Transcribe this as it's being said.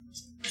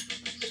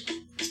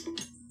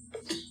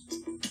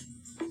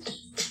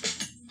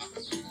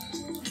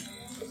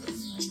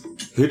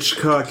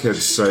Hitchcock had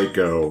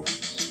Psycho.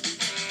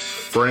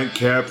 Frank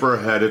Capra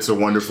had It's a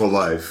Wonderful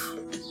Life.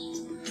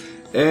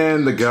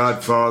 And The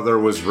Godfather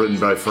was written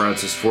by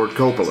Francis Ford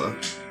Coppola.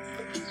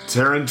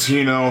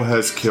 Tarantino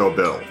has Kill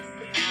Bill.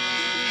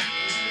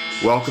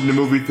 Welcome to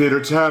Movie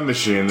Theater Time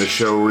Machine, the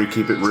show where we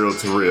keep it real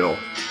to real.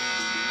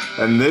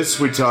 And this,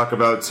 we talk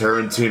about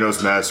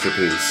Tarantino's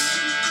masterpiece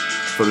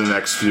for the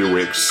next few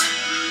weeks.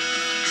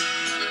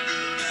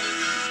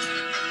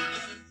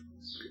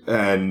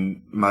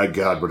 And my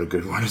God, what a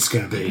good one it's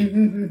going to be.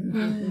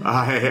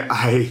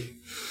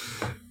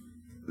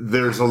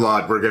 There's a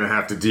lot we're going to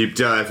have to deep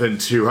dive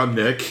into. I'm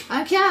Nick.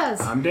 I'm Kaz.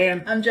 I'm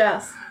Dan. I'm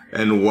Jess.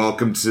 And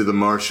welcome to the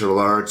Martial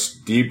Arts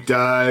Deep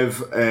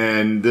Dive.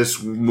 And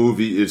this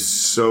movie is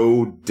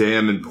so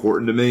damn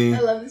important to me. I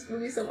love this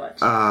movie so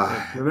much.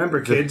 Remember,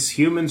 kids,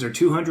 humans are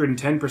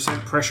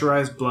 210%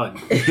 pressurized blood.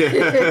 Let's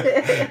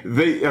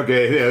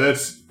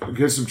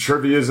get some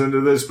trivias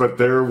into this, but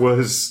there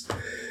was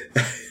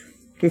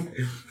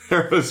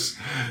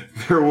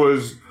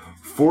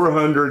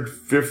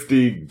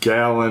 450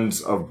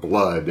 gallons of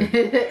blood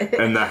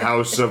in the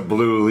House of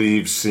Blue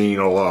Leaves scene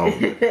alone.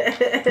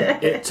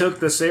 It took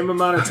the same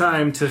amount of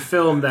time to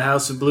film the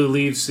House of Blue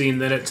Leaves scene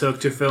that it took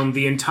to film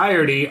the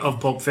entirety of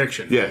Pulp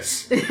Fiction.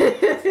 Yes.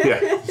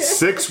 Yeah.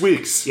 6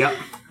 weeks. Yep.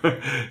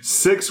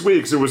 6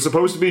 weeks. It was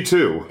supposed to be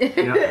 2.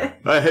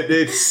 Yep.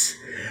 It's...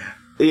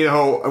 You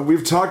know,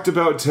 we've talked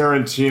about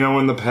Tarantino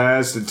in the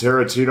past, and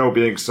Tarantino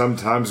being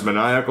sometimes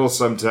maniacal,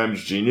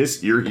 sometimes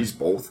genius. Here, he's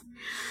both.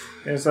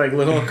 It's like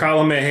little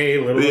column A,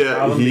 little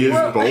column B. He is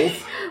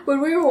both. When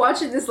we were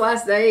watching this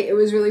last night, it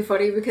was really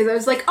funny because I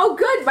was like, oh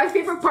good, my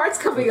favorite part's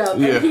coming up.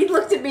 Yeah. And he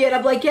looked at me and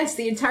I'm like, yes,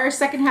 the entire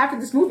second half of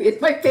this movie is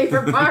my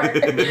favorite part.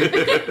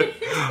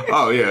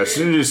 Oh, yeah, as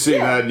soon as you see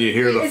that and you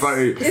hear the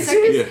fight. As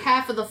Second soon as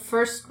half of the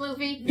first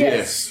movie?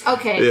 Yes.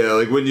 Okay. Yeah,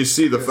 like when you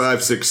see the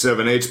 5, 6,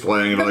 7, 8s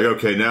playing, and you're like,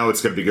 okay, now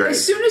it's going to be great.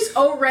 as soon as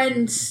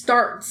O-Ren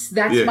starts,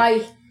 that's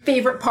my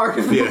favorite part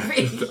of the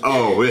movie.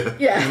 Oh, yeah.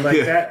 Yeah. And like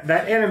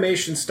that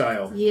animation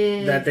style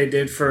that they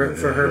did for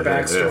her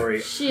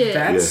backstory. Shit.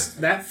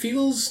 That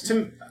feels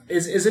to...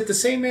 Is it the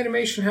same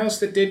animation house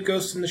that did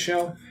Ghost in the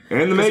Shell?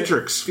 And The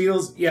Matrix. And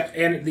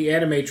the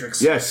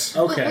Animatrix. Yes.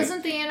 Okay.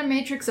 Wasn't the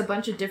Animatrix a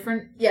bunch of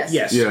different... Yes.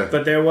 Yes, Yeah.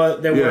 but there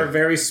were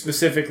very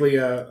specifically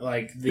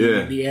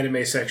the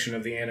anime section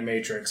of the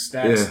Animatrix.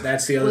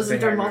 That's the other Wasn't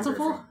thing. there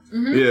multiple?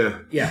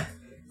 Yeah.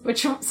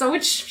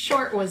 Which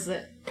short was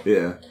it?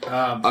 Yeah.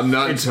 I'm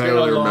not it's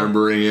entirely been a long-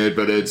 remembering it,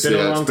 but it's been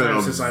a long been time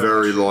a since I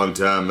very watched. long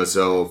time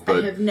myself.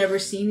 But I have never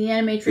seen the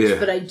Animatrix, Yeah.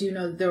 but I do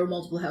know that there were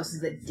multiple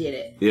houses that did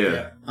it.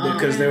 yeah.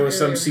 Because there were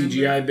some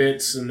CGI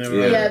bits and there were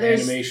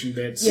there's- animation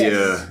bits.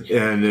 Yes.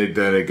 Yeah, and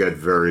then it got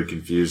very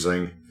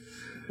confusing.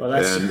 Well,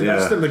 that's And,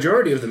 the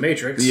majority of the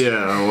Matrix. Yeah,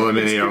 well, I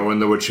mean, when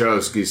the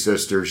Wachowski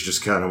sisters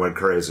just kind of went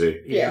crazy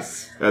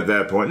Yes. at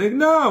that point. Like,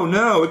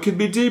 no, it could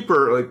be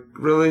deeper. Like,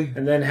 really?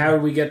 And then how do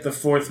we get the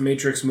 4th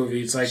Matrix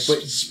movie? It's like, but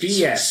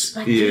BS.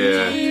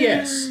 Yeah,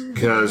 BS.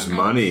 because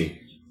money.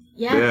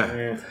 Yeah.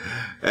 Yeah.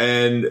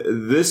 And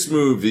this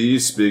movie,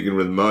 speaking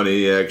with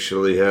money,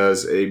 actually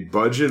has a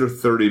budget of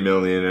 $30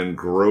 million and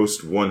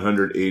grossed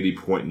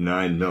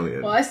 $180.9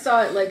 million. Well, I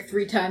saw it like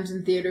 3 times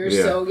in theaters,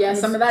 Yeah. so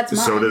some of that's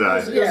mine. So did I.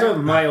 It was a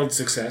mild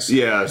success.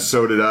 Yeah,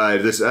 so did I.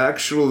 This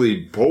actually,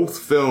 both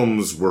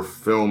films were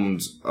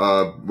filmed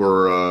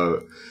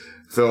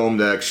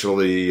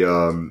actually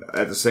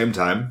at the same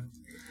time.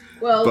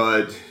 Well,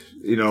 But,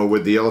 you know,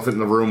 with the elephant in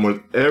the room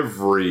with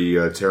every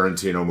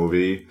Tarantino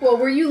movie. well,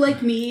 were you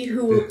like me,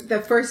 who the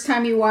first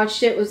time you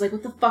watched it was like,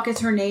 "What the fuck is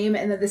her name?"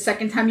 And then the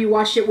second time you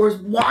watched it was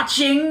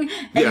watching and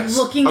Yes.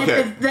 looking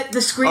Okay. at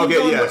the screen, Okay,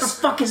 going, yes. "What the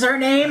fuck is her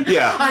name?"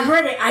 Yeah. I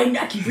read it. I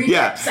can read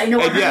lips. I know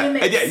what her name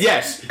is.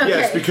 Yes,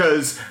 Okay.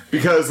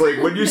 because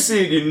like when you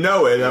see it, you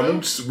know it.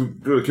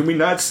 Can we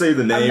not say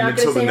the name not gonna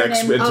until say her name.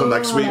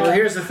 next week? Well,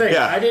 here's the thing.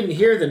 Yeah. I didn't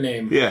hear the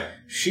name. Yeah.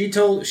 She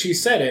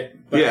said it,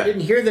 but Yeah. I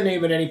didn't hear the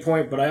name at any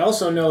point, but I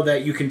also know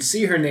that you can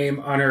see her name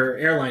on her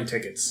airline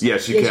tickets.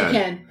 Yes, you Yes,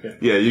 can. you can.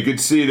 Yeah, you can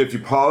see it if you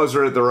pause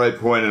her at the right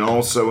point, and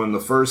also in the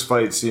first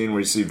fight scene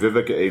where you see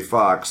Vivica A.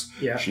 Fox,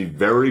 Yeah. she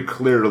very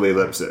clearly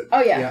lips it.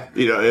 Oh yeah. Yeah.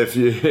 You know, if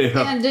you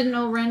know, And didn't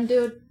Oren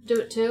do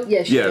it too?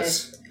 Yes. She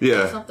yes,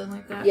 yeah, Something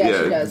like that. Yeah,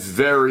 yeah, she does.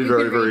 very, You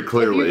very, can very read-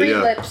 clearly. If you read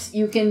Yeah, lips,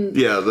 you can.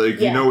 yeah, like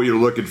you Yeah. know what you're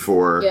looking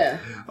for. Yeah.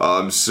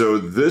 So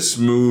this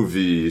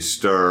movie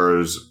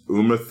stars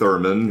Uma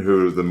Thurman,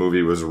 who the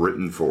movie was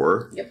written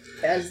for. Yep.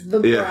 As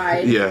the Yeah,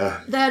 bride. yeah,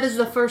 That is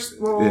the first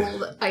role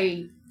that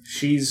I...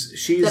 She's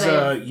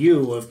That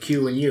you of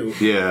Q and U.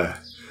 yeah.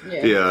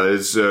 Yeah,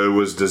 it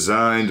was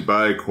designed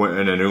by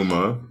Quentin and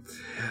Uma.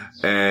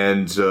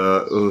 And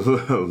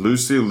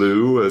Lucy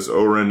Liu as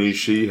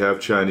Oranishi, half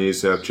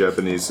Chinese, half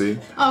Japanese,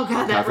 Oh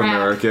god, that half rap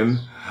American.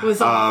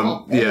 was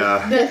awful.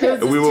 Yeah. It was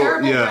this We will-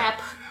 terrible yeah.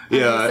 rap.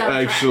 Yeah,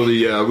 soundtrack. actually,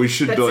 yeah, we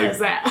should That like says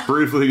that.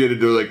 briefly get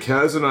into it. Like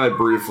Kaz and I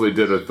briefly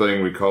did a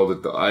thing. We called it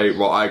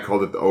I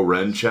called it the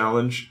Oren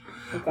Challenge,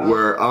 God.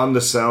 where on the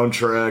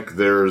soundtrack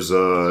there's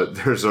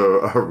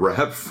a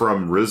rap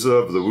from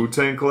RZA of the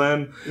Wu-Tang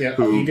Clan, Yeah,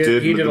 who he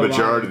did the a lot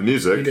majority of the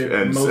music he did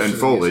and most of the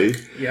Foley.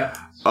 music. Yeah.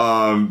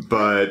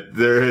 But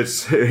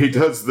he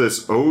does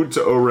this ode to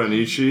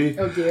Oranishi.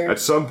 Oh dear. At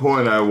some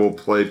point, I will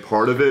play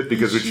part of it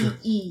because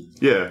Ishii.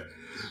 yeah,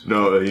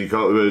 no, he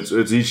calls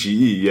it's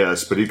Ishii,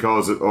 yes, but he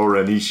calls it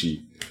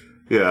Oranishi.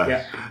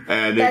 Yeah,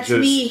 and That's it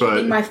just me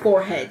hitting my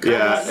forehead.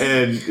 yeah,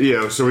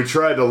 and so we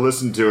tried to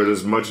listen to it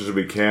as much as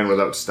we can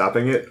without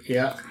stopping it,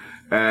 Yeah.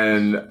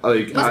 and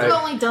like Must have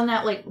only done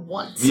that like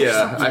once. or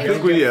yeah, something. I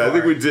think we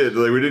did.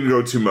 Like, we didn't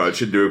go too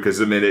much into it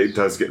because it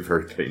does get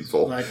very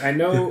painful. Like I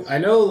know,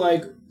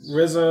 like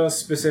RZA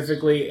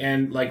specifically,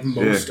 and like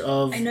most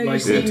of I know like you're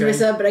saying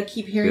Wu-Tang. RZA, but I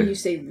keep hearing you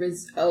say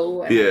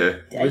Rizzo. And Yeah.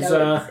 I know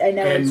RZA I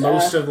know and it's,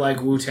 most of like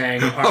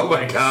Wu-Tang are Oh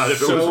my like, god!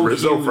 If it so was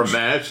Rizzo huge. from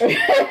MASH,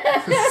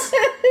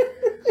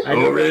 I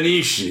know that-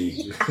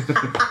 Oranishi,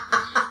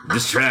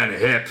 just trying to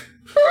hip.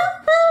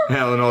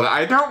 Hell and all that.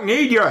 I don't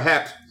need your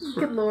hip.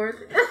 Good lord.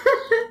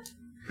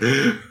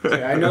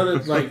 I know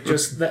that like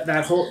just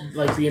that whole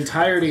like the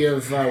entirety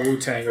of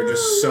Wu-Tang are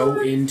just so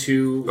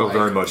into Oh, like,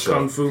 very much so.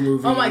 kung fu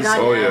movies. Oh my God,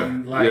 Oh yeah,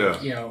 and, like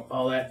yeah. you know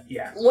all that.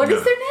 Yeah. What is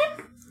Yeah. their name?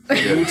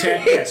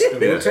 Wu-Tang, yes, the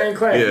Yeah. Wu-Tang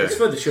Clan. Yeah. It's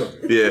for the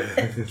children. Yeah.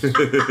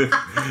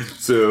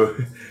 So,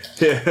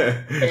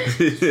 yeah.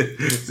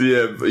 So,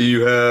 yeah,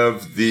 you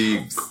have the.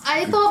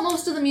 I thought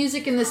most of the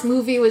music in this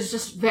movie was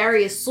just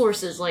various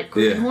sources, like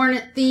Green Yeah.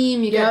 Hornet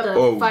theme. You Yep. got the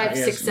Oh, 5,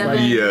 yes, 6,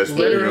 7, yes, eight.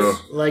 but, you know,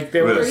 Like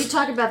there Yes. Or was you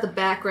talk about the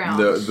background.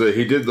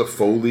 He did the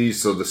Foley,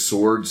 so the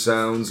sword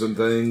sounds and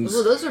things.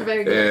 Well, those are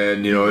very good.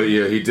 And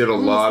he did a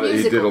lot. He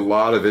did a musical.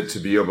 lot of it to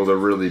be able to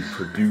really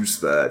produce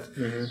that.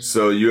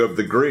 So you have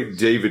the great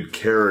David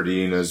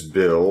Carradine as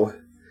Bill.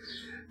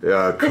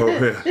 I'm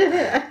sorry.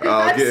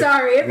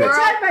 Every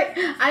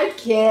time I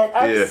can't.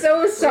 I'm Yeah.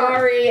 so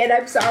sorry, and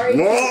I'm sorry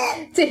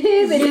to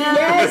him and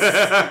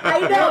yes, I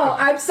know.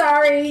 I'm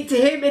sorry to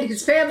him and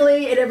his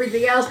family and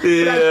everything else, but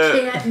Yeah. I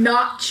can't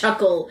not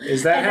chuckle.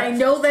 Is that And how- I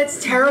know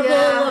that's terrible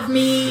Yeah. of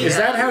me. Is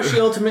that how she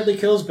ultimately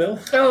kills Bill?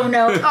 Oh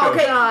no!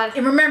 Okay, God.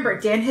 and remember,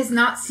 Dan has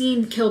not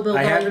seen Kill Bill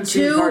I Volume haven't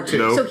seen 2, part 2.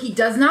 Nope. so he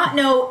does not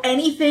know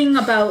anything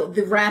about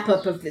the wrap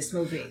up of this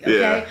movie. Okay,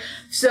 Yeah.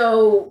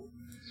 so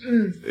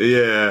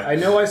Yeah. I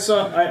know I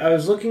saw. I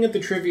was looking at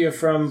the trivia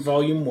from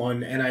Volume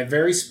 1, and I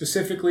very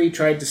specifically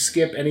tried to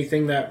skip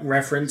anything that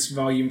referenced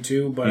Volume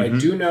 2, but I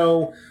do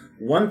know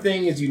one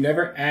thing is you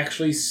never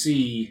actually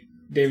see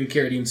David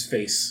Carradine's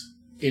face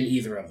in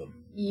either of them.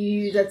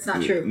 that's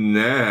not true.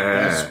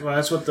 Nah.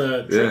 That's what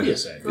the trivia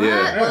say. What?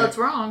 Yeah. Well, it's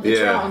wrong. It's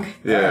Yeah. wrong.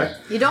 Yeah.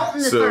 You don't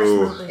in the So- first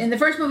movie. In the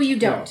first movie, you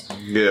don't.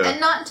 Yeah. And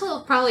not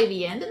until probably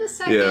the end of the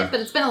second, Yeah. but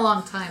it's been a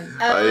long time.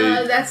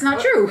 That's not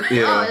true. Oh,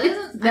 Yeah. it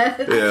isn't? That-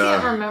 I Yeah.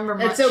 can't remember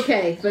much. It's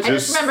okay, but I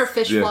just Just- remember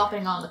fish yeah.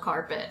 flopping on the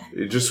carpet.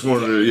 You just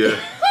wanted to, yeah.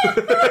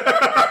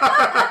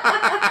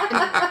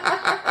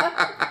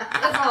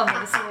 That's all I'm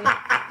going to say.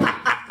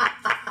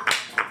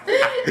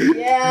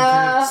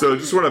 yeah. So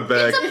just want to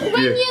back. It's a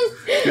poignant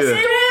Yeah.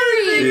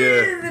 story.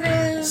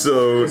 Yeah.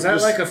 So Is that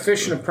just- like a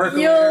fish in a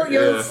percolator?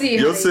 You'll Yeah. see.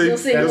 You'll honey. see. You'll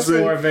see. You'll That's see.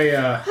 more of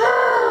a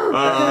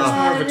that's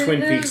more of a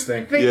Twin Peaks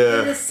thing.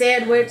 Yeah. The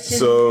sandwich. And,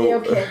 So,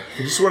 okay.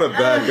 I just want to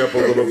back up a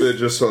little bit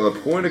just on the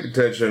point of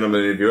contention. I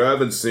mean, if you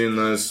haven't seen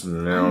this,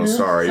 no,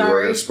 sorry,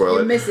 we're going to spoil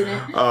You're it. missing it.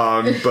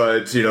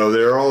 But,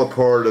 they're all a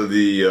part of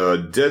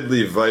the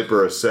Deadly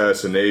Viper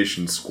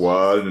Assassination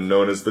Squad,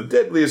 known as the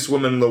deadliest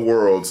woman in the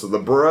world. So the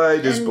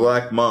bride is And-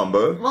 Black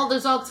Mamba. Well,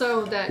 there's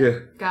also that Yeah.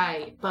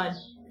 guy, Bud.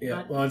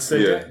 Yeah. Well, it's the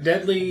Yeah.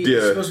 deadly. Yeah.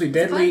 It's supposed to be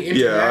deadly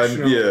Yeah,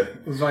 international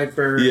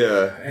Viper.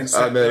 Yeah, And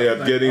I'm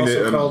getting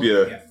also to called-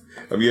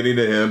 I'm getting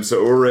to him.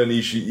 So Oren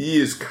Ishii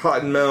is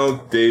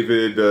Cottonmouth.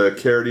 David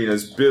Carradine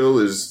as Bill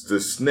is the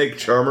Snake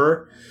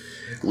Charmer.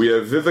 We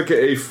have Vivica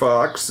A.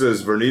 Fox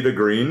as Vernita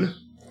Green.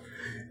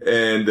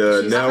 And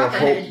She's now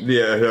Copperhead.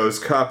 that was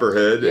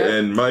Copperhead. Yep.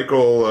 And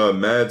Michael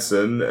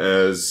Madsen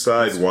as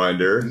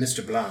Sidewinder.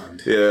 Mr.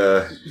 Blonde.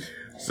 Yeah.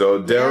 So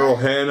Daryl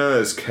Hannah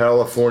is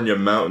California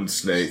Mountain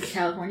Snake.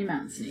 California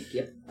Mountain Snake.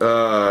 Yep.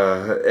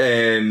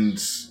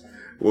 And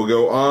we'll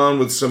go on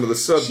with some of the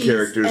sub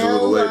characters a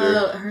little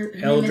later. Her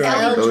Elle name is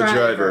Driver. Elle Elle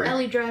Driver.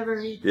 Ellie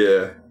Driver.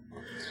 Yeah.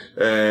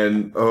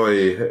 And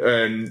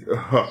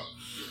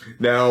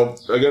now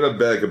I gotta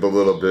back up a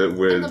little bit And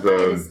the with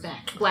bride is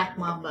back. Black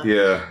Mamba.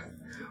 yeah,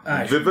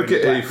 I should Vivica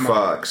bring A. Black Mamba.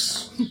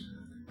 Fox.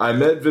 I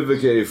met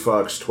Vivica A.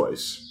 Fox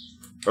twice.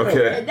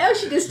 Okay. And now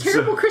she does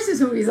terrible Christmas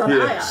movies on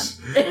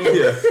Yes. Ion.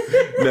 Yeah.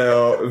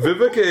 Now,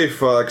 Vivica A.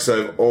 Fox,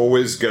 I've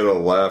always got to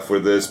laugh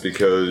with this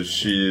because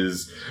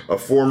she's a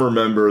former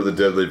member of the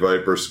Deadly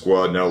Viper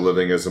Squad, now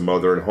living as a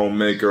mother and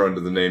homemaker under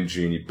the name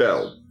Jeannie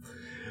Bell.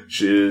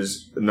 She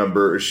is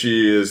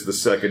the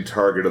second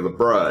target of the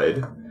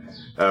bride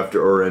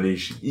after Oren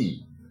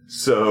Ishii.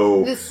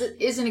 So This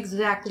isn't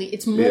exactly.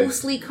 It's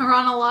mostly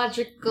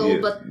chronological, Yeah.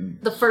 but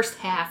the first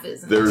half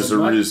isn't. there's a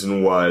What?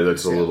 reason why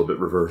that's a little bit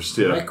reversed.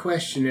 My Yeah.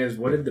 question is,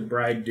 what did the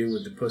bride do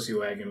with the pussy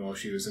wagon while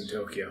she was in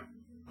Tokyo?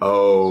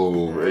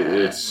 Oh,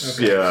 it's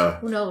Okay. yeah.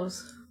 Who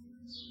knows?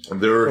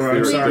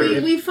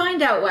 We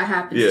find out what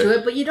happens to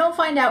it, but you don't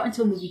find out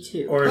until movie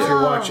 2. Or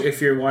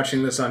if you're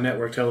watching this on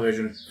network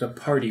television, the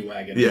party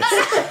wagon. Yes.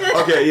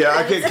 Okay.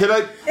 Yeah. Okay. Can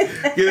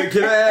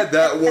I add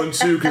that one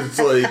too? Because it's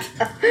like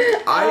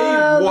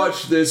I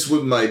watched this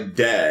with my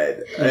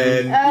dad,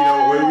 and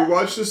when we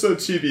watched this on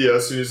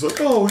TBS, and he's like,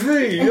 "Oh,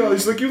 hey,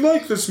 he's like, you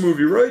like this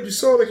movie, right? You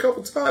saw it a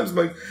couple times." I'm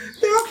like,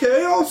 "Yeah,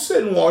 okay, I'll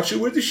sit and watch it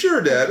with you."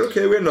 Sure, Dad.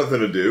 Okay, we have nothing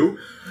to do.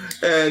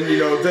 And,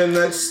 then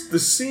the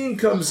scene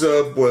comes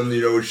up when,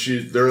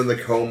 they're in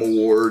the coma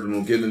ward, and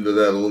we'll get into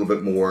that a little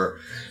bit more.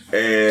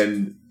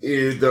 And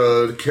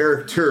the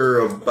character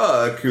of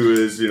Buck, who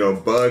is,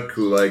 Buck,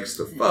 who likes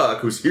to fuck,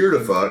 who's here to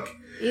fuck.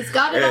 He's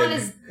got it on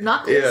his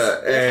knuckles.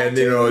 Yeah, and,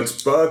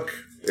 it's Buck,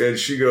 and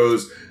she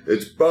goes,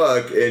 "It's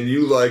Buck, and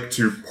you like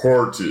to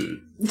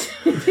party." and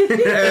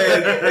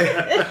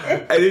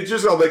it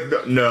just, I'm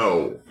like,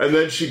 no. And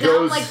then she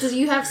goes, I'm like, do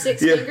you have 6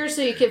 fingers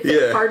so you can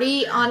fit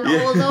party on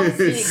all of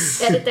those?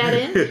 So you edit that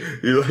in?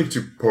 You like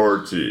to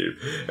party.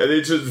 And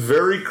it's just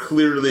very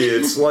clearly,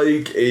 it's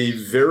like a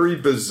very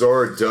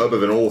bizarre dub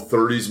of an old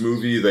 30s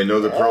movie. They know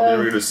they're probably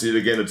never going to see it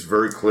again. It's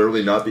very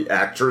clearly not the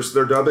actress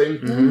they're dubbing.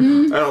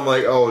 Mm-hmm. And I'm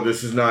like, oh,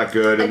 this is not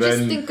good. And I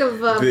just think of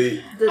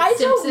the I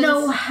don't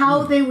know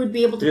how they would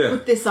be able to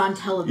put this on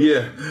television.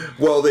 Yeah.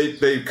 Well,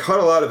 they cut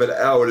a lot of it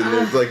out.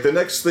 And like the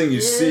next thing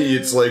you see,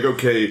 it's like,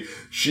 okay,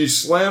 she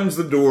slams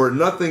the door,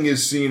 nothing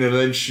is seen, and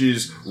then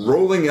she's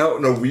rolling out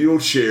in a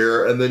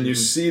wheelchair, and then you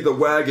see the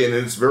wagon,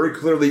 and it's very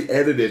clearly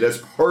edited as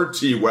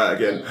party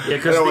wagon. Yeah,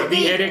 because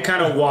the edit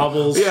kind of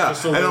wobbles. Yeah,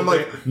 just a and I'm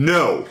bit. like,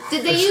 no.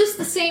 Did they use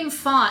the same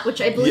font,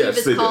 which I believe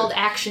is called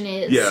Action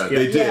Is? Yeah,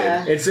 they did.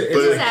 Yeah.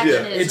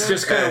 It's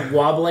just kind of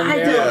wobbling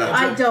there.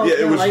 I don't. Yeah,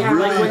 it was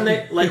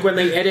like when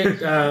they edit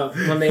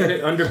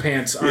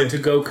Underpants onto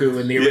Goku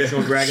in the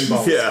original Dragon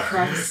Ball.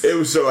 Yeah, it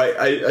was. So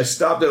I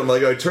stopped it. I'm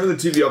like, I turned the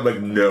TV up. I'm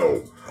like, no.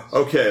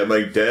 Okay, I'm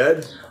like,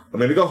 Dad, I'm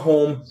going to go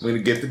home. I'm going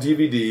to get the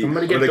DVD. I'm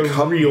going to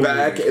come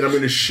back, and I'm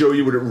going to show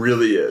you what it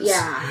really is.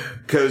 Yeah.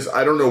 Because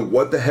I don't know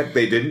what the heck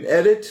they didn't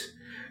edit.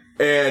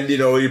 And,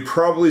 you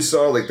probably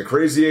saw, like, the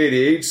Crazy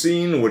 88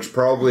 scene, which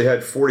probably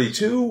had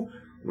 42,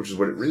 which is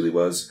what it really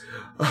was.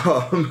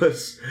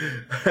 It's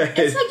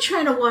like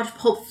trying to watch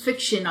Pulp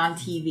Fiction on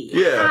TV.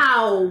 Yeah.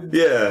 How?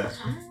 Yeah.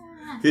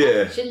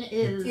 Yeah. Action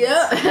Is.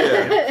 Yeah.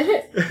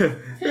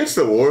 It's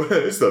the war.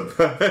 It's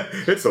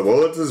the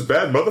Wallets is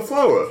bad mother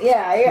flower.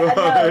 Yeah.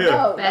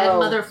 No. Bad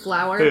mother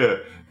flower. Yeah.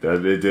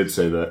 They did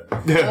say that.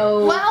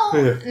 Oh.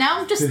 Well, now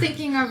I'm just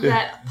thinking of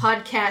that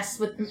podcast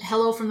with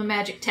Hello from the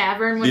Magic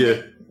Tavern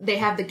when they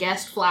have the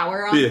guest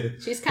Flower on. Yeah.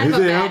 She's kind of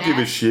a badass. They don't give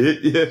a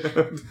shit. Yeah.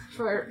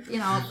 For,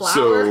 a flower.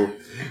 So,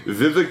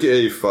 Vivica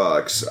A.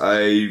 Fox.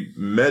 I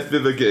met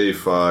Vivica A.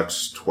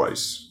 Fox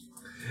twice.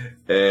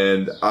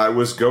 And I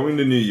was going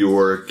to New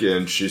York,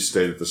 and she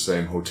stayed at the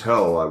same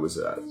hotel I was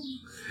at.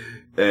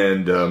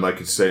 And I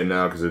could say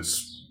now because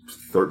it's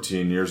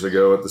 13 years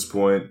ago at this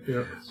point.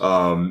 Yeah.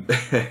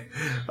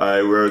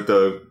 I were at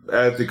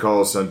the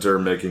call center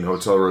making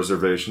hotel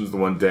reservations, the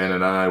one Dan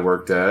and I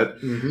worked at.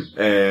 Mm-hmm.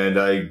 And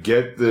I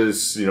get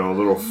this,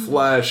 little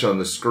flash on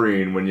the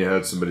screen when you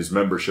had somebody's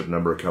membership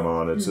number come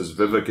on. It says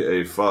Vivica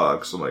A.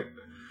 Fox. I'm like,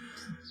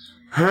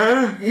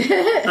 huh?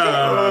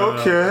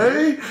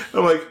 Okay.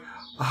 I'm like,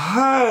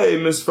 hi,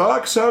 Miss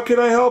Fox, how can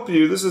I help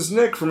you? This is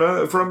Nick from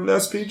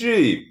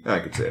SPG. I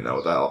could say it now,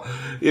 what the hell.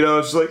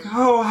 It's like,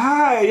 oh,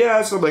 hi,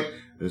 yes. I'm like,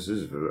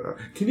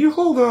 can you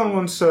hold on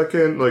one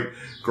second? Like,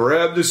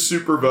 grab the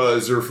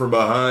supervisor from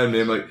behind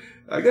me. I'm like,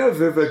 I got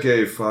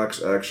Vivica A.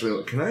 Fox, actually.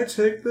 Like, can I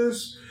take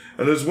this?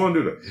 And there's one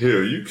dude like,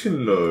 here, you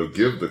can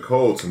give the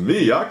call to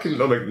me. I'm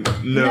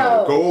like,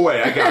 no, go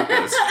away. I got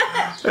this.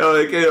 And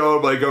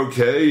I'm like,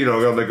 okay.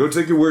 I'm like, go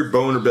take your weird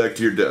boner back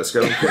to your desk. I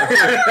don't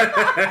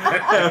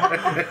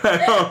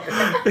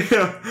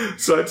care.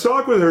 So I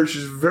talk with her.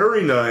 She's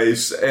very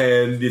nice.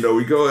 And,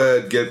 we go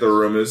ahead, get the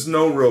room. It's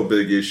no real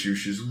big issue.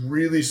 She's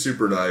really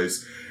super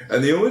nice.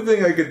 And the only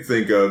thing I could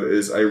think of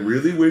is I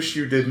really wish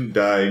you didn't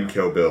die in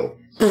Kill Bill.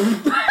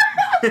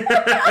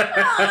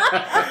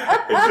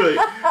 It's like,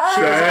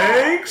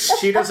 thanks.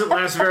 She doesn't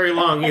last very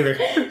long either.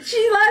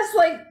 She lasts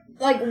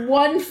like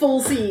one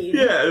full scene.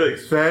 Yeah, like,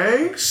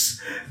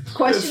 thanks.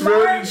 Question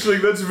mark?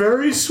 That's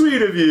very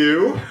sweet of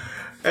you.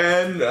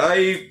 And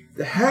I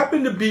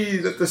happened to be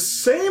at the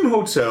same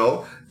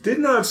hotel, did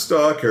not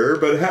stalk her,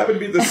 but happened to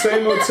be at the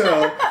same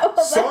hotel,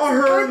 saw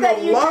her in the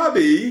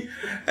lobby,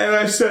 and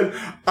I said,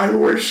 I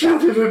wish you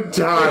didn't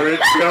die and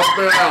jump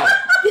out.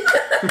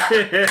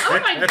 Oh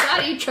my god,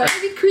 are you trying to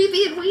be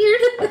creepy and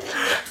weird?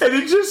 And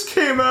it just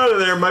came out of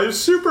there. My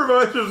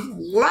supervisor's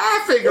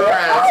laughing her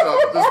ass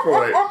off at this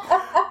point.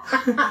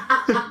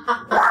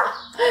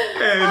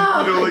 And,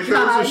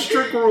 there's a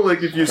strict rule,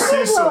 like, if you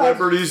see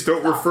celebrities,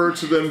 don't refer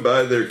to them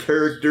by their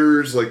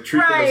characters, like,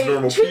 treat them as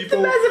normal treat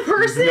people. them as a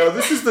person. Now,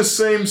 this is the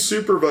same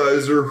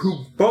supervisor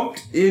who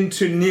bumped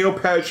into Neil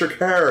Patrick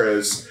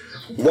Harris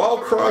while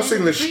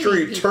crossing the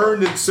street,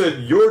 turned and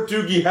said, "You're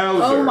Doogie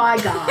Howser." Oh my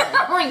god.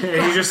 Going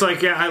And he's just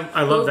like, yeah,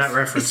 I love that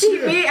reference. See,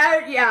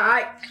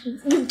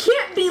 you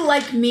can't be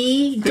like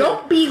me.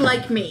 Don't be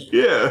like me.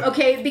 Yeah.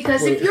 Okay,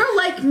 because if you're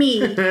like me,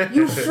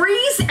 you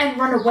freeze and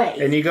run away.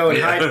 And you go and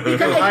hide, you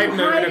go hide in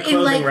a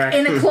clothing rack.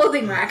 In a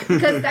clothing rack,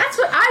 because that's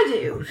what I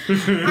do.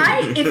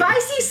 If I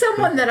see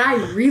someone that I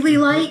really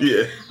like,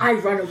 I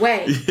run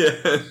away.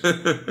 Yeah.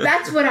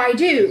 That's what I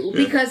do,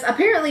 because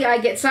apparently I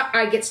get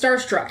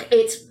starstruck.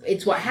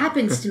 It's what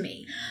happens to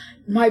me.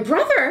 My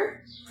brother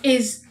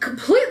is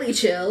completely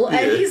chill,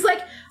 and he's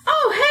like,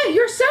 "Oh, hey,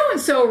 you're so and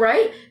so,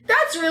 right?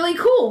 That's really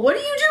cool. What are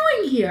you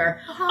doing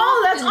here?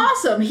 Oh, that's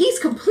awesome." He's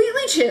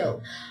completely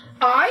chill.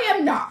 I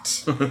am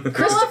not.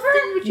 Christopher,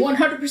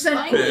 100%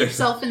 find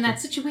yourself in that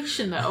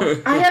situation,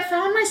 though. I have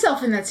found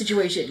myself in that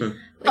situation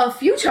a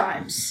few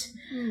times.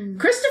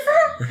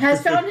 Christopher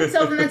has found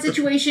himself in that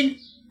situation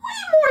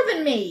way more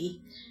than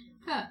me.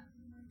 Huh.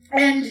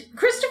 And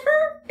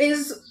Christopher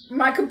is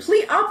my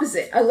complete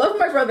opposite. I love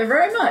my brother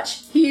very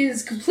much. He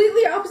is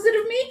completely opposite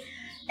of me,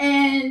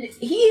 and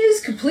he is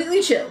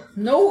completely chill.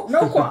 No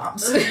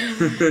qualms. Me,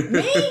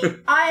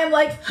 I am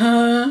like,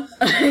 huh?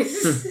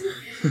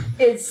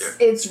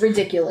 It's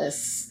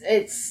ridiculous.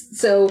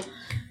 So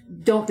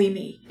don't be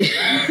me.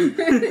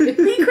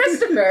 Be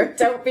Christopher.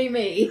 Don't be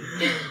me.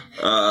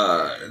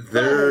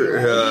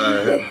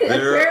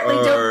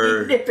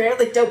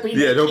 Apparently don't be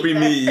me. Yeah, don't be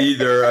me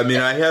either. I mean,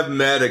 I have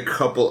met a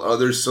couple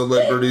other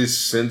celebrities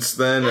since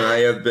then, and I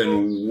have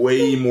been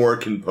way more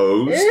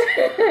composed.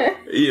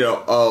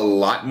 A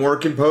lot more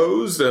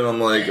composed, and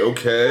I'm like,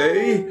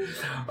 okay.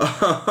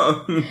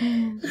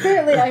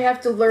 Apparently I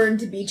have to learn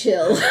to be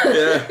chill.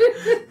 Yeah,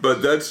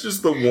 but that's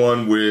just the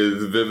one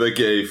with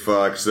Vivica A.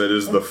 Fox that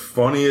is the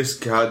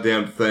funniest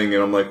goddamn thing,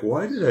 and I'm like,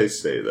 why did I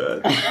say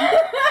that?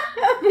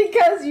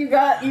 Because you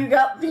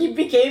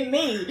became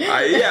me.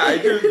 I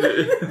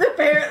did.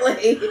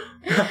 Apparently.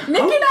 Nick and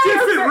I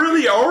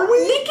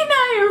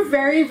are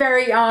very,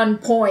 very on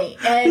point,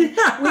 and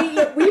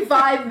we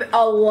vibe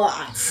a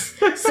lot.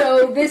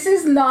 So this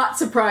is not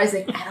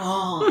surprising at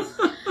all.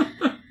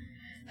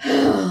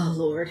 Oh,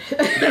 Lord.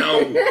 No.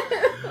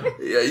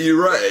 Yeah,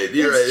 you're right.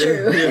 It's right.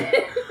 True.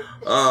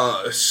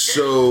 Yeah.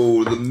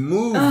 So the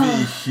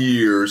movie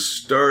here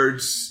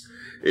starts.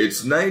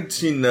 It's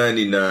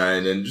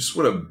 1999, and just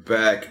want to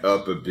back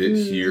up a bit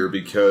here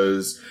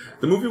because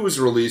the movie was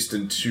released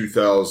in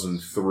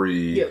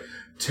 2003. Yep.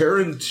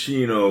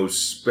 Tarantino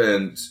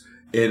spent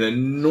an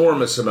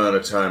enormous amount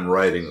of time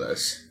writing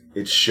this.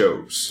 It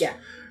shows. Yeah.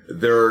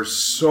 There are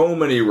so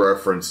many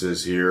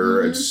references here,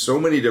 and so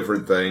many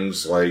different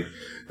things, like,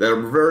 that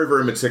are very,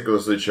 very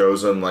meticulously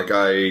chosen, like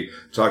I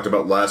talked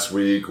about last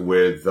week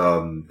with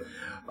my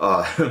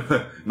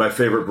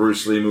favorite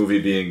Bruce Lee movie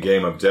being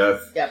Game of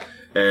Death. Yep.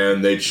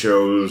 And they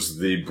chose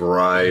the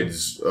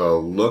bride's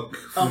look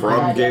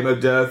from Game of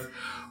Death.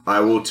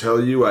 I will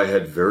tell you, I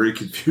had very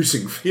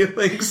confusing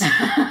feelings.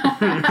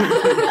 And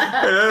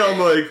I'm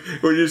like,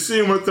 when you see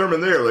Uma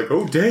Thurman there, like,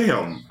 oh,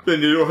 damn.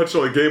 Then you watch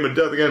like Game of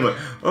Death again, like,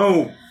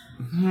 oh.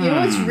 You know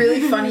what's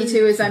really funny,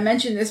 too, is I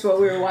mentioned this while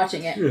we were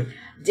watching it. Yeah.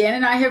 Dan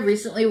and I have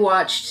recently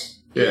watched,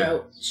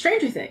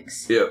 Stranger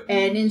Things. Yep.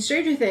 And in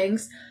Stranger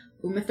Things,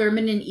 Uma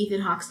Thurman and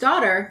Ethan Hawke's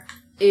daughter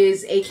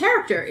is a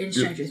character in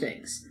Stranger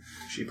Things.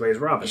 She plays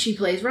Robin.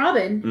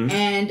 Mm-hmm.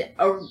 And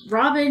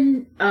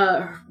Robin,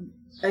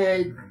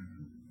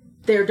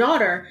 their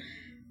daughter,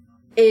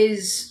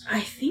 is,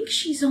 I think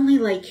she's only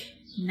like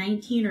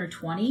 19 or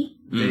 20.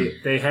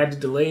 They had to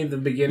delay the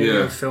beginning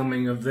of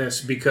filming of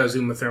this because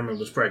Uma Thurman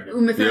was pregnant.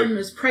 Uma Thurman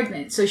was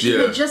pregnant, so she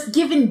had just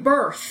given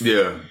birth.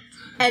 Yeah.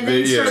 And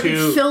then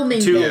started filming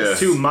this.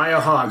 To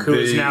Maya Hawke, who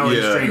is now in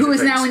Stranger Things. Who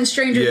is now in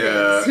Stranger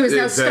Things. Who is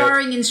now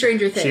starring in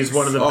Stranger Things. She's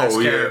one of the best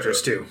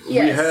characters, too.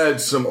 Yes. We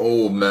had some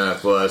old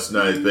math last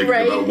night thinking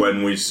about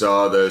when we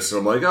saw this. And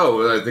I'm like,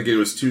 oh, I think it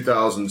was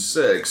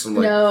 2006. I'm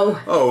like, no.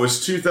 Oh, it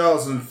was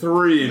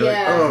 2003. And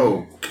like,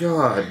 oh,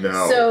 God,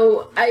 no.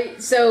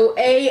 So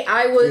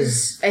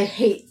I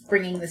hate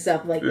bringing this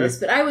up like this,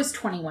 but I was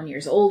 21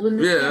 years old when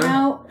this came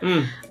out.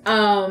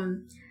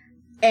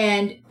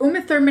 And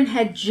Uma Thurman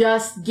had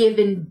just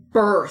given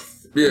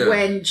birth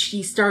when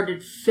she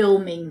started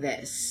filming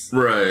this.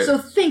 Right. So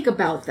think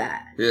about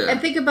that. Yeah.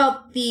 And think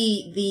about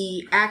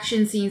the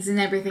action scenes and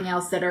everything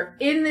else that are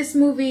in this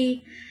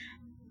movie.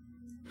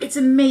 It's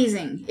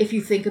amazing if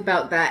you think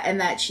about that,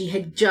 and that she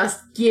had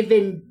just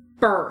given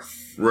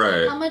birth.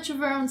 Right. How much of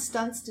her own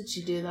stunts did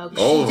she do, though?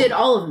 She did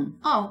all of them.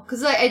 Oh,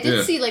 because I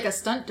did see like a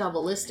stunt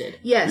double listed.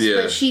 Yes,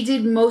 but she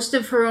did most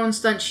of her own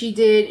stunts. She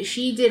did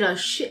a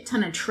shit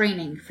ton of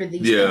training for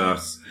these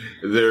films.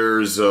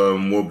 There's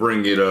we'll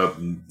bring it up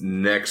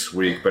next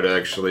week, but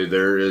actually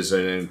there is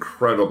an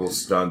incredible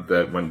stunt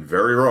that went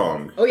very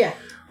wrong. Oh yeah.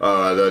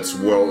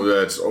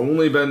 That's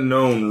only been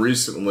known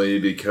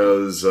recently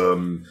because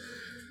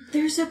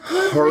There's a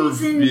good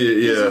reason. Yeah.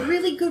 There's a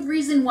really good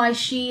reason why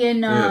she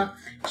and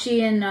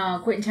Quentin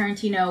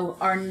Tarantino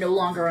are no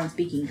longer on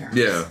speaking terms.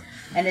 Yeah.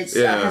 And it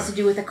has to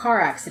do with a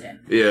car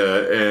accident.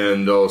 Yeah,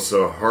 and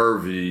also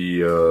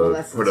Harvey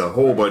put a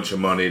whole bunch of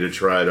money to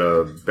try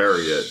to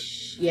bury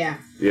it. Yeah.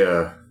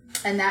 Yeah.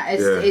 And that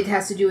is, it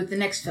has to do with the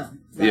next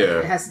film.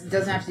 It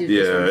doesn't have to do with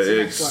this one. It's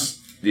the next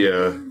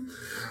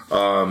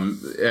one.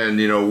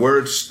 And where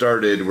it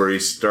started, where he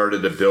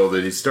started to build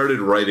it, he started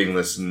writing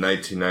this in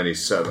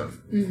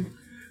 1997.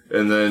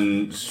 And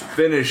then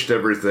finished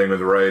everything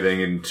with writing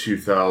in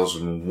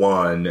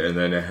 2001, and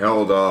then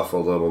held off a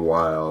little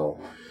while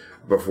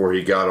before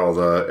he got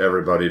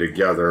everybody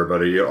together,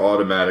 but he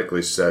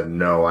automatically said,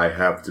 no, I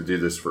have to do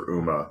this for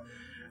Uma.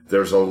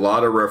 There's a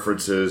lot of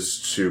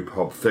references to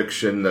Pulp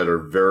Fiction that are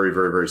very,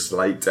 very, very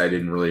slight. I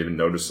didn't really even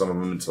notice some of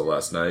them until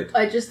last night.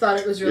 I just thought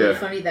it was really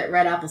funny that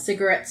Red Apple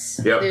Cigarettes,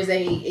 there's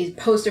a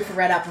poster for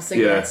Red Apple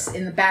Cigarettes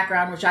in the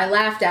background, which I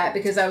laughed at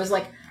because I was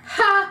like,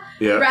 ha!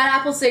 Red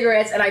Apple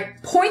Cigarettes, and I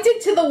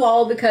pointed to the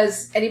wall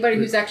because anybody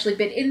who's actually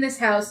been in this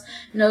house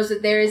knows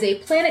that there is a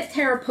Planet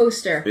Terror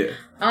poster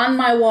on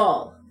my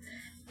wall.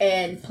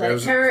 And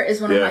Planet Terror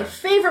is one of my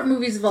favorite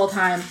movies of all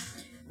time.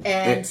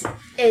 And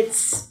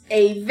it's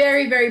a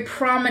very, very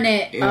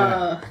prominent,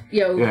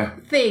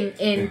 thing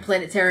in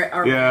Planet Terror.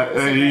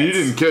 And you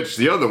didn't catch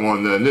the other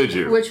one then, did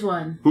you? Which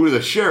one? Who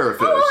the sheriff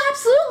is. Oh,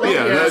 absolutely.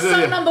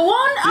 Son number one?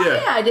 Oh,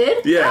 yeah, I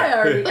did. Yeah.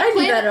 I knew that already.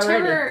 Planet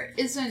Terror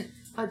isn't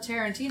a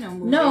Tarantino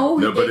movie. No,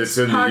 but it's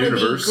in the part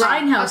universe. Of the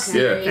Grindhouse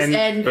series,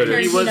 and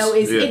Tarantino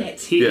is in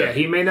it.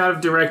 He may not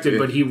have directed,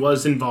 but he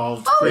was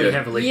involved pretty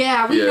heavily.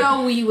 Yeah, we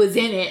know he was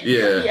in it.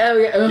 You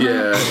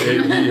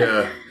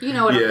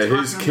know what I'm talking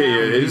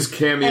about. His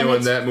cameo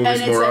in that movie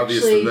is more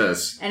obvious than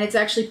this. And it's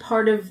actually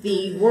part of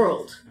the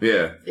world.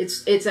 Yeah.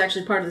 It's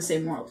actually part of the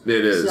same world.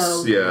 It is.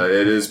 So,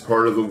 it is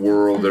part of the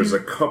world. There's a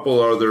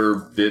couple other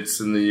bits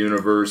in the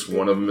universe.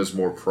 One of them is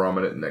more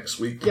prominent next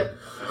week. Yep.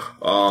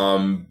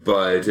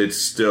 But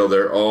it's still,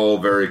 they're all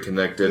very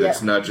connected.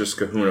 It's not just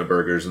Kahuna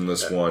Burgers in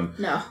this one.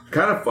 No.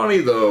 Kind of funny,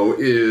 though,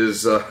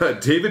 is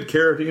David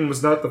Carradine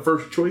was not the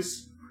first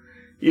choice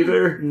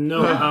either.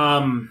 No,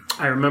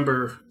 I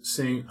remember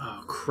seeing,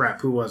 oh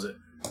crap, who was it?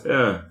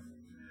 Yeah.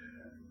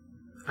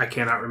 I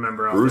cannot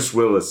remember. Bruce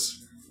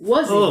Willis.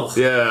 Was he? Oh.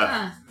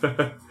 Yeah.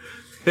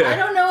 I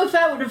don't know if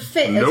that would have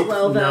fit as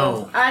well,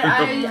 though. No.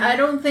 I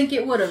don't think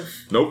it would have.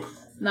 Nope.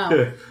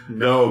 No.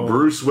 No,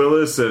 Bruce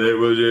Willis, and it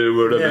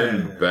would have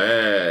been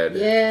bad.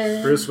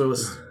 Yeah. Bruce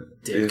Willis,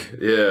 dick.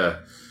 Yeah,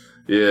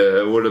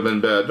 it would have been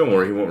bad. Don't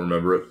worry, he won't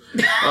remember it.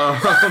 Oh,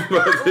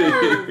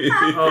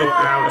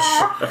 ouch.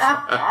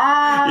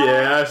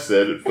 Yeah, I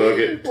said it. Fuck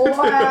it.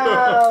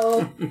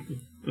 Wow.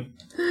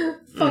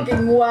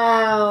 Fucking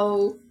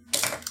wow.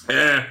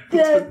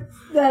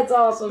 That's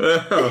awesome.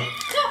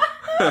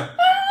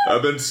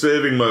 I've been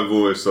saving my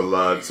voice a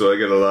lot, so I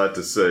got a lot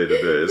to say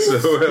today. So,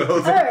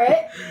 all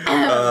right.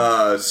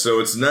 So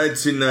it's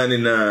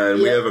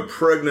 1999. We have a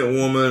pregnant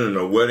woman in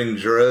a wedding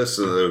dress,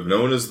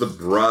 known as the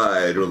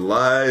bride, who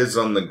lies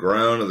on the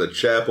ground of the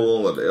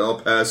chapel of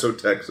El Paso,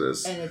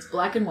 Texas. And it's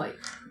black and white.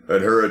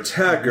 And her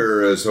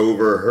attacker is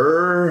over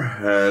her,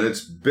 and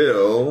it's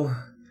Bill.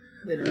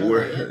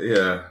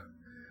 Yeah.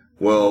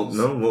 Well,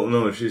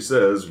 no. She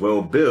says,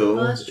 "Well,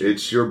 Bill,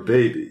 it's your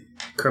baby."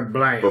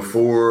 Kablam.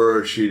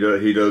 Before he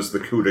does the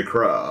coup de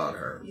grace on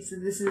her. He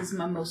said, "This is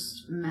my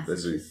most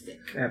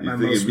masochistic." You think of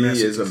me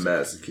as a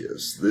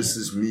masochist. This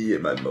is me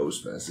at my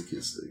most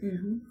masochistic.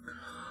 Mm-hmm.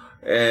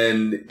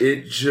 And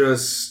it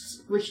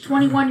just... Which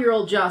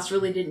 21-year-old Joss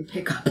really didn't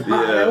pick up on.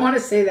 I want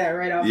to say that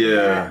right off the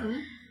bat.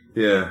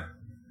 Yeah.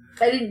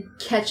 I didn't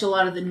catch a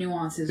lot of the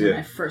nuances when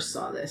I first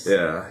saw this.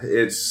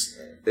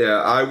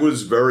 Yeah, I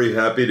was very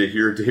happy to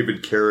hear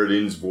David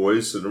Carradine's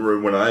voice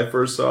when I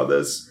first saw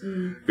this,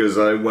 because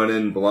I went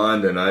in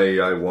blind and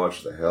I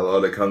watched the hell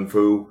out of Kung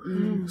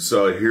Fu.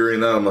 So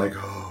hearing that, I'm like,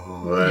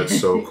 oh, that's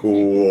so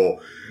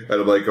cool. And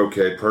I'm like,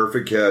 okay,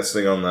 perfect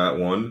casting on that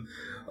one.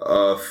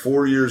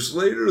 4 years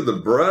later, the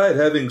bride,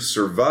 having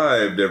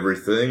survived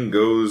everything,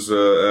 goes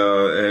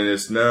and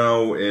is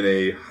now in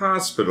a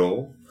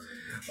hospital.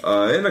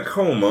 In a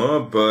coma,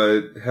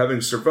 but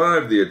having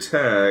survived the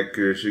attack,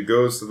 she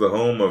goes to the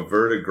home of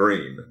Verta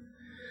Green.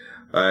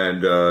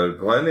 And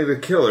planning to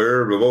kill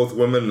her, both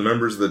women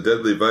members of the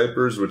Deadly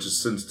Vipers, which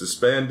has since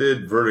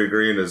disbanded. Verta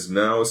Green is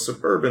now a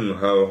suburban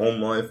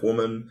home life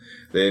woman.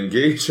 They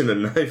engage in a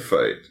knife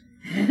fight,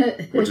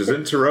 which is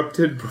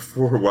interrupted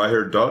before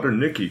her daughter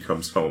Nikki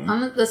comes home.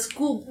 The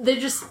school, they're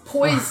just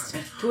poised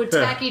to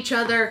attack each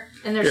other,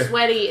 and they're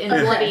sweaty and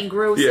bloody and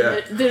gross.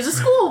 And there's a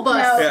school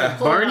bus.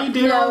 Barney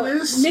did all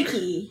this?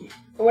 Nikki.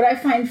 What I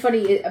find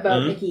funny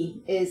about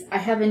Nikki is I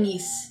have a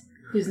niece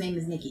whose name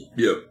is Nikki.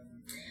 Yep.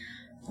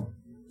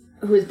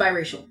 Who is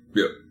biracial.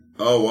 Yep.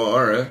 Oh, well,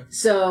 alright.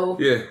 So...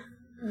 Yeah.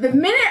 The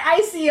minute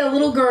I see a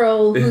little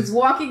girl who's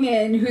walking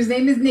in, whose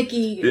name is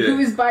Nikki, who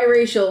is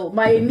biracial,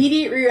 my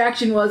immediate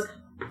reaction was,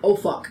 oh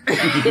fuck.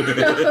 Okay.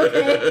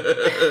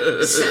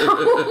 So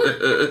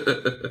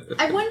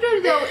I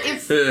wonder though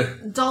if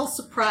dull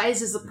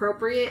surprise is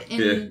appropriate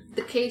in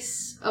the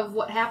case of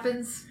what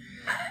happens.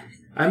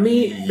 I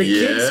mean, the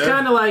kid's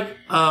kind of like,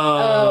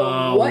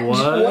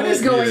 what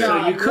is going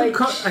on? So you could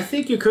I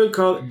think you could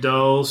call it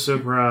dull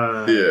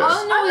surprise. Yeah.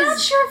 I'm not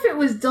sure if it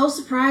was dull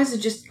surprise or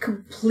just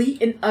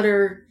complete and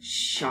utter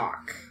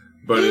shock.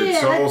 But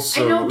it's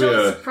also... I know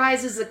dull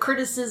surprise is a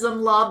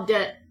criticism lobbed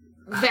at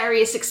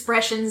various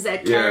expressions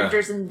that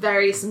characters in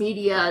various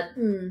media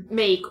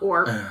make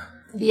or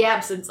the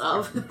absence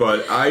of.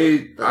 But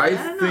I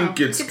think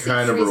it's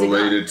kind of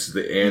related to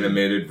the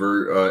animated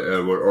where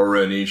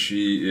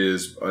Oranishi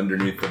is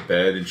underneath the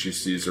bed and she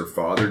sees her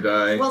father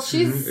die. Well,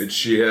 and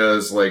she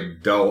has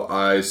like dull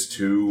eyes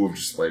too, of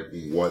just like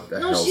what the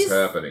hell's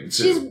happening.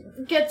 She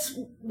gets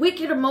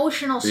wicked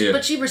emotional,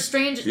 but she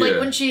restrains like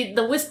when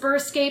the whisper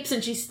escapes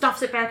and she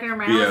stuffs it back in her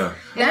mouth. Yeah,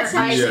 that's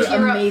actually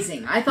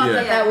amazing. I thought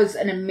that was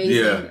an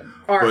amazing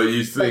art. But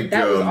you think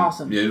that was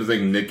awesome? Yeah, you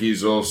think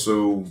Nikki's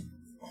also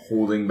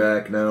holding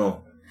back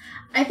now?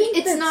 I think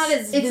it's not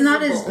as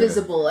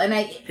visible, and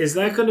is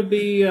that going to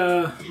be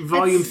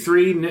volume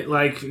 3,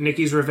 like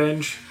Nikki's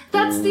Revenge?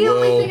 That's the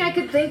only thing I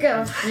could think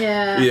of.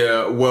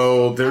 Yeah.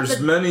 Well, there's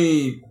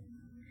many.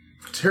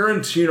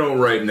 Tarantino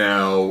right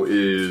now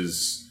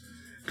is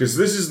because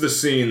this is the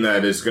scene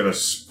that is going to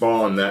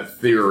spawn that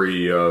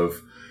theory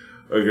of,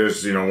 I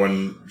guess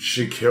when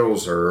she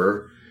kills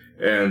her.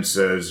 And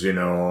says,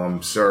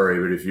 I'm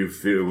sorry, but if you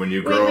feel when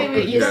you grow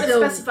up, you gotta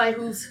specify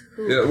who's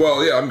who. Yeah,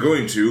 well, I'm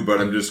going to, but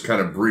I'm just kind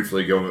of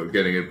briefly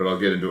getting it, but I'll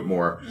get into it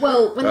more.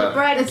 Well, when the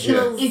bride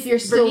kills, if you're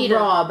still Bernita.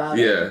 raw about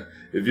it. Yeah,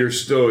 if you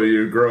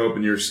grow up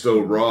and you're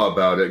still raw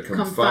about it,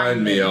 come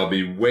find me. I'll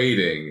be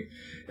waiting.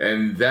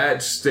 And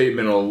that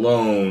statement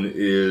alone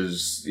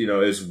is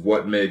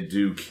what made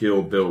do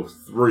Kill Bill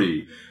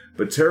 3.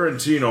 But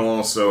Tarantino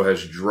also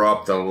has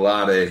dropped a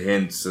lot of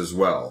hints as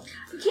well.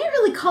 You can't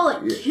really call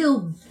it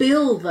Kill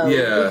Bill, though,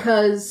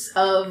 because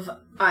of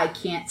I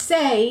Can't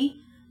Say.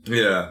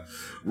 Yeah,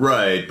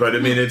 right. But, I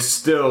mean, it's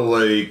still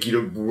like,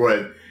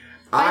 what...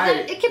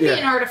 it could be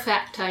an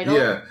artifact title.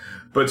 Yeah,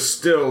 but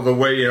still, the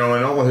way, and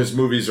all of his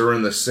movies are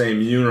in the same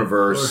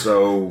universe,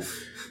 so...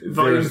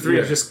 Volume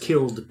 3 just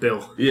killed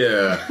Bill.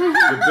 Yeah.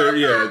 But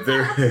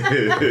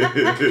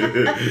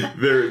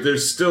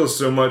there's still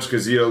so much,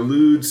 because he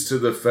alludes to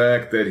the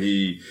fact that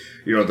he...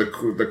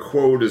 the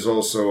quote is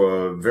also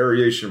a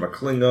variation of a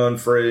Klingon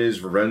phrase.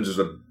 Revenge is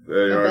at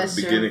the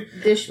beginning.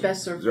 Dish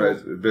best served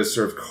cold. Right, best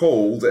served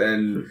cold,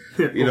 and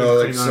so he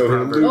alludes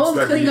old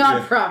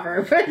Klingon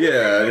proverb. But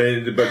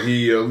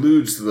he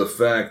alludes to the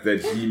fact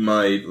that he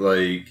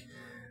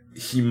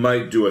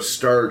might do a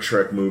Star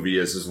Trek movie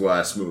as his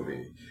last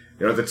movie.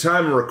 At the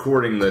time of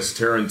recording this,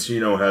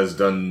 Tarantino has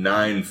done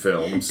 9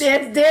 films.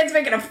 Dan's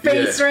making a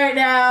face right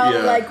now,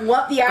 like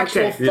what the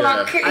actual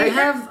fuck.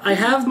 I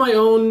have my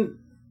own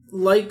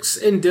likes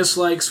and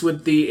dislikes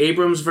with the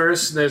Abrams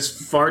verse. There's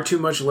far too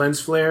much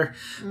lens flare,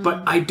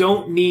 but I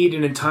don't need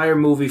an entire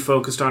movie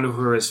focused on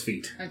Uhura's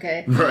feet.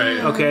 Okay.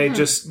 Right. Okay,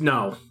 just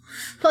no.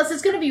 Plus,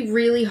 it's going to be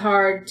really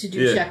hard to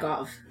do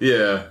Chekhov.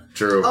 Yeah,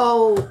 true.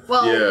 Oh,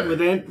 well. Yeah.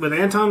 With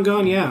Anton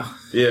gone, yeah.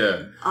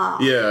 Yeah.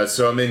 Yeah,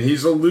 so, I mean,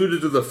 he's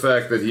alluded to the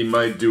fact that he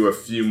might do a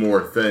few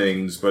more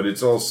things, but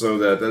it's also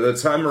that at the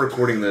time of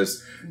recording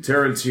this,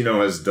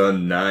 Tarantino has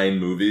done 9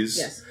 movies.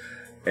 Yes.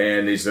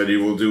 And he said he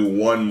will do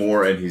 1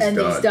 more and he's done.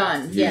 And he's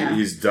done,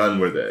 He's done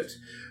with it.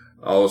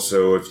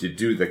 Also, if you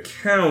do the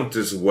count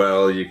as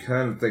well, you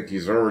kind of think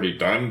he's already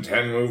done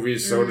 10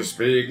 movies, so to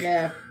speak.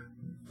 Yeah.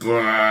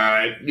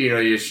 But,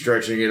 you're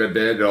stretching it a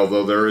bit,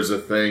 although there is a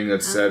thing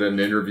that's said in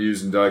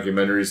interviews and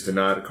documentaries to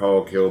not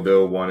call Kill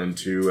Bill 1 and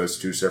 2 as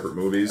 2 separate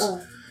movies.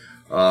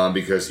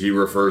 Because he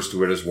refers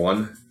to it as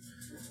 1.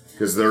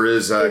 Because there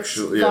is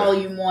actually... It's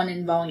Volume 1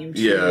 and Volume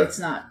 2. Yeah. It's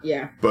not...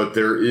 Yeah. But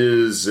there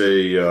is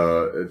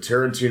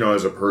Tarantino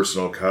has a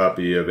personal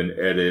copy of an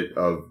edit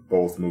of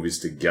both movies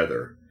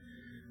together.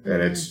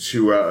 And it's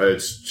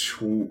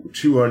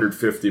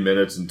 250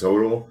 minutes in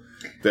total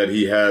that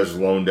he has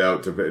loaned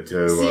out to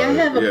See, I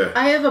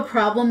have a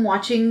problem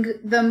watching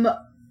them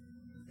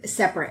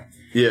separate.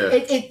 Yeah.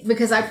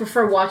 Because I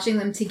prefer watching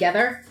them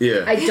together.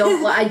 Yeah. I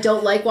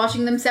don't like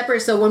watching them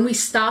separate. So when we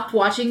stopped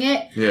watching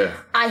it,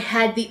 I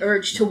had the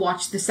urge to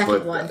watch the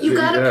second one. You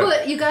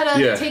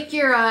gotta take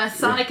your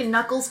Sonic and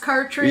Knuckles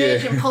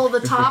cartridge and pull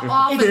the top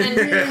off, and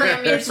then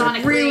cram your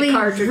Sonic 3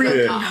 cartridge.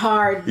 Really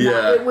hard.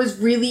 Yeah. It was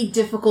really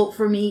difficult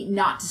for me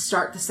not to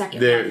start the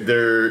second one. It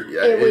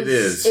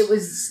is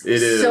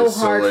so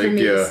hard for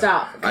me to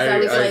stop. Because I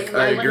was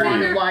I agree.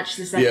 want to watch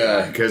the second one.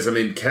 Yeah, because I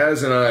mean,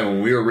 Kaz and I,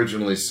 when we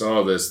originally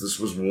saw this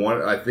was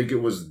I think it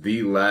was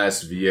the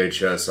last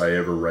VHS I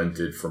ever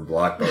rented from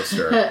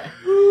Blockbuster.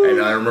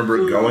 And I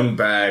remember going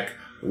back,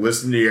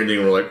 listening to the ending,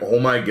 and we're like, oh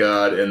my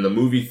god, and the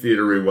movie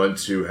theater we went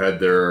to had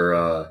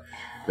their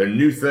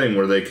new thing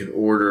where they could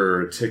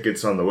order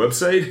tickets on the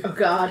website. Oh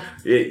god.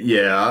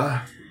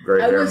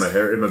 Gray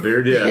hair in my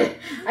beard, yeah.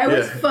 I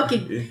was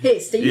fucking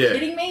pissed. Are you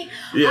kidding me?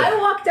 Yeah. I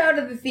walked out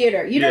of the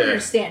theater. You don't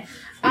understand.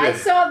 I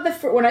saw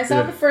when I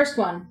saw the first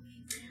one,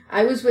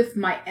 I was with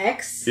my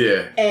ex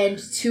and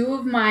two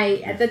of my,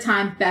 at the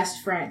time,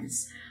 best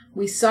friends.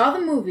 We saw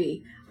the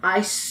movie.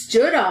 I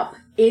stood up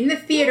in the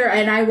theater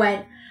and I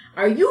went,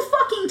 "Are you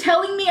fucking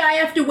telling me I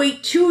have to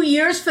wait 2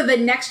 years for the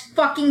next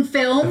fucking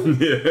film?"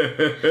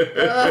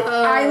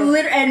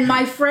 And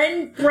my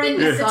friend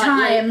Brent at the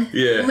time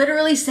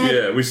literally said,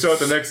 "Yeah, we saw it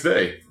the next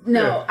day."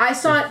 No, I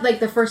saw it like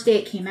the first day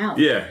it came out.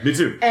 Yeah, me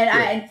too.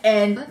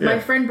 And my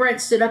friend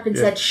Brent stood up and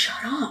said,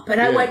 "Shut up!" And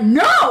I went,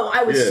 "No!"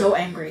 I was so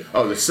angry.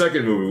 Oh, the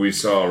second movie we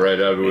saw right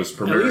out was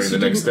premiering the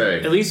next day.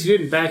 At least you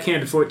didn't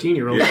backhand a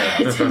 14-year-old. I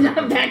did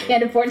not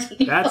backhand a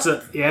 14-year-old.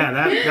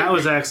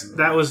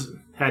 That was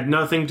had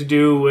nothing to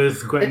do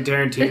with Quentin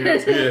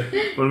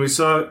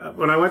Tarantino.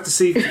 When I went to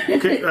see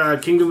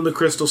Kingdom of the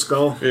Crystal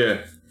Skull.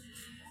 Yeah.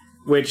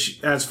 Which,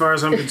 as far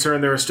as I'm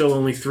concerned, there are still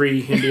only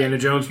 3 Indiana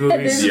Jones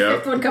movies. There's a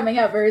 5th one coming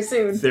out very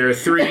soon. There are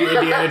 3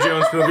 Indiana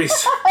Jones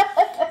movies.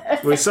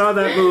 We saw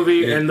that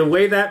movie, and the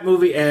way that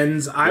movie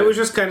ends, I was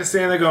just kind of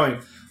standing there going,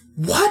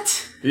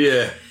 "What?"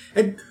 Yeah.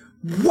 And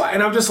what?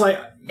 And I'm just like,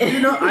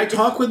 I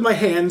talk with my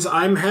hands.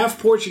 I'm half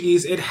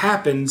Portuguese. It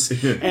happens.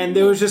 And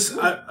there was just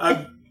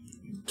a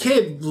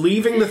kid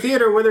leaving the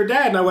theater with her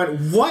dad, and I went,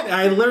 "What?"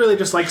 I literally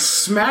just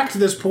smacked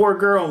this poor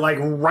girl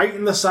right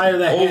in the side of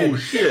the head. Oh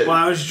shit!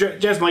 While I was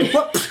just like,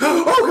 "What?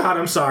 Oh God,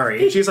 I'm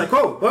sorry." And she's like,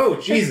 "Whoa,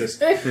 Jesus!"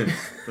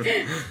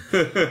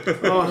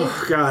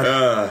 Oh God!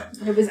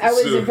 I was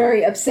a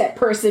very upset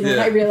person when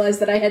I realized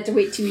that I had to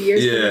wait 2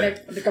 years for the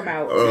next one to come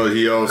out. Oh,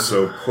 he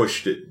also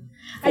pushed it.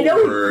 I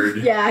know.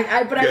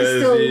 But I was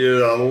still. He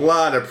had a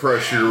lot of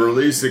pressure to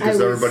release it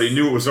because everybody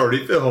knew it was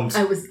already filmed.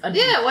 I was.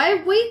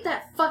 Why wait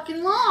that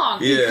fucking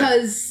long? Yeah.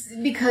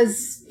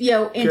 Because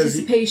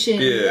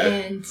anticipation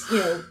and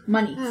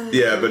money.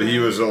 Yeah, but he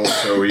was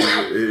also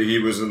he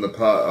was in the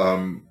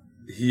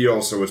he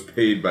also was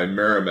paid by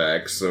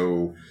Miramax,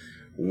 so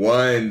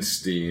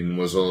Weinstein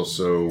was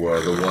also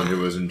the one who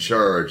was in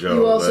charge of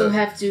You also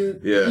have to,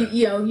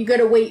 you got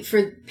to wait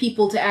for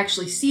people to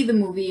actually see the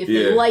movie if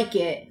they like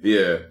it.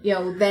 Yeah.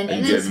 Then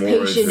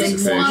anticipation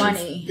and more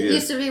money. It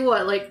used to be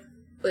what,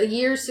 a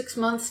year, 6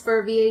 months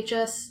for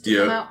VHS to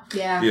come out?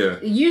 Yeah.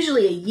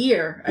 Usually a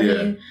year. I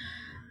mean,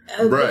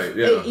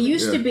 it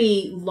used to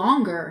be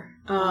longer.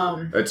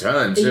 At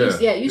times,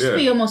 it used to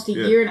be almost a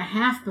year and a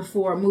half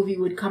before a movie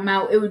would come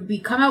out. It would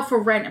come out for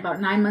rent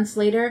about 9 months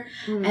later,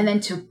 and then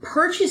to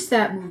purchase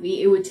that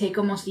movie, it would take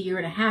almost a year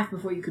and a half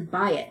before you could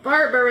buy it.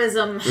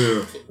 Barbarism.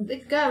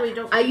 God, we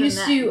don't.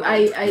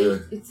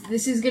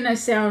 This is gonna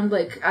sound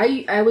like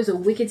I was a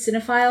wicked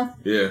cinephile.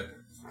 Yeah.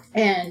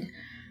 And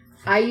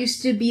I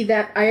used to be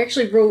that. I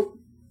actually wrote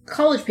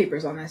college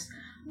papers on this.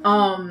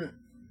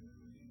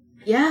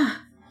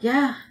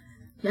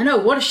 I know,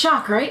 what a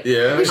shock, right?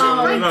 Yeah,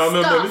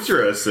 I'm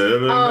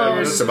interested.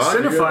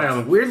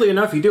 Cinephile. Weirdly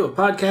enough, you do a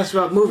podcast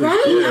about movies.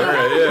 Right?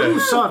 Yeah. Who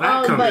saw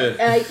that coming? But,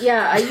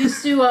 I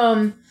used to,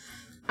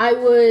 I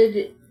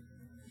would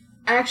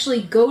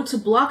actually go to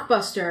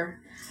Blockbuster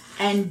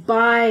and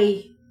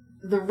buy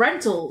the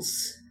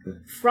rentals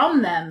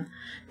from them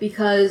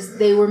because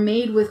they were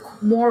made with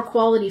more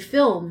quality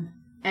film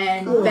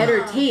and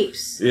better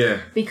tapes. Yeah.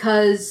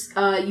 Because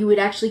you would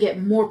actually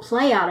get more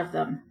play out of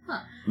them.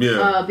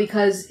 Yeah.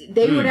 Because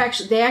they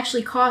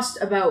actually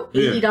cost about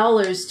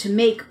 $80 to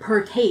make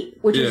per tape,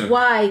 which is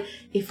why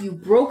if you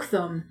broke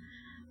them,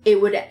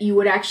 you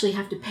would actually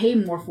have to pay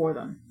more for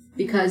them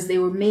because they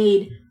were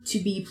made to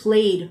be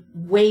played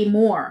way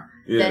more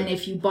than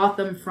if you bought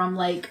them from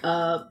like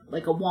a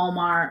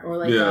Walmart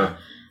or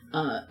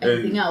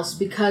anything else,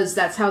 because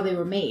that's how they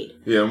were made.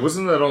 Yeah,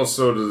 wasn't that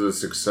also to the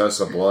success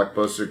of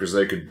Blockbuster because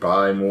they could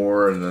buy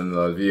more and then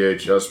the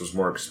VHS was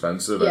more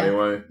expensive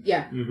anyway?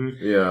 Yeah. Mm-hmm.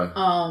 Yeah.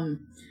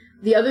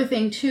 The other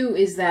thing too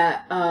is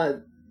that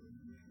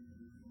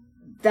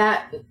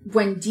that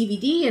when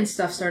DVD and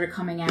stuff started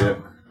coming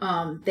out,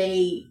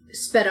 they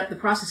sped up the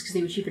process because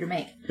they were cheaper to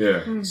make.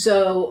 Yeah.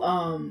 So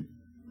Weren't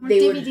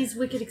DVDs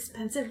wicked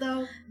expensive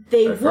though?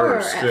 They were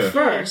at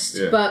first,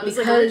 but because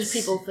like a rich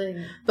people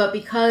thing. But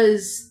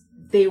because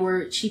they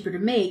were cheaper to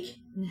make,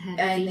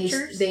 and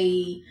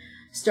they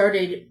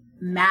started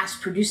mass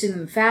producing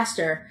them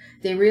faster,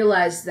 they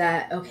realized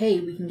that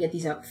we can get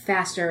these out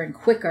faster and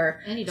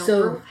quicker, and you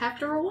don't have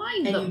to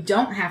rewind them. And you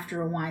don't have to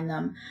rewind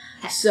them.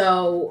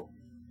 So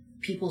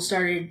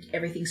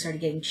everything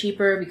started getting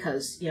cheaper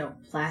because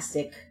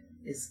plastic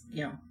is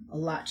a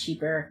lot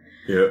cheaper.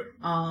 Yeah.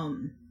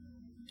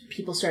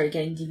 People started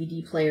getting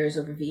DVD players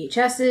over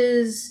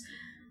VHSs.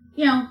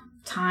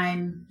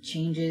 Time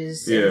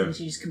changes. Yeah.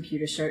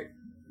 Computers started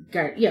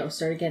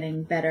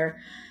getting better,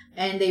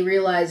 and they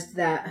realized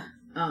that.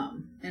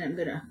 And I'm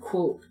gonna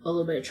quote a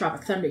little bit of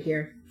Tropic Thunder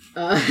here.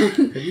 Have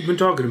you been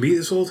talking to me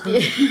this whole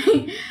time?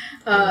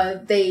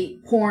 They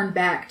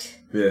porn-backed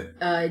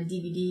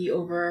DVD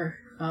over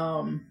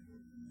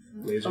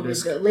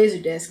Laserdisc. the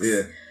Laserdiscs.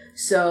 Yeah.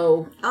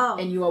 So,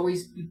 and you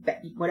always,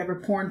 whatever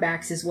porn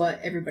backs is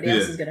what everybody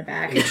else is going to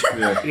back.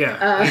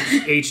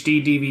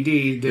 HD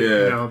DVD,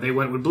 they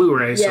went with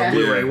Blu-ray, so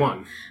Blu-ray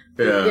won.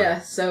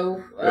 Yeah.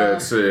 So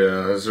It's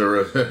a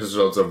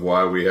result of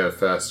why we have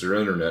faster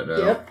internet now.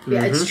 yep.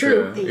 Yeah, it's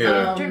true.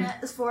 Yeah.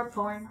 Internet is for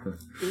porn.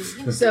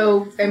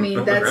 So I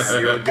mean, that's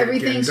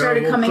everything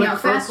started coming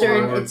out faster,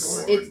 and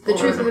it's the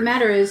truth of the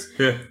matter is,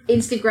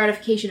 instant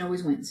gratification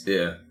always wins.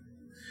 Yeah,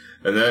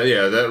 and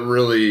that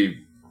really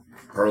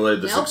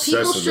parlayed the Well,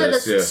 success people of should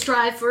this.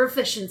 strive for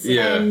efficiency.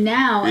 Yeah. And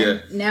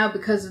now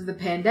because of the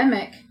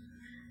pandemic,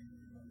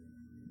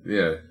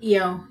 Yeah.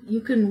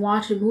 you can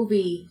watch a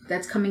movie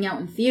that's coming out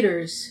in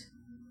theaters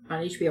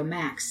on HBO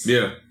Max.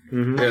 Yeah.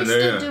 Mm-hmm. Are Yeah, they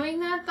still doing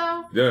that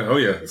though? Yeah. Oh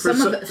yeah.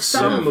 Some of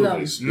them,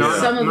 movies, not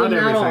some of them, not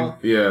everything. all.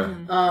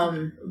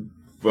 Yeah.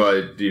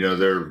 But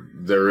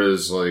there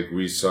is, like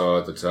we saw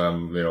at the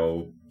time,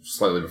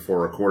 slightly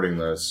before recording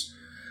this,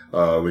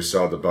 we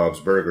saw the Bob's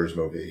Burgers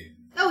movie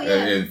Oh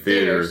yeah, in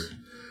theaters.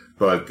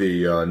 But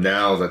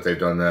now that they've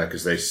done that,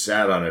 because they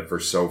sat on it for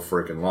so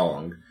freaking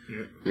long,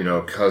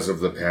 because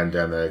of the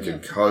pandemic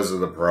and because of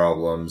the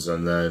problems,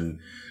 and then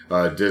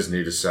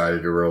Disney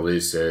decided to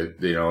release it.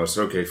 It's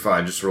okay,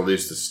 fine, just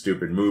release the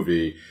stupid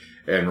movie,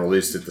 and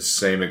released it the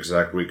same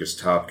exact week as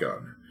Top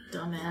Gun.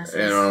 Dumbasses.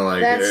 And I'm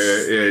like, that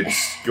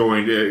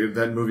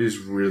movie is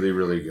really,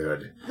 really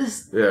good.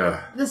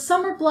 The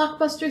summer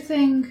blockbuster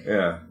thing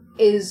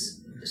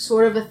is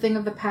sort of a thing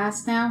of the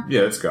past now.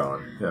 Yeah, it's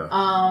gone. Yeah.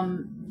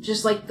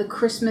 Just like the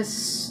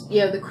Christmas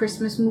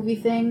movie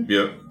thing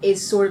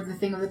is sort of the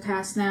thing of the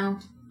past now.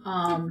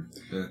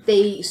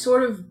 They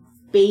sort of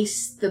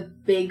base the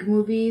big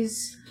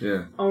movies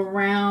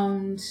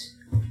around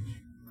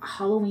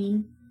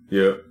Halloween.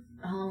 Yeah.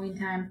 Halloween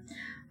time.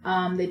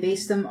 They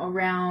base them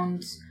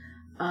around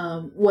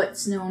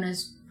what's known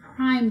as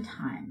prime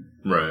time.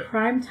 Right.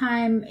 Prime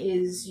time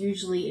is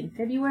usually in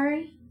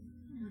February,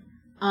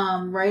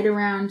 right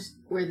around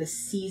where the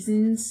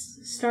seasons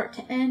start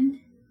to end.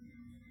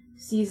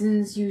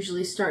 Seasons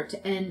usually start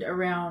to end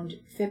around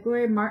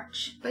February,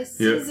 March. By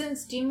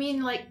seasons, do you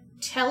mean like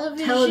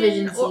television?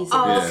 Television seasons.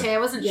 Oh, okay. I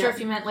wasn't sure if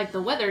you meant like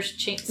the weather's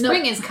changed.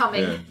 Spring is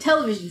coming. Yeah.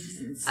 Television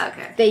seasons.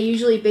 Okay. They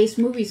usually base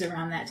movies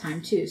around that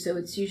time too. So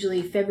it's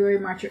usually February,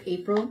 March, or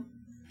April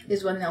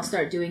is when they'll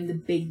start doing the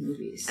big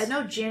movies. I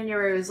know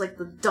January was like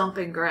the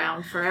dumping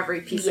ground for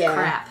every piece of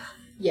crap.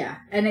 Yeah,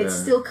 and it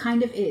still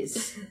kind of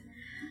is.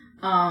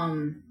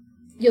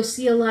 You'll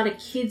see a lot of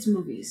kids'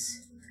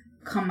 movies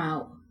come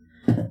out.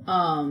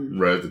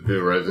 Right at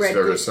the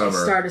start of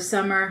summer. Start of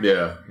summer.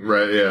 Yeah.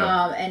 Right.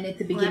 Yeah. And at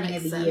the beginning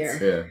of the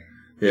sense. year.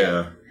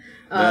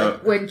 Yeah.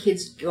 When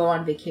kids go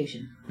on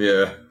vacation.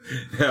 Yeah.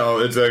 No,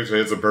 it's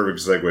a perfect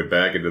segue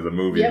back into the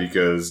movie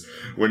because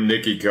when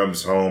Nikki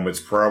comes home, it's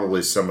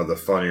probably some of the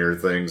funnier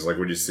things, like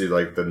when you see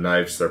like the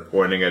knives they're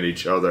pointing at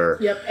each other.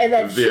 Yep, and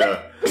then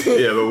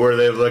but where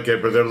they're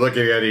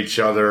looking at each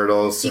other, and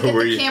also You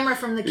get the camera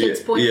from the kid's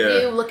point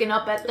of view, looking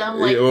up at them,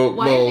 like,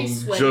 why are they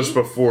sweating? Just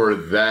before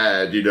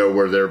that,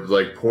 where they're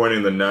like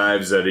pointing the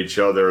knives at each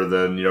other,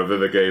 then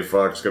Vivica A.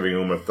 Fox giving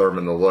Uma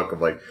Thurman the look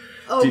of like,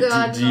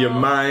 do you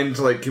mind?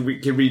 Like, can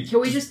we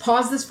just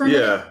pause this for a minute?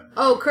 Yeah.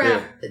 Oh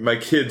crap! Yeah. My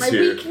kid's My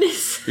here.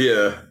 weakness.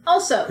 Yeah.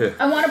 Also,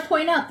 I want to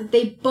point out that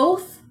they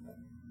both,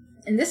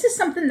 and this is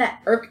something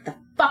that irked the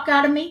fuck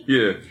out of me.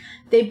 Yeah.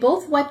 They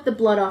both wipe the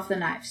blood off the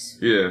knives.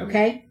 Yeah.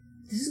 Okay?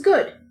 This is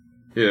good.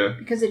 Yeah.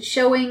 Because it's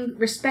showing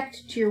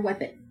respect to your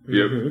weapon.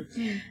 Yep.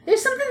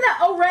 There's something that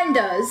Oren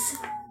does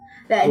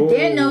that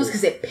Dan knows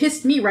because it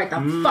pissed me right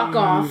the fuck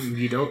off.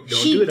 You don't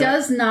She do that.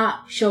 does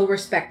not show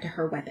respect to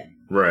her weapon.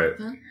 Right.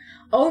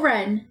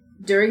 Oren,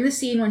 during the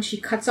scene when she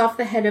cuts off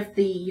the head of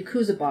the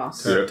Yakuza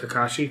boss.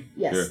 Takashi?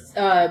 Yes.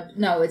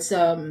 No, it's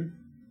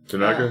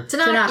Tanaka?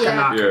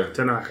 Tanaka. Yeah.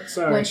 Tanaka.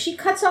 Sorry. When she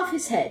cuts off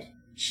his head,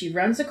 she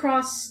runs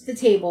across the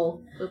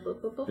table,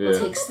 Yeah.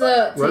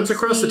 Runs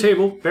across the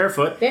table,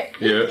 barefoot.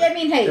 I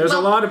mean, hey, There's a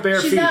lot of bare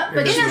she's feet. not,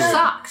 but in she's this her movie.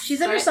 socks.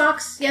 She's in her right?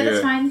 socks. Yeah, that's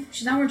Yeah. fine.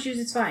 She's not wearing shoes.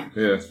 It's fine.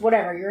 Yeah.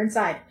 Whatever. You're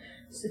inside.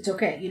 It's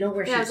okay. You don't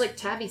wear shoes. Yeah, it was like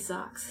tabby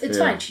socks. It's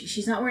Yeah. fine.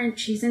 She's not wearing.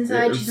 She's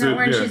inside. Yeah, she's not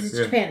wearing yeah, shoes. It's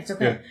yeah. Japan. It's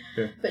okay.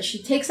 Yeah. But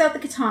she takes out the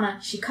katana.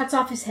 She cuts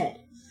off his head.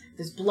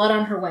 There's blood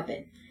on her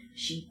weapon.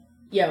 She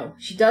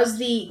does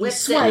the Whips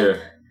swipe, Yeah.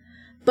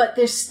 but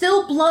there's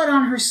still blood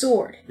on her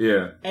sword,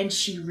 Yeah. and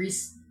she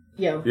resides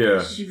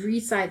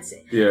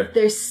it. Yeah.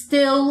 There's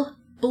still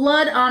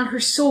blood on her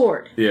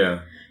sword. Yeah.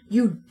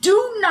 You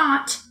do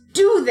not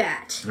do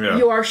that. Yeah.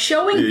 You are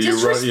showing Yeah, you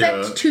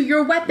disrespect to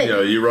your weapon.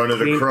 Yeah, you run it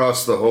Clean-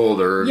 across the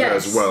holder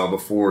Yes. as well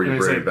before you And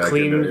it's bring it like back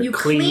clean- into it. You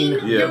Clean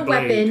clean your blade.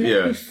 weapon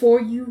Yeah.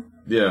 before you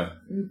Yeah.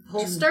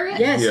 Holster it?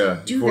 Yes, Yeah.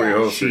 do Before you that.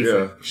 holster,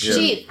 yeah.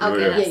 Sheath. Yeah.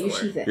 Okay, Yeah. that's Yeah, you the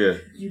sheath word. it. Yeah.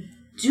 You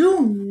do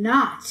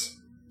not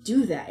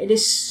do that. It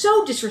is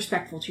so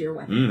disrespectful to your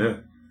weapon. Yeah.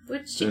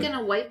 What's she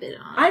gonna wipe it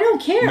on? I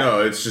don't care.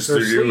 No, it's just Her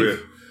that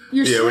sleeve.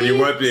 Your when you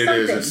sleeve, wipe it,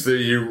 something. it's that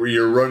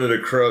you run it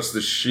across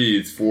the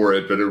sheath for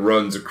it, but it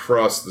runs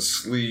across the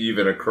sleeve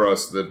and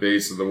across the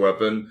base of the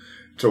weapon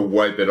to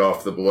wipe it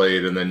off the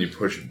blade, and then you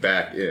push it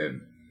back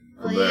in.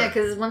 Well, from yeah, there.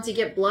 because once you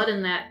get blood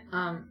in that,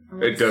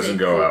 It doesn't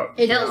go out.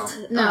 It Hilt.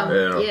 does no.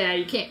 Yeah. Yeah,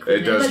 you can't clean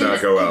It does But not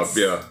it's- go out. it's-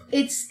 Yeah.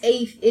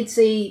 It's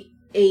a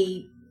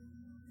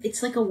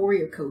it's like a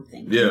warrior code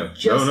thing. Yeah.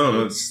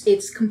 No.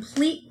 It's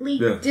completely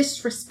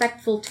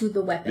disrespectful to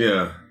the weapon.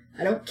 Yeah.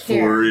 I don't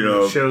care.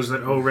 It shows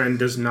that Oren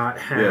does not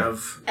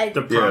have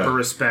the proper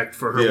respect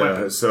for her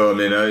weapon. So, I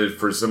mean,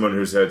 for someone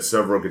who's had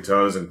several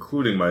katanas,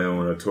 including my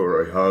own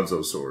Hattori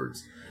Hanzo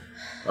swords,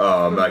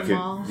 from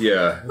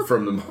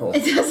the mall.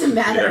 It doesn't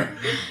matter.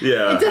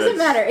 Yeah. It doesn't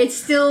matter. It's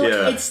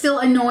still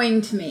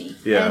annoying to me.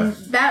 Yeah.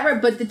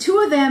 And but the two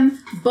of them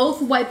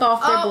both wipe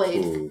off their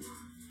blades. Ooh.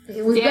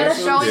 Dan's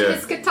showing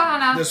his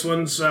katana. This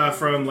one's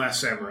from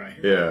Last Samurai.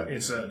 Yeah.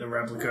 It's the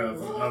replica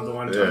of the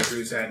one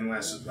Tanjiro's had in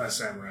Last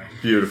Samurai.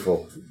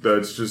 Beautiful.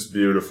 That's just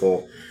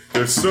beautiful.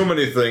 There's so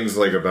many things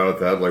about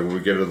that. Like when we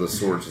get to the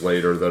swords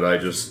later, that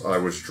I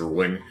was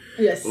drooling.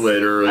 Yes.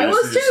 Later, I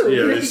was too.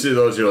 You see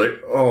those, you're like,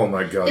 oh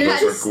my god,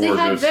 those are gorgeous. They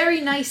had very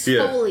nice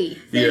foley.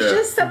 There's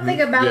just something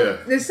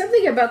about there's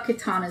something about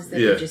katanas that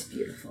are just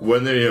beautiful.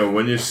 When they,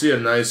 when you see a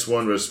nice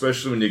one, but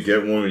especially when you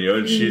get one when you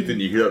unsheath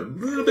and you hear a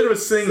little bit of a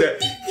sing that,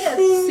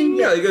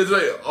 it's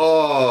like,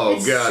 oh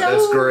god,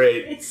 that's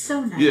great. It's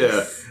so nice.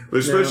 Yeah. But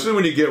especially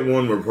when you get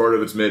one where part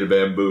of it's made of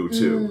bamboo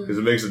too, because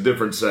it makes a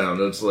different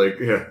sound. It's like,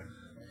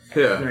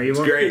 it's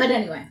great. But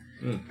anyway,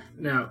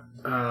 now.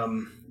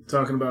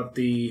 Talking about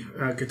the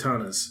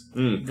katanas,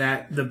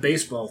 the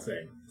baseball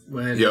thing,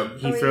 when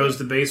he throws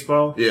the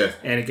baseball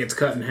and it gets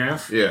cut in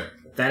half,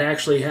 that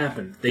actually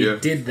happened. They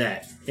did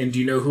that. And do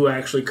you know who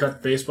actually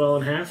cut the baseball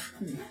in half?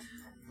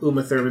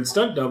 Uma Thurman's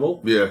stunt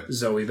double,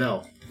 Zoe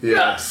Bell.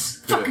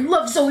 Yes! Fucking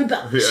love Zoe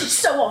Bell. She's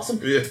so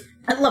awesome.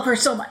 I love her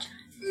so much.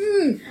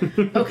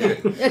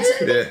 Okay.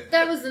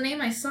 That was the name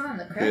I saw in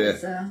the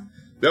credits.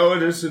 No,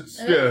 it is.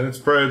 It's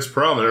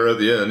prominent at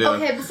the end. Yeah.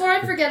 Okay, before I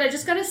forget, I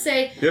just gotta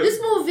say this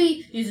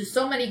movie uses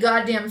so many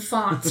goddamn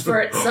fonts for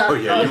its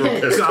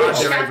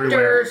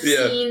chapter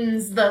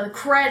scenes, the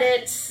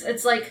credits.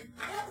 It's like,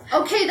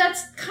 okay,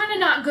 that's kind of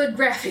not good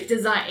graphic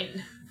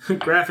design.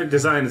 Graphic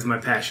design is my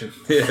passion.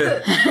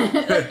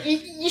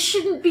 You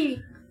shouldn't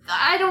be.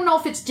 I don't know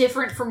if it's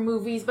different from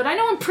movies, but I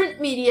know in print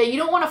media you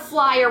don't want a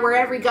flyer where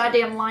every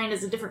goddamn line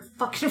is a different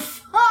fucking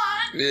font.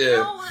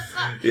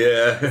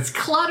 It's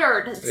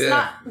cluttered. It's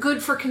not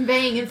good for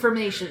conveying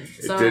information.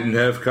 So. It didn't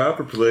have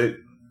copperplate.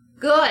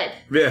 Good.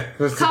 Yeah.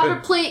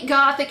 Copperplate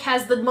Gothic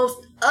has the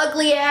most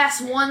ugly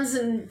ass 1s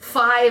and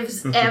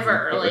 5s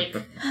ever.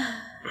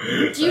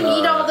 Do you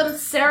need all them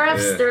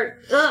serifs? They're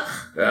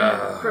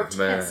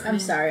grotesque. I'm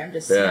sorry, I'm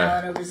just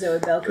smiling over Zoe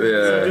Bell.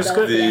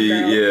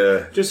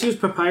 Just use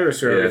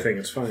papyrus or everything.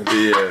 It's fine.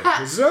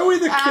 Zoe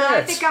the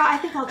cat. I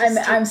think I'll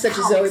just I'm such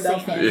a Zoe Bell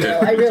fan.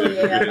 I really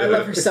am. I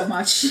love her so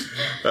much.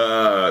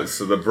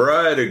 So the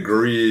bride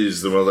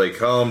agrees. When they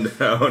calm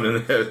down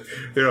and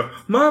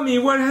Mommy,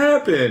 what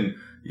happened?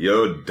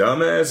 Yo,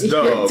 dumbass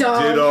dog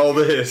did all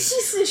this.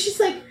 She's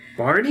like,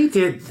 Barney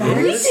did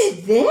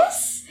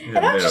this? And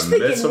I'm just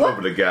thinking, mess all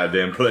over the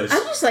goddamn place.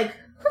 I'm just like,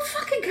 what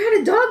fucking kind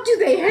of dog do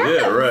they have?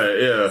 Yeah, right,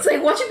 yeah. It's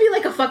like, watch it be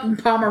like a fucking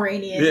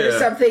Pomeranian or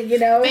something,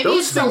 Maybe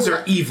those things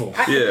are evil.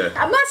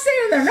 I'm not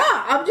saying they're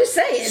not. I'm just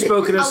saying.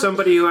 Spoken as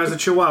somebody who has a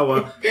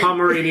Chihuahua,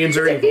 Pomeranians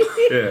are evil.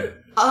 Yeah.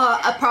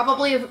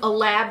 Probably a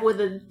lab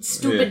with a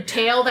stupid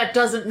tail that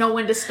doesn't know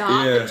when to stop.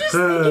 I'm just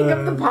thinking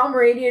of the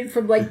Pomeranian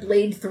from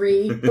Blade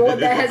 3, the one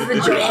that has the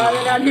jaw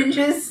that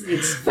unhinges.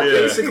 It's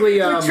basically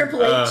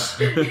Triple H.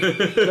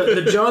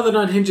 The jaw that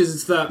unhinges.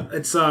 It's what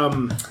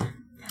the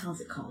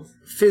hell's it called?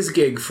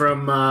 Fizzgig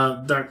from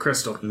Dark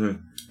Crystal.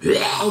 Mm-hmm.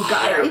 Oh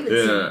god, I haven't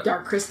seen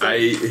Dark Crystal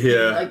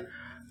in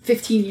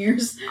 15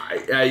 years.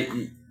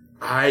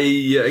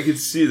 I could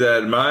see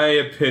that. In my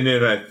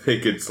opinion, I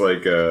think it's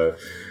like a.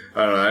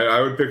 I don't know.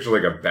 I would picture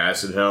a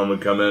basset hound would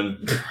come in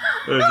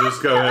and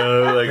just come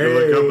in,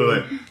 look up and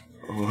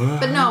what?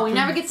 But no, we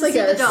never get to see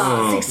the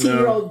dog.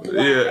 16-year-old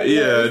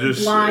blind.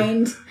 Just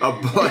blind. A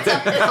blind.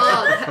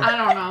 I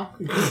don't know.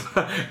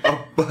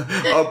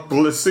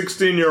 A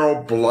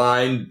 16-year-old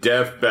blind,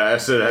 deaf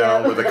basset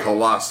hound with a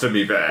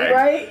colostomy bag.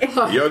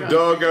 Right? Your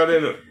dog got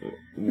in.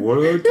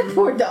 What?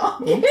 Poor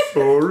dog. I'm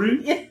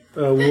sorry.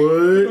 What?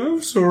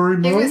 I'm sorry,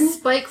 Mom. It was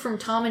Spike from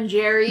Tom and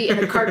Jerry in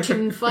a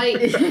cartoon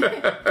fight.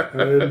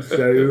 I'm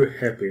so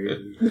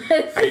happy.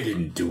 I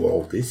didn't do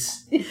all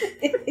this.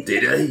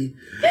 Did I?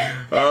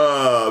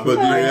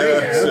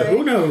 So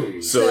who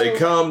knows? So they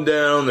calm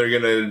down. They're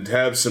going to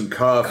have some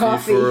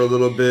coffee for a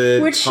little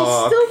bit. Which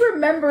talk. she still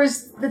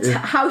remembers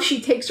how she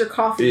takes her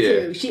coffee,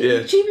 too. She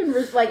even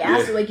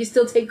asked her, you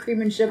still take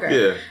cream and sugar.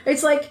 Yeah.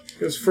 It's like,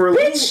 because for a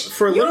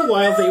little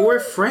while, they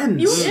were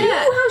friends. You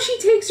know how she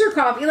takes her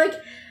coffee.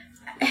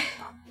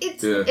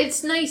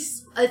 It's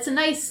nice. It's a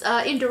nice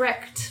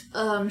indirect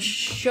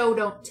show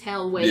don't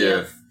tell way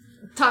of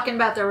talking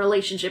about their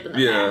relationship in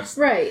the past.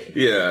 Right.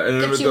 Yeah.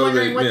 And gets you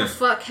wondering what the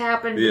fuck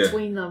happened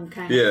between them,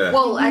 kind of. Yeah.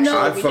 Well, actually,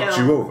 I fucked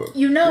you over.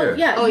 You know,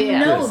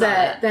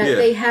 that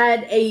they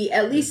had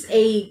at least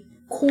a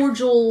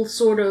cordial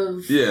sort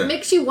of. Yeah.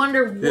 Makes you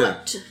wonder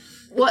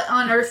what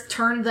on earth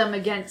turned them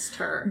against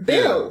her.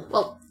 Bill.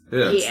 Well.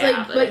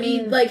 Yeah, but I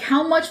mean, like,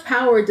 how much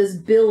power does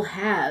Bill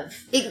have?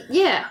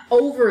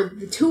 Over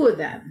the two of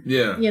them.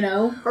 Yeah, you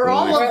know, or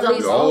all of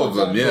them. All of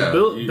them. Yeah.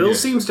 Bill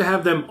seems to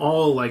have them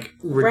all like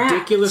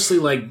ridiculously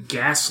like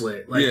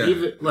gaslit. Like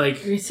even like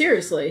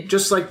seriously,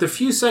 just like the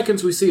few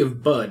seconds we see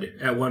of Bud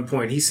at one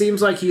point, he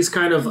seems like he's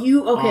kind of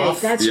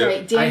off. That's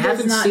right. Dan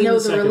does not know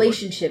the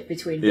relationship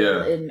between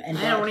Bill and Bud.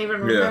 I don't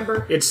even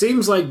remember. It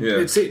seems like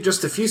it's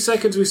just a few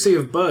seconds we see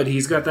of Bud.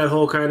 He's got that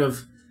whole kind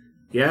of.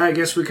 Yeah, I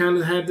guess we kind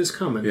of had this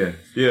coming. Yeah.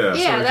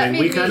 That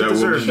we kind of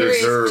deserves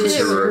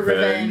her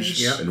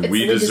revenge, and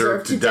we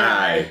deserve to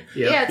die.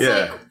 Yeah,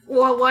 it's like,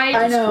 well, why?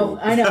 I know.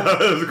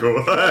 That's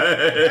cool.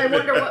 I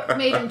wonder what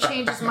made him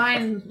change his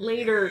mind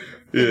later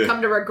and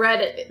come to regret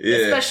it,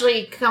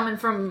 especially coming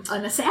from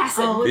an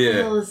assassin. Oh, what the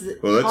hell is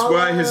it? Well, that's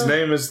why his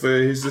name is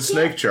he's the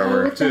snake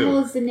charmer, what too. What the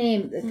hell is the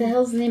name? What the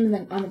hell's the name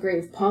on the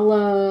grave?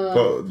 Paula...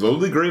 The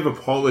Lowly Grave of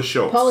Paula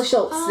Schultz. Paula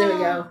Schultz, there we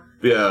go.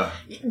 Yeah.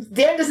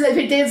 Dan's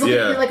looking at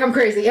me like I'm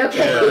crazy.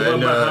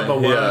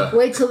 Okay.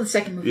 Wait till the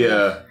second movie.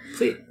 Yeah.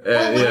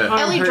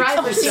 Ellie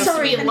Driver seems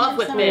to be in love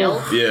with Bill.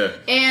 Yeah.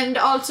 And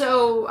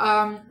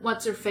also,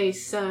 what's her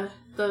face?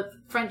 The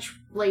French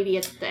lady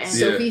at the end.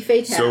 Sophie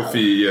Fatale.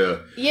 Sophie,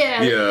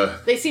 Yeah.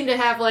 They seem to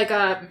have like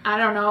a, I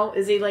don't know,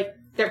 is he like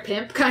their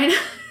pimp kind of?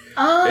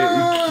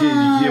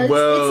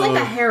 It's like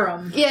a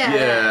harem.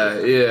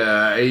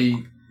 Yeah.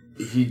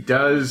 He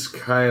does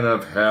kind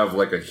of have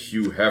like a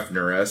Hugh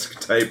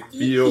Hefner-esque type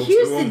feel.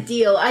 Here's to him. the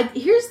deal.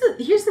 Here's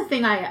the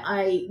thing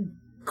I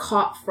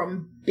caught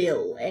from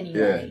Bill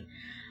anyway.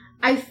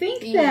 I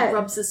think he that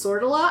rubs his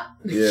sword a lot.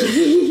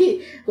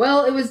 Yeah.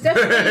 Well, it was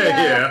definitely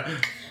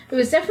it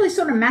was definitely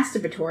sort of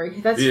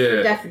masturbatory. That's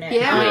for definite.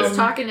 Yeah, he's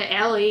talking to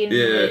Ellie. And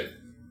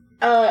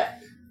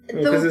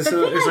the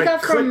thing I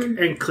got from click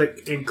and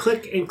click and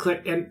click and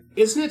click, and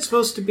isn't it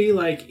supposed to be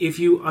like if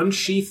you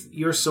unsheath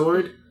your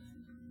sword?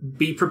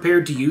 Be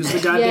prepared to use the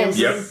goddamn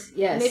thing.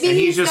 Yes. Maybe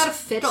he's got a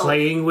fiddle.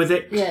 Playing with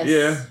it. Yes.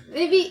 Yeah.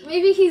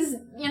 Maybe he's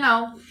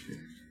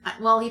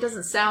well, he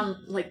doesn't sound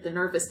like the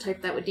nervous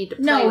type that would need to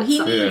play with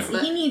something.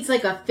 He needs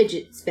like a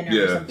fidget spinner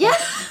or something.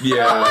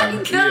 Yeah. Oh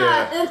my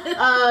god.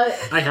 Yeah.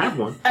 I have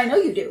one. I know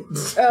you do.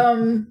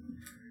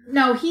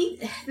 No,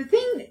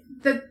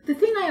 the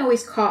thing I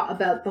always caught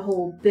about the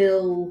whole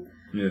Bill,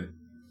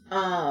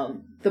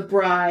 the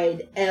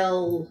bride,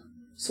 Elle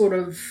sort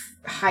of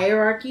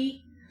hierarchy.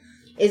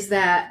 Is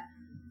that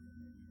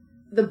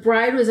the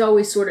bride was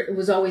always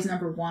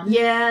number one.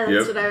 Yeah,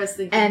 that's what I was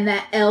thinking. And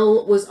that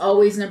Elle was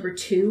always number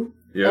two.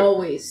 Yep.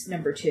 Always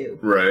number two.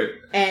 Right.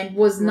 And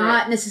was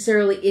not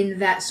necessarily in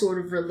that sort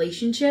of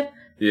relationship.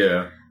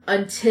 Yeah.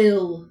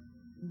 Until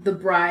the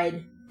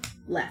bride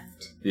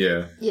left.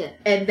 Yeah. Yeah.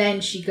 And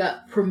then she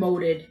got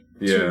promoted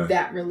to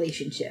that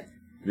relationship.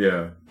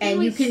 Yeah.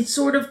 And you can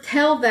sort of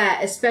tell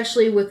that,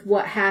 especially with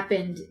what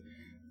happened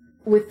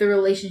with the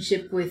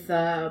relationship with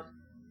the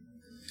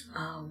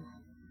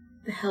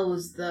hell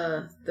was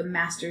the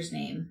master's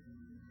name?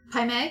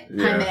 Pai Mei.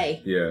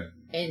 Yeah.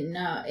 In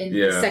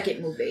the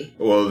second movie.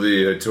 Well,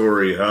 the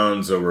Hattori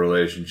Hanzo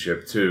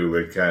relationship too.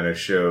 It kind of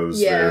shows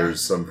there's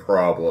some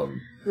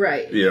problem,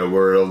 right?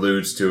 Where it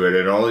alludes to it,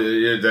 and all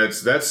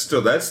that's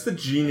the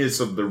genius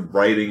of the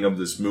writing of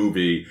this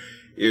movie.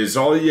 Is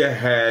all you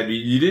had.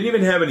 You didn't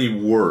even have any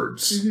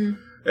words. Mm-hmm.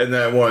 And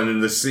that one in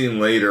the scene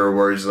later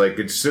where he's like,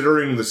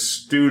 considering the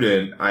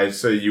student, I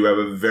say you have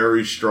a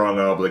very strong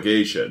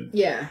obligation.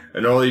 Yeah.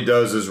 And all he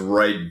does is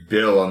write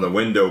Bill on the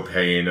window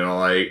pane, and I'm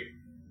like,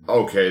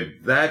 okay,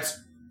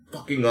 that's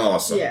fucking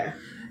awesome. Yeah.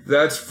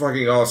 That's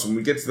fucking awesome.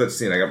 We get to that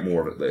scene, I got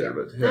more of it later,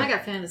 but... I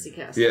got fantasy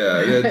casting.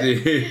 Yeah.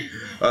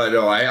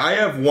 No, I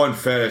have one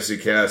fantasy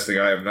casting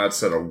I have not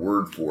said a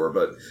word for,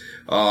 but...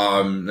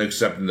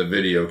 except in the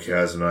video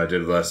casting I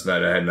did last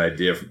night, I had an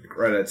idea from the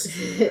credits.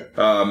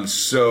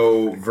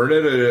 So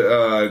Vernita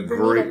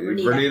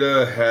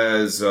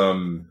has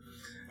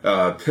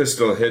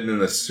pistol hidden in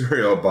the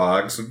cereal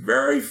box.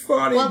 Very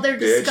funny. Well, they're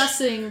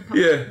discussing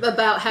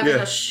about having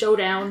a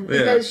showdown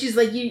because she's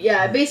like,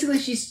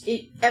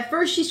 basically at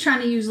first she's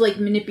trying to use like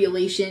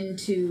manipulation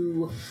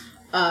to.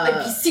 I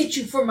beseech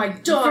you for my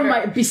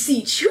daughter.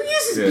 Beseech. Who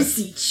uses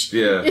beseech?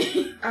 Yeah.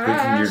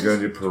 You're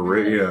going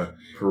to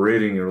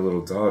parading your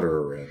little daughter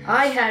around.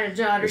 I had a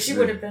daughter. She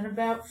would have been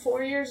about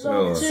 4 years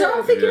old, too. So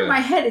I'm thinking in my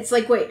head, it's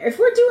like, wait, if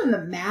we're doing the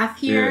math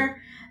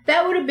here,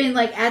 that would have been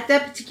like, at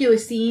that particular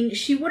scene,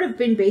 she would have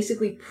been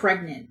basically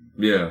pregnant.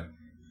 Yeah.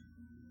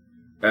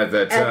 At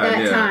that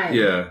time.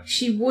 Yeah.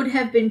 She would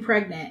have been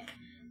pregnant.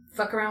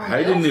 Fuck around with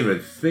I didn't even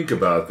think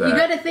about that. You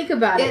gotta think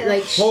about it.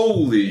 Like,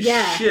 holy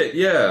shit,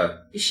 yeah.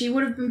 She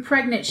would have been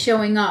pregnant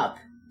showing up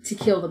to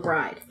kill the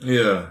bride.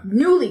 Yeah.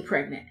 Newly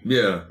pregnant.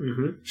 Yeah.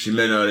 Mm-hmm. She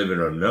may not even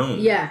have known.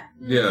 Yeah.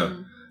 Yeah.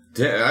 Mm-hmm.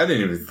 Damn, I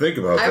didn't even think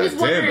about that. I was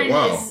wondering,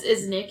 wow.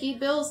 is Nikki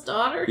Bill's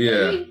daughter?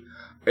 Yeah.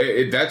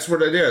 That's what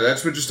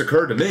that's what just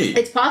occurred to me.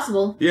 It's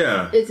possible.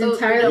 Yeah. It's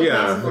entirely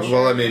possible.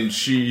 Well, I mean,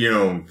 she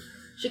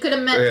could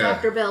have met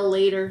Dr. Bell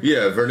later.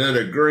 Yeah,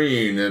 Vernita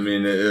Green, I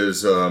mean,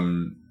 is,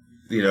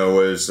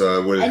 was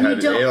and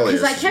had an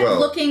alias because I kept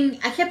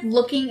well.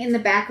 looking in the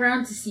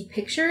background to see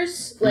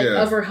pictures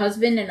of her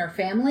husband and her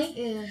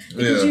family.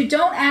 Because you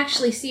don't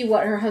actually see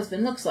what her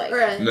husband looks like.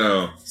 Right.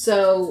 No.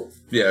 So.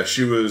 Yeah,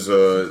 she was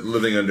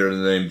living under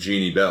the name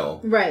Jeannie Bell.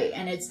 Right,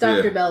 and it's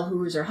Dr. Bell who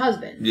was her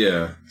husband.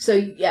 Yeah. So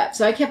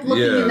I kept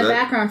looking in the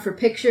background for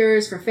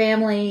pictures, for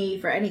family,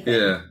 for anything.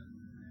 Yeah.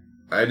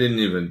 I didn't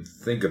even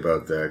think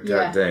about that.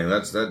 God dang,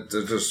 that's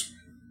just.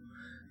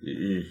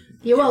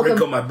 You're welcome.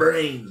 Wrinkle my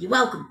brain. You're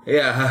welcome.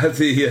 Yeah,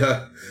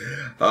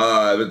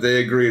 but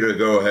they agree to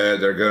go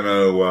ahead. They're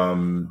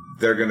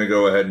gonna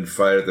go ahead and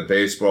fight at the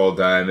baseball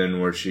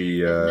diamond where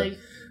she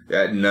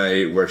at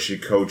night where she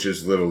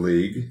coaches Little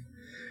League,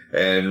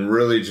 and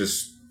really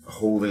just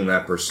holding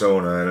that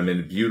persona. And I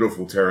mean,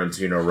 beautiful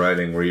Tarantino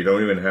writing where you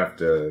don't even have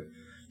to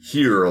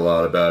hear a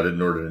lot about it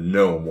in order to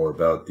know more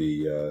about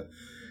the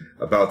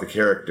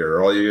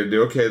character. All you gotta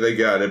do, okay, they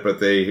got it, but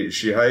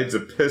she hides a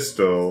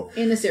pistol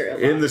in the cereal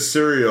box. In the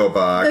cereal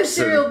box. The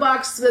cereal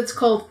box that's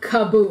called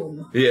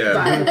Kaboom. Yeah.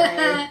 By the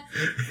way.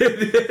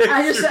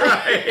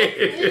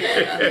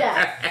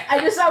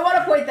 I want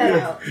to point that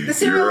out. The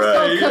cereal is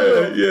called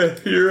Kaboom.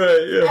 Yeah, you're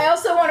right. Yeah. I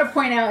also want to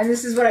point out, and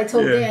this is what I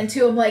told Dan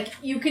too, I'm like,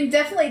 you can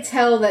definitely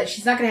tell that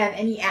she's not going to have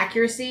any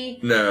accuracy.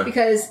 No.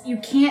 Because you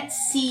can't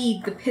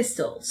see the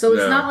pistol. So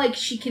it's not like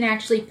she can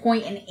actually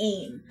point and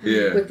aim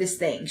with this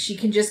thing. She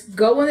can just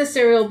go in the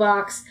cereal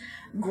box,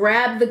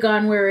 grab the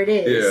gun where it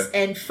is,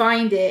 and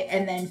find it,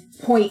 and then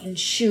point and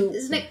shoot.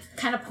 Isn't it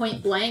kind of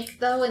point blank,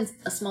 though, in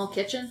a small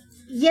kitchen?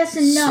 Yes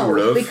and no, sort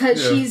of, because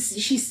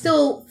she's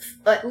still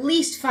at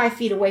least 5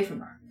 feet away from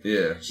her.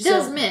 Yeah. She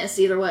does miss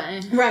either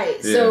way.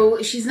 Right,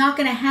 so she's not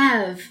going to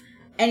have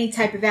any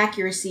type of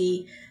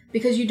accuracy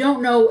because you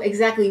don't know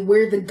exactly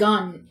where the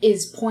gun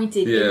is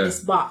pointed in this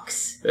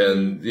box.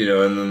 And,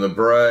 and then the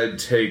bride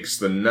takes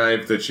the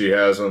knife that she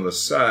has on the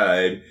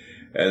side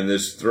and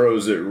this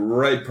throws it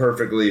right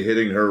perfectly,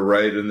 hitting her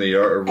right in the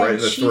in the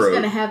throat. She's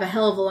going to have a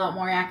hell of a lot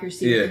more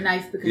accuracy with the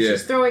knife because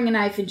she's throwing a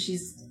knife and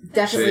she's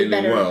definitely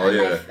better at a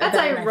knife. That's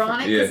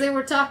ironic because they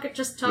were talking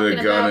the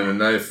about gun and a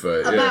knife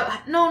fight. About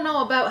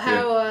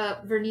how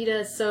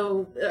Vernita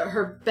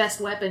her best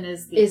weapon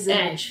is the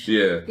edge.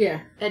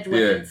 Edge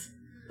weapons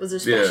was her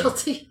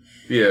specialty.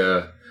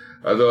 Yeah.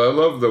 Although I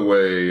love the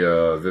way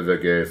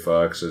Vivica A.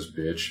 Fox says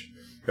bitch.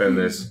 And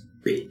this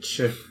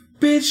bitch.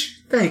 Bitch,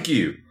 thank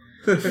you.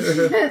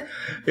 I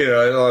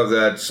love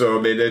that. So,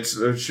 I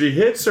mean, she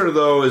hits her,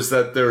 though, is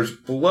that there's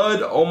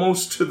blood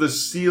almost to the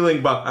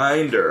ceiling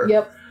behind her.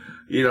 Yep.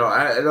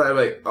 I'm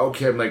like,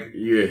 okay,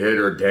 you hit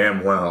her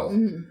damn well.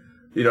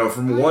 Mm-hmm.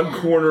 From one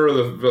corner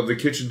of the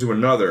kitchen to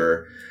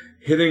another,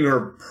 hitting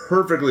her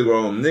perfectly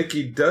well.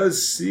 Nikki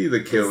does see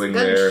the killing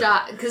there.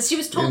 Gunshot, because she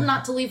was told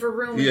not to leave her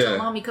room until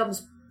Mommy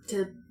comes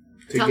to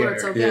tell her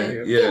it's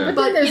okay. Yeah,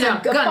 but there's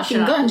a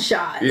fucking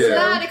gunshot. Yeah. So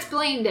that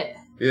explained it.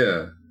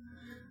 Yeah.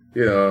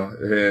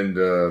 And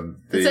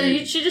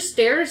so she just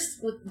stares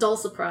with dull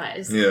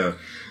surprise. Yeah,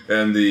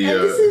 and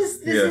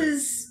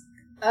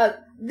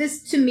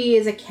this to me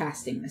is a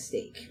casting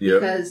mistake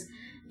because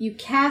you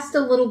cast a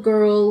little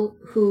girl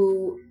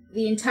who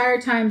the entire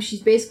time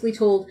she's basically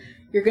told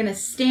you're going to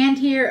stand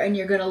here and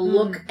you're going to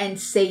look and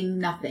say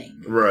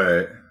nothing.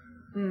 Right.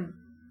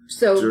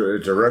 So a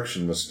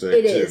direction mistake.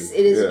 It is.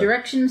 It is a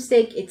direction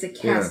mistake. It's a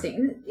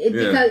casting.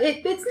 Because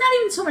it's not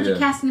even so much a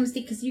casting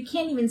mistake because you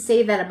can't even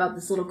say that about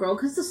this little girl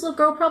because this little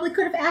girl probably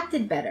could have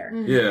acted better.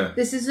 Yeah.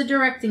 This is a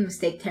directing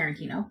mistake,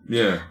 Tarantino.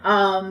 Yeah.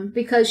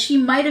 Because she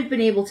might have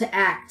been able to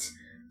act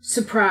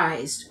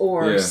surprised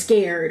or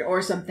scared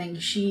or something.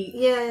 She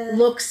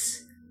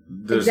looks.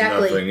 There's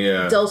nothing,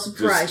 dull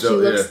surprise. She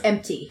looks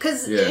empty.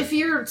 Because if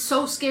you're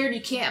so scared you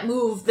can't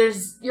move,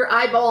 your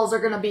eyeballs are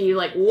going to be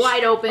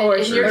wide open or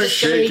and you're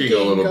shaking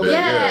a little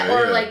bit.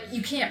 Or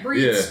you can't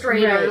breathe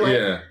straight.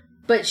 Or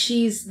But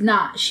she's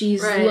not.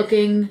 She's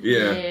looking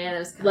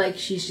like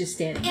she's just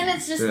standing. And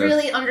it's just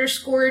really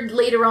underscored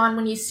later on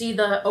when you see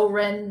the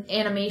Oren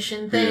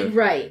animation thing.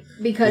 Right.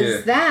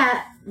 Because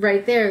that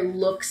right there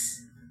looks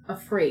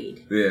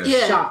afraid.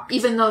 Shocked.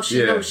 Even though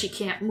she knows she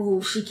can't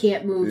move. She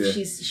can't move.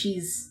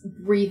 She's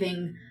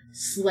breathing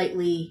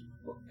slightly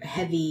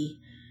heavy.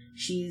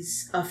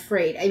 She's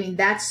afraid. I mean,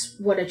 that's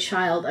what a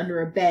child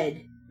under a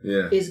bed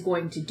is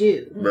going to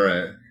do.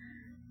 Right.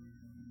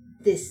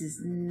 This is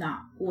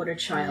not what a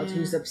child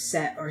who's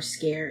upset or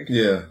scared.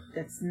 Yeah.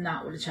 That's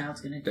not what a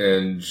child's going to do.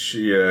 And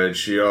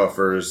she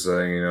offers,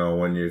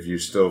 if you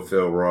still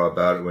feel raw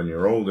about it when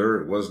you're older,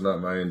 it was not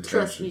my intention.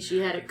 Trust me, she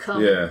had it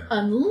coming. Yeah.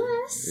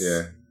 Unless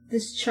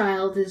this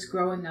child is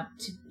growing up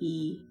to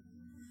be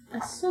a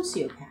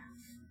sociopath.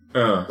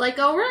 Like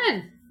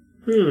Oren.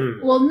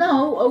 Well,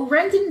 no,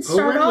 Oren didn't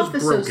start off a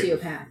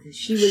sociopath.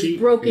 She was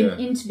broken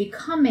into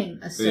becoming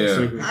a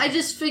sociopath. Yeah. I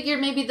just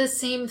figured maybe the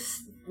same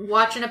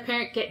watching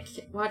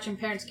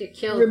parents get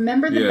killed.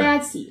 Remember the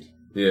bad seed.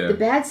 Yeah. The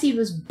bad seed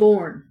was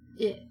born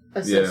a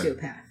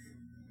sociopath.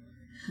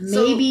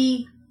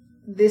 Maybe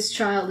this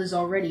child is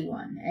already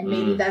one, and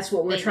maybe that's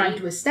what we're trying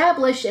to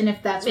establish. And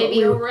if that's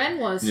maybe what Oren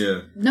was.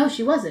 Yeah. No,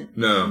 she wasn't.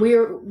 No.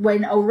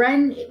 When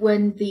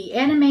the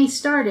anime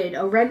started,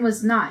 Oren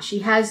was not. She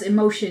has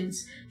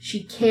emotions.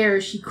 She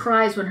cares. She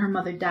cries when her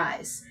mother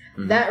dies.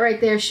 Mm-hmm. That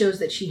right there shows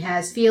that she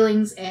has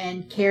feelings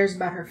and cares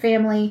about her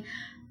family.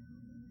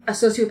 A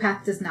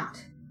sociopath does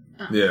not.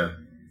 Yeah.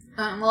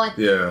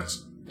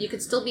 You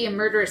could still be a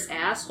murderous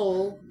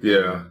asshole.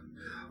 Yeah.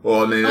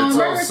 Well, I mean, it's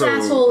murderous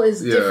asshole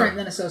is different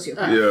than a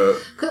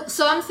sociopath.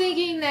 So I'm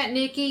thinking that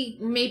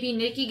maybe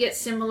Nikki gets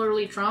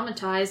similarly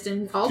traumatized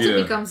and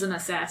also becomes an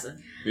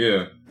assassin.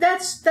 Yeah.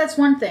 That's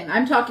one thing.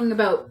 I'm talking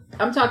about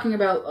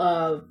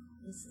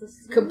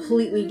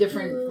completely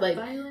different, like,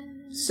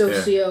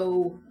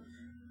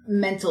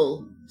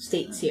 socio-mental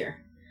states here.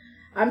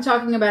 I'm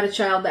talking about a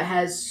child that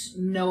has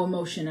no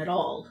emotion at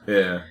all.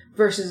 Yeah.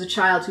 Versus a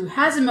child who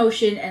has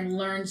emotion and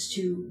learns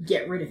to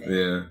get rid of it.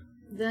 Yeah.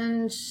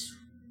 Then,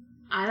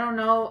 I don't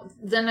know.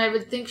 Then I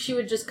would think she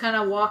would just kind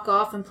of walk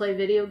off and play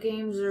video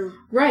games or...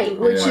 Right,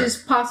 which is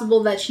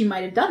possible that she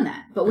might have done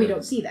that, but we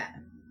don't see that.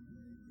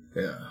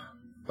 Yeah.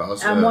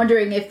 Possibly. I'm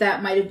wondering if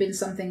that might have been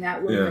something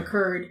that would have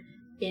occurred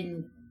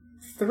in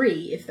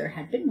 3 if there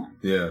had been one.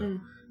 Yeah.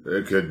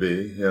 It could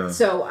be, yeah.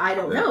 So, I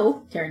don't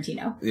know,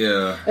 Tarantino.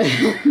 Yeah.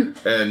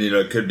 And,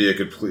 it could be a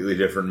completely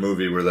different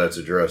movie where that's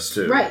addressed,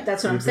 too. Right,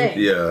 that's what I'm saying.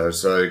 Yeah,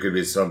 so it could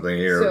be something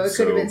here. So, it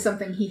could have been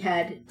something he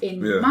had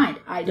in mind.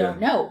 I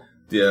don't know.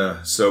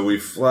 Yeah, so we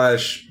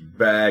flash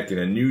back in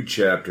a new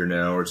chapter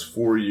now. It's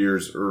 4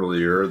 years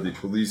earlier. The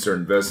police are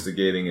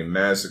investigating a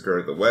massacre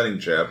at the wedding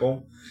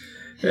chapel.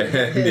 And, even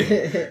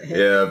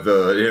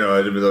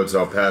though it's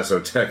El Paso,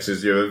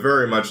 Texas,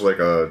 very much like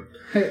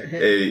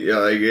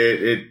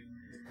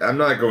I'm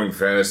not going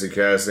fantasy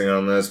casting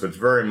on this, but it's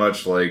very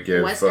much like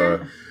if...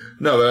 Western?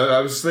 No,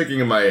 I was thinking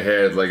in my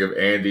head, like if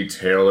Andy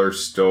Taylor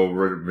still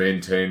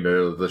maintained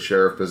the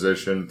sheriff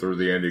position through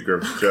the Andy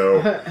Griffith Show,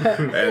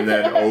 and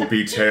then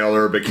Opie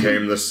Taylor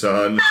became the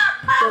son,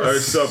 or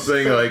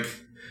something like...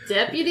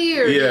 Deputy?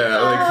 Or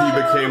like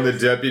he became the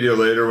deputy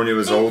later when he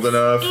was old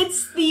enough.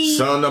 It's the...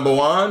 Son number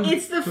one?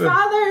 It's the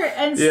father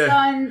and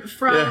son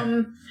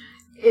from...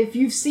 If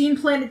you've seen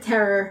Planet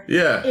Terror,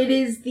 it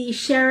is the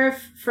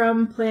sheriff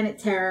from Planet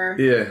Terror.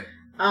 Yeah.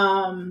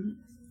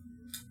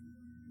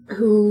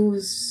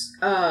 Whose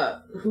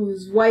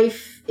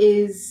wife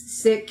is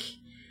sick,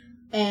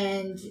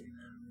 actually,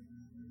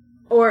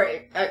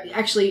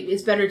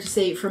 it's better to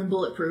say from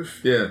Bulletproof.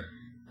 Yeah.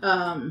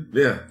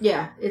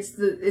 It's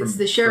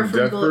the sheriff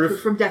from Bulletproof,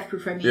 from Death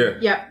Proof. I mean,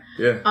 Yeah.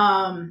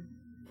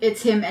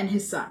 It's him and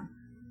his son.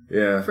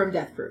 Yeah. From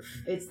Death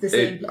Proof. It's the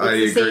same. I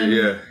agree.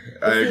 The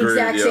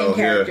exact same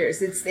characters.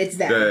 It's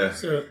that. Yeah.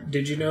 So,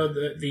 did you know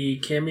the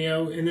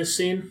cameo in this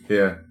scene?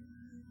 Yeah.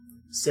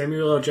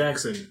 Samuel L.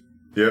 Jackson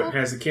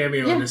has a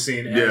cameo in this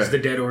scene as the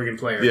dead organ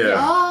player. Yeah.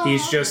 Oh.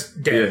 He's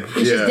just dead.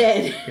 He's just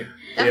dead.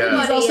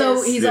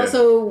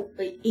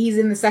 He's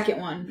in the second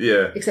one.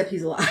 Yeah. Except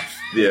he's alive.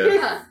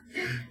 Yeah.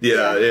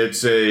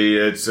 It's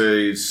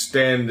a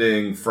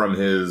standing from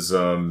his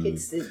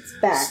it's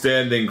back.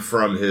 Standing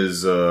from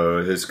his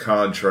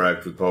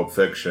contract with Pulp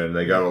Fiction.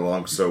 They got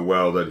along so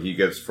well that he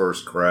gets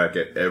first crack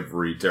at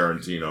every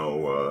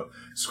Tarantino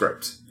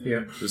script.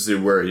 Yeah. To see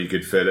where he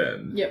could fit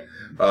in. Yep.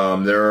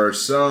 There are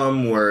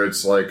some where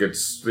it's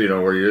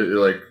where you're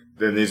like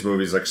in these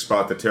movies like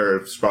spot the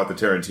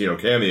Tarantino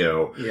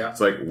cameo. Yeah. It's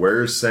like,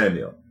 where's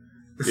Samuel?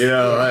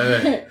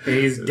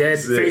 He's dead,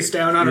 face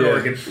down on an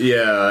organ.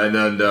 Yeah,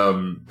 and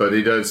but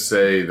he does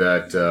say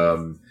that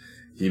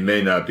he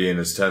may not be in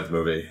his 10th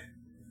movie.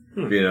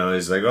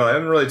 He's like, I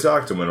haven't really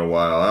talked to him in a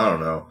while. I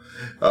don't know.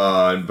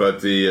 But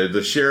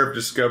the sheriff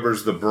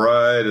discovers the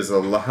bride is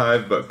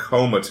alive but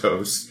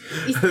comatose.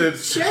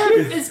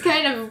 Sheriff is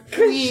kind of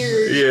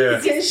weird. Yeah,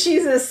 because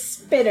she's a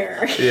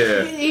spitter.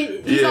 Yeah,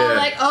 he's all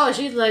like,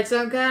 she's like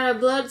some kind of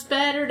blood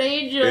spattered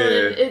angel. Yeah.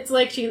 And it's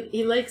like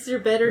he likes her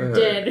better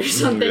dead or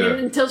something. Yeah.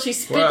 And until she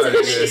spits at him,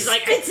 and she's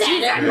like, she's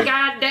a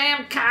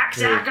goddamn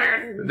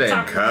cocksucker.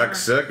 Damn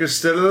cocksucker's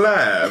still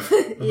alive.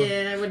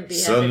 Yeah, I wouldn't be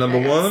son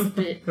number one.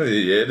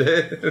 Yeah.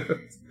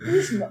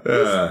 This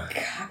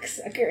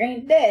cocksucker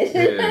ain't dead.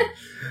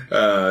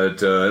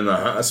 In the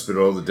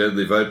hospital, the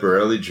deadly Viper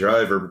Ellie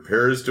Driver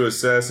prepares to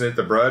assassinate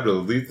the bride with a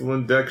lethal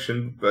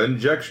injection by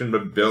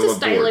Bill It's a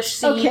stylish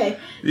scene. Okay.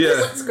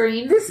 Yeah. Split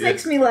screen. This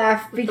makes me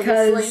laugh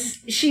because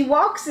she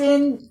walks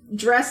in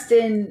dressed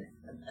in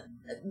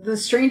the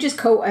strangest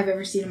coat I've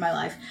ever seen in my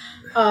life.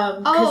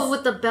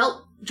 With the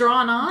belt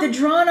drawn on? The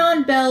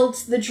drawn-on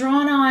belt, the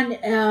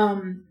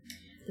drawn-on...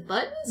 The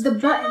buttons?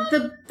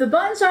 The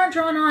buttons aren't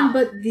drawn on,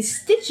 but the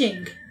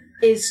stitching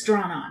is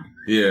drawn on.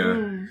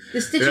 Yeah.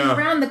 The stitching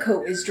around the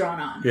coat is drawn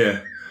on.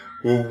 Yeah.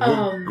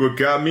 Well, what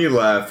got me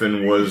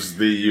laughing was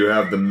you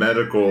have the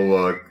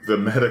medical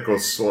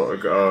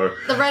slug,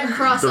 the Red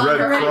Cross,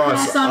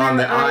 on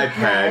the eye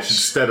patch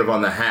instead of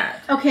on the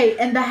hat. Okay,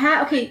 and the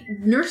hat. Okay,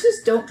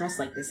 nurses don't dress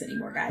like this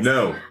anymore, guys.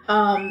 No.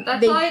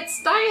 That's why it's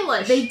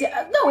stylish.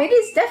 No, it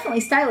is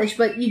definitely stylish,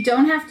 but you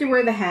don't have to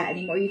wear the hat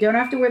anymore. You don't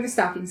have to wear the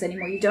stockings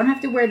anymore. You don't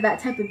have to wear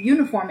that type of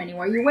uniform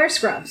anymore. You wear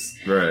scrubs.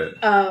 Right.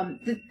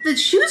 The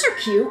shoes are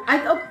cute.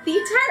 The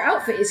entire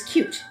outfit is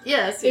cute.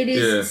 Yes. It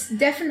is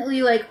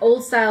definitely like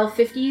old style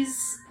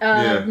 50s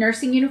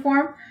nursing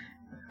uniform.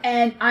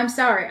 And I'm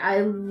sorry,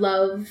 I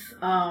love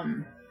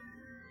Daryl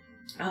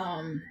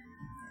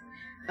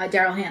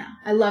Hannah.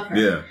 I love her.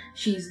 Yeah.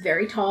 She's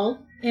very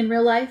tall in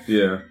real life.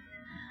 Yeah.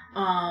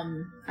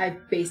 I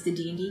based a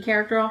D&D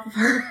character off of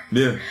her.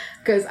 Yeah.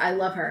 Because I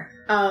love her.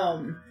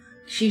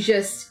 She's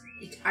just...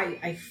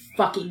 I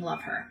fucking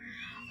love her.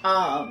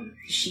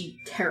 She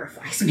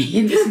terrifies me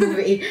in this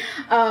movie.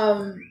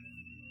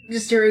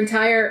 Just her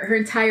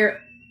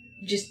entire...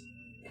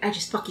 I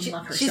just fucking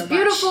love her so much. She's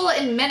beautiful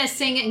and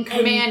menacing and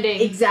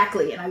commanding.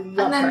 Exactly, and I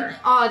love her.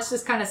 Oh, it's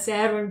just kind of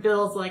sad when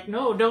Bill's like,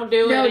 no, don't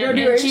do it. No, don't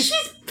do it. She's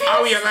pissed.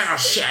 Oh, you little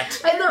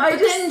shit. I know,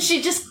 then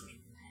she just,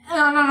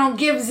 I don't know,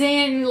 gives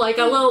in like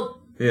a little...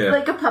 Yeah.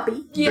 Like a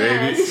puppy.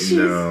 Yeah.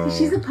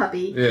 She's a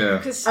puppy. Yeah.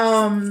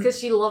 Because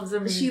she loves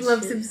him. She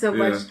loves him so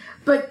much.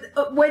 But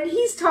when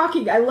he's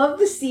talking, I love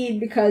the scene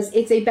because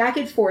it's a back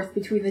and forth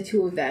between the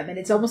two of them, and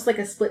it's almost like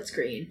a split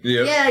screen.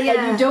 Yep. Yeah.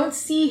 And you don't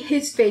see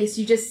his face;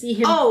 you just see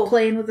him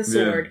playing with a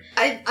sword.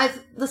 Yeah.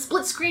 The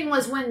split screen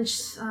was when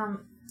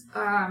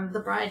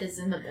the bride is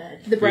in the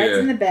bed. The bride's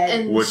in the bed,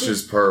 and which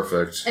is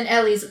perfect. And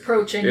Ellie's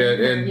approaching. Yeah,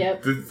 and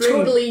the thing,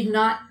 totally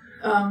not.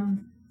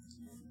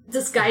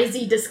 Disguise.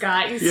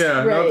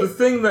 Yeah, right. Now the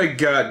thing that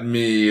got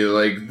me,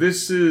 like,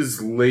 this is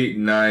late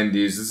 90s,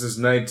 this is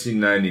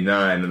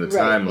 1999 in the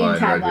timeline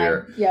right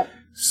here. Yep.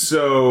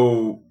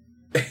 So,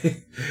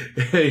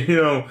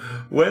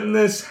 when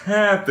this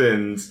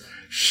happens,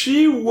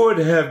 she would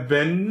have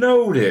been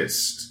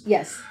noticed.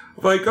 Yes.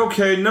 Like,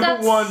 okay,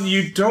 number one,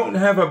 you don't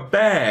have a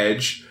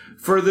badge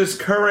for this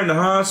current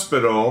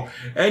hospital,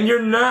 and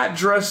you're not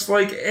dressed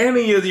like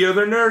any of the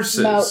other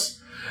nurses. No.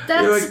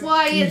 That's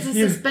why it's a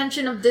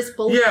suspension of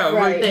disbelief. Yeah,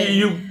 right.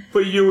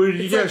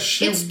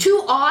 It's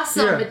too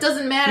awesome. Yeah, it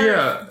doesn't matter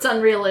if it's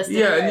unrealistic.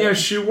 Yeah, and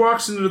she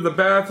walks into the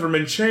bathroom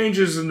and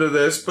changes into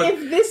this, but...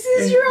 If this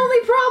is your only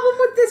problem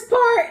with this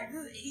part,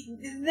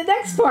 the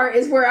next part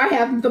is where I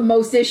have the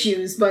most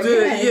issues, but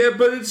yeah,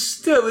 but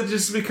it's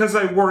just because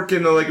I work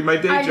in, my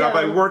day job,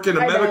 I work in a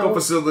medical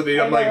facility,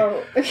 I'm like,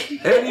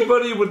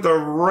 anybody with the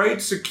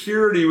right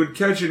security would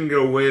catch it and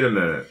go, wait a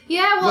minute.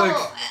 Yeah,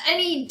 well,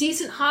 any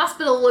decent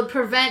hospital would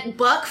prevent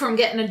Buck from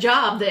getting a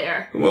job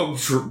there. Well,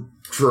 true.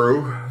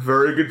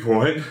 Very good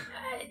point.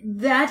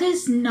 That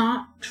is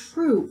not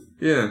true.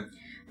 Yeah.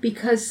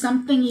 Because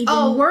something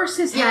even worse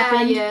has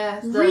happened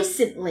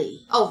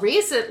recently. Oh,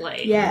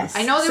 recently? Yes.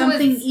 I know there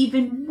something was...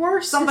 even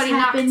worse somebody has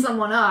knocked happened.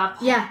 someone up.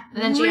 Yeah.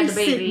 And then she had a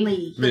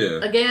baby.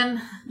 Yeah.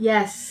 Again?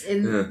 Yes,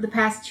 in the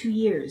past 2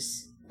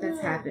 years that's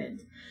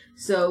happened.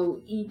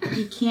 So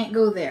you can't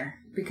go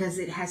there because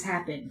it has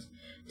happened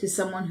to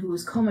someone who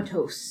was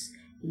comatose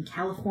in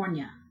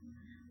California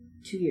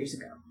 2 years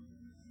ago.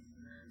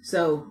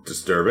 So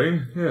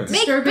disturbing, yeah.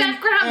 Make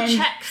background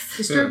checks.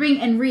 Disturbing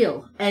and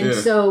real, and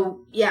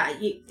so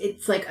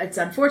it's like it's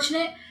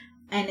unfortunate,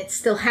 and it's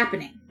still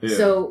happening. Yeah.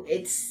 So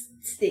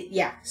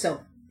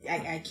So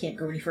I can't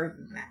go any further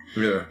than that.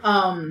 Yeah.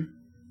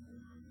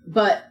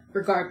 But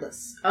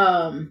regardless,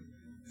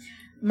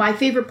 my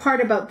favorite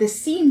part about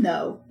this scene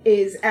though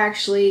is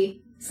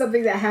actually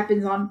something that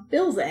happens on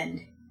Bill's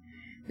end,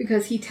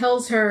 because he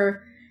tells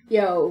her,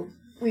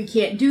 we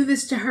can't do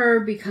this to her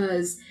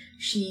because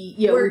she,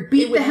 we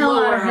beat the hell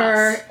out of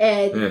her,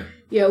 and,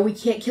 we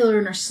can't kill her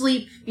in her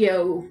sleep,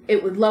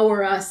 it would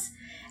lower us.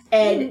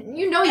 And,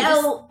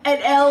 Elle,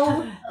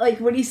 like,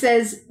 when he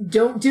says,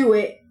 don't do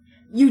it,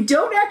 you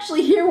don't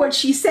actually hear what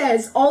she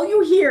says. All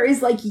you hear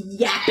is, like,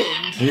 yapping.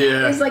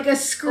 Yeah. It's like a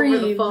scream.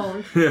 Over the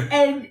phone.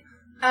 And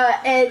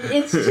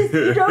it's just,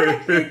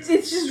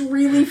 it's just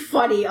really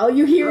funny. All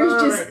you hear is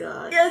just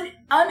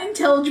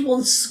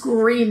unintelligible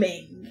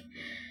screaming.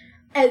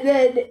 And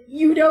then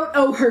you don't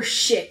owe her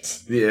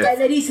shit. Yeah. And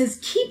then he says,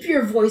 keep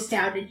your voice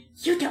down, and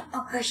you don't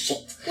owe her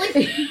shit. Like,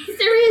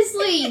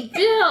 seriously,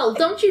 Bill,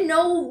 don't you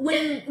know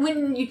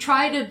when you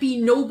try to be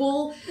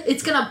noble,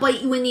 it's gonna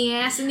bite you in the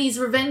ass in these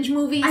revenge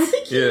movies? I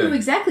think he knew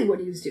exactly what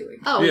he was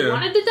doing. Oh, he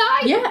wanted to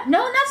die? Yeah.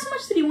 No, not so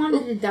much that he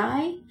wanted to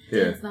die.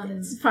 Yeah. It's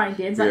fine.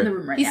 Dan's not in the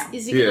room right now.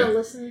 Is he gonna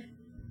listen?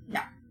 No.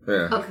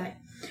 Yeah. Okay.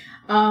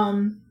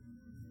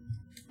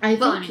 I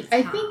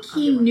think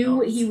he knew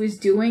what he was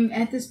doing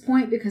at this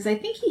point, because I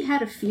think he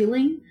had a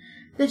feeling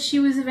that she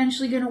was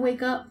eventually going to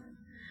wake up.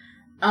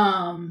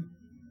 I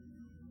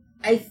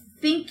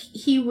think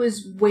he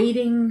was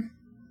waiting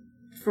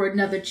for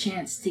another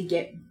chance to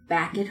get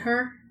back at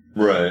her.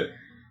 Right.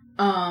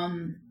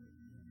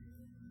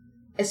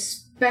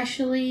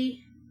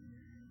 Especially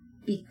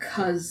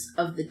because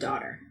of the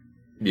daughter.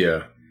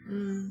 Yeah.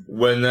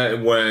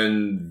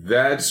 when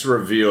that's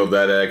revealed,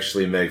 that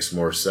actually makes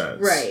more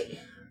sense. Right.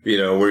 You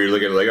know, where you're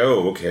looking at like,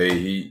 oh, okay,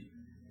 he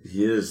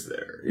is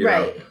there. You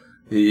know?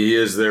 He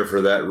is there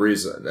for that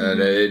reason,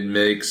 and it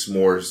makes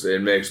more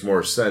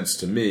sense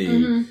to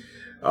me.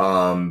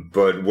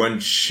 But when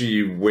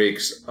she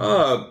wakes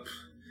up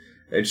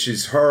and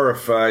she's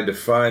horrified to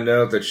find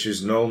out that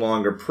she's no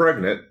longer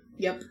pregnant.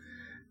 Yep.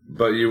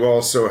 But you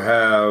also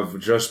have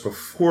just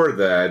before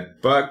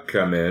that Buck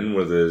come in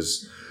with a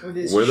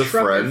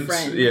friend.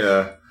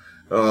 Yeah.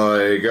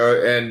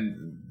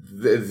 And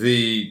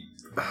the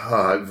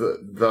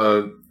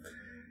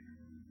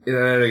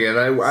and again,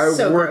 I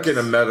work in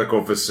a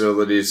medical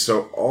facility,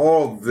 so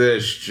all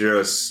this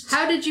just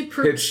How did you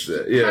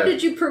procure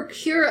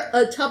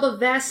a tub of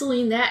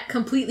Vaseline that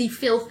completely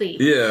filthy?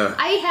 Yeah.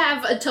 I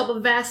have a tub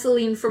of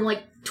Vaseline from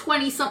like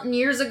 20-something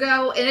years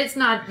ago, and it's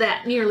not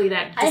nearly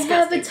that disgusting. I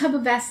have a tub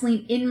of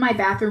Vaseline in my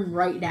bathroom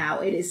right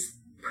now. It is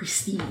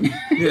pristine.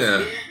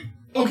 Yeah.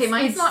 Okay,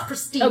 mine's not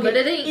pristine, but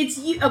it ain't. It's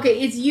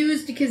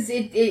used because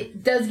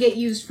it does get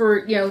used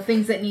for,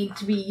 things that need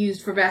to be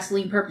used for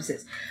Vaseline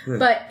purposes. Yeah.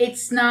 But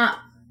it's not,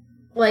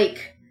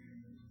 like,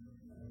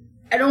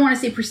 I don't want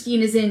to say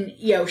pristine as in,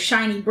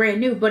 shiny,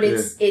 brand new, but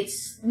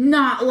it's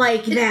not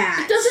like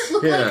that. It doesn't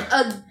look like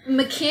a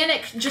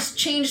mechanic just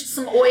changed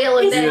some oil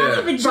and then not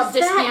even just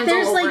that.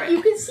 There's, like,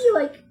 you can see,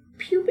 like,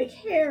 pubic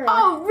hair.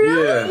 Oh,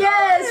 really? Yeah.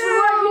 Yes,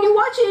 right. When you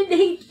watch it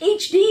in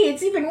HD,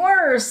 it's even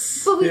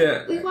worse. But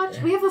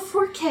we have a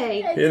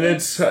 4K. And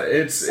it's so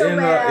in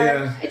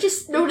bad. I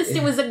just noticed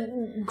it was a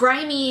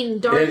grimy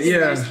and dark.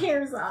 There's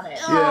hairs on it.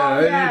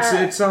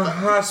 And it's a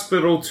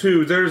hospital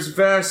too. There's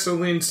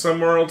Vaseline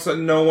somewhere else that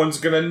no one's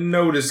gonna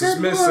notice is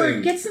missing.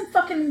 Lord, get some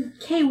fucking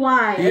KY.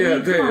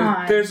 Come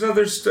on. There's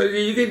other stuff.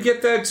 You can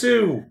get that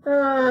too.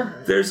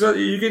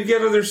 You can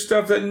get other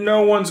stuff that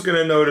no one's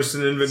gonna notice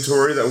in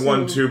inventory. That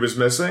one tube is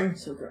missing.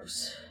 So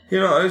gross.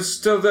 It's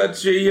still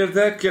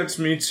that gets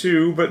me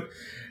too. But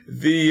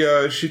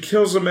she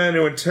kills a man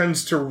who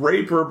intends to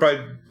rape her by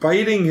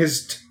biting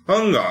his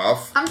tongue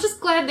off. I'm just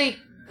glad they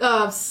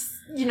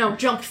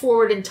jumped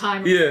forward in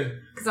time. Yeah.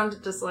 Because I'm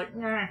just like,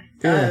 nah.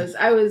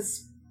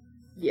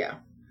 Yeah.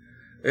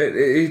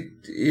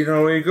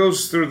 He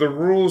goes through the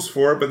rules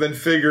for it, but then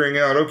figuring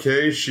out,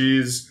 okay,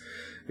 she's,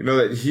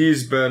 that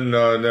he's been,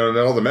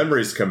 all the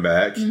memories come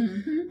back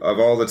of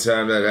all the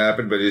time that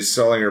happened, but he's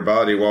selling her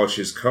body while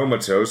she's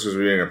comatose, as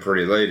being a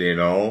pretty lady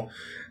and all.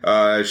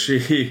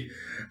 She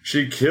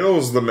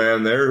kills the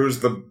man there,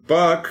 who's the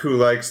Buck who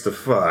likes to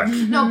fuck.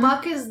 No,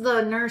 Buck is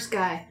the nurse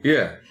guy.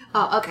 Yeah.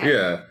 Oh, okay.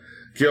 Yeah.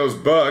 Kills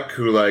Buck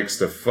who likes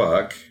to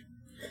fuck.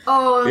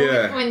 Oh,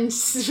 yeah. When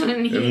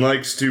and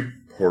likes to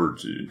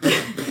party.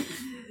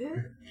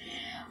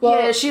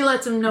 Well, she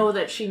lets him know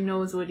that she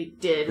knows what he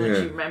did when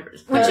she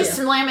remembers. When she's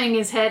slamming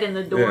his head in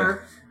the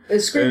door.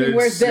 Screaming,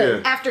 "Where's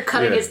Bill?" After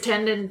cutting his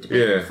tendon to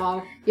make him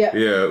fall. Yeah.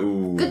 Yeah,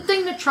 ooh. Good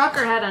thing the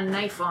trucker had a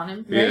knife on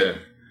him. Right? Yeah.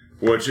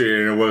 Which,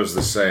 it was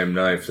the same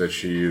knife that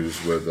she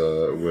used with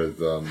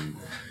Vernita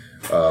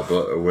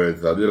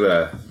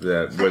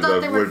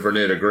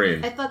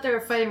Green. I thought they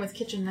were fighting with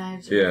kitchen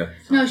knives. Yeah.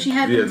 No, she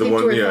had the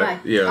one. To her thigh.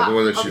 Yeah, the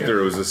one that she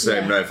threw was the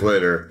same knife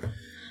later.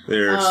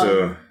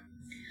 So.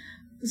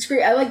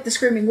 I like the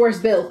screaming, "Where's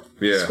Bill?"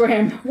 Yeah.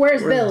 Scram.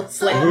 Where's Bill?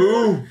 Slam.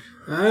 Who?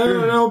 I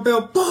don't know,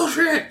 Bill.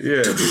 Bullshit.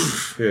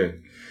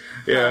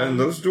 Yeah, and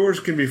those doors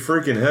can be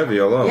freaking heavy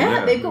alone.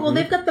 Yeah, they've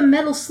got the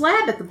metal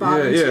slab at the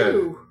bottom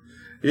too.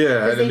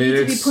 Yeah, because they need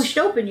to be pushed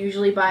open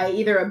usually by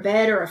either a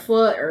bed or a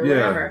foot or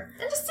whatever.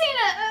 I'm just saying,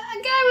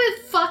 a guy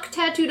with "fuck"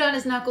 tattooed on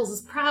his knuckles is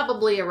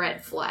probably a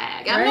red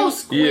flag. I'm no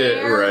square.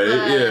 Yeah, right.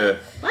 Yeah.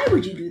 Why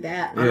would you do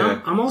that?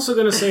 Yeah. I'm also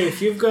gonna say,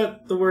 if you've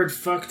got the word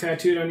 "fuck"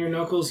 tattooed on your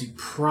knuckles, you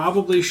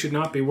probably should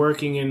not be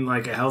working in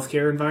like a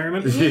healthcare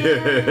environment.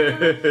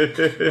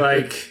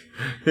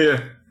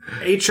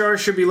 HR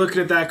should be looking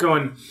at that,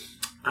 going,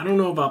 "I don't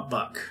know about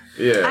Buck."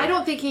 Yeah. I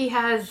don't think he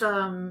has.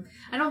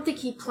 I don't think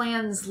he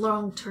plans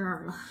long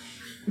term.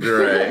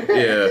 Right.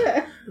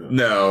 Yeah.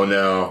 No,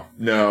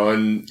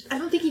 and I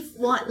don't think he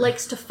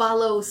likes to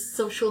follow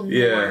social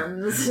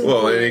norms. Yeah.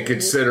 Well, and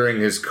considering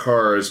his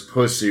car is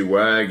Pussy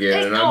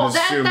Wagon, and I'm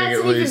assuming that's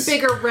at an least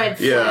even bigger red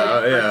flag.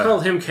 Yeah. I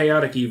called him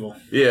chaotic evil.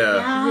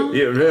 Yeah.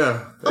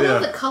 Although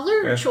the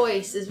color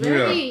choice is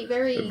very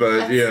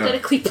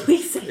aesthetically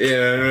pleasing.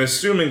 Yeah, and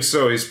assuming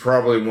so, he's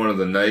probably one of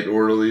the night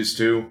orderlies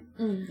too.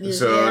 Probably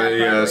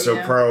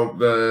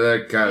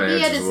that kind of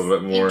answers a little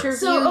bit more.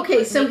 So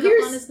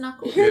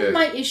here's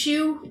my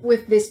issue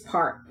with this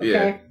part.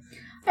 Okay,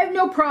 I have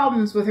no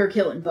problems with her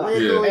killing Buck.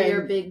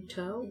 Your big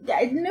toe.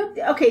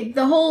 Okay,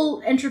 the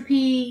whole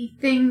entropy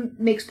thing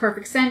makes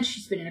perfect sense.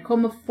 She's been in a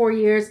coma for 4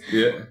 years.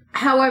 Yeah.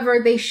 However,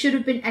 they should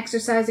have been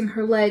exercising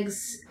her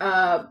legs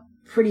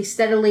pretty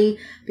steadily,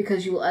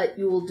 because you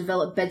will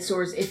develop bed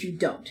sores if you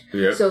don't.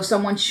 Yep. So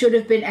someone should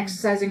have been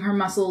exercising her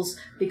muscles,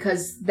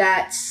 because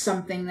that's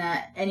something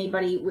that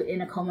anybody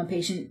in a coma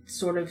patient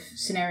sort of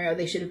scenario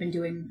they should have been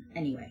doing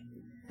anyway.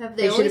 Have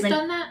they always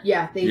done that?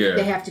 Yeah,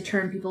 they have to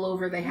turn people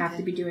over. They have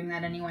to be doing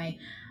that anyway.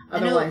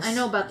 Otherwise, I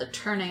know about the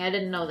turning. I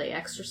didn't know they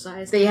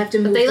exercised. They have to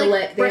move the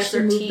legs. They have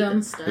to move them.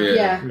 And stuff.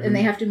 And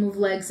they have to move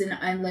legs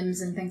and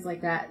limbs and things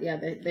like that. Yeah,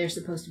 they're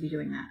supposed to be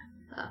doing that.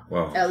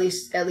 Wow. At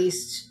least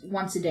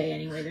once a day,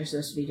 anyway. They're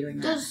supposed to be doing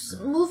that. Does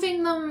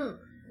moving them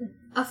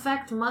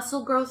affect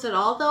muscle growth at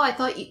all, though? I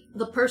thought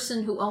the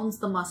person who owns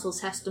the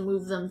muscles has to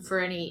move them for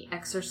any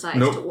exercise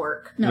to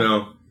work.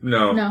 No. Oh.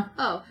 No.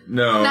 Now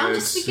I'm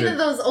just thinking of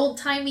those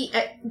old-timey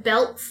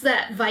belts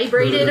that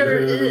vibrated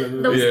or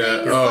those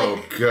things. Oh,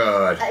 like,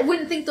 God. I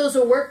wouldn't think those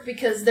would work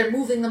because they're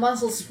moving the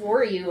muscles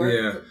for you or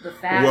the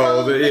fat.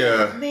 Well,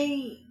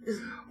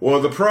 Well,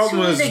 the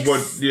problem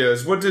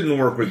is what didn't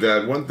work with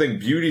that. One thing,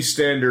 beauty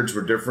standards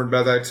were different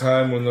by that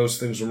time when those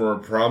things were more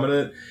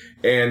prominent.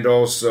 And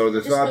also, the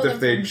thought that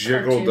if they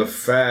jiggled the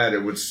fat,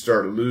 it would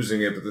start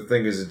losing it. But the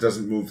thing is, it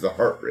doesn't move the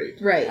heart rate.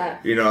 Right.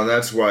 And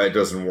that's why it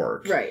doesn't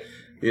work. Right.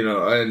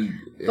 And...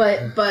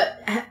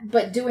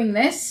 But doing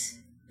this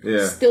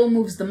still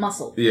moves the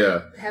muscle.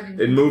 Yeah.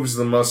 It moves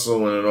the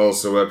muscle and it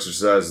also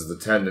exercises the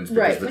tendons.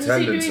 Because the when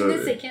tendons you're doing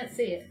this, they can't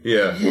see it.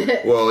 Yeah.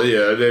 Well,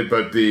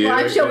 but the... Well,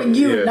 I'm showing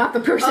you, not the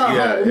person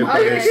at home.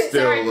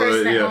 Sorry,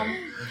 person at home.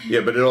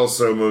 Yeah, but it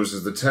also moves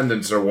as the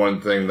tendons are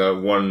one thing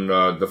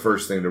the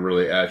first thing to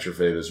really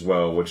atrophy as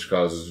well, which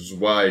causes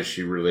why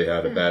she really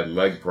had a bad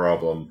leg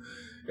problem.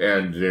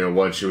 And,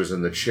 once she was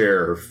in the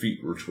chair, her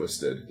feet were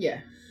twisted. Yeah.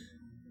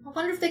 I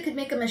wonder if they could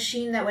make a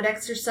machine that would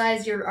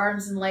exercise your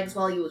arms and legs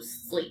while you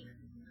sleep.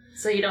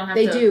 So you don't have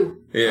to... They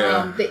do.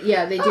 Yeah.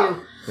 They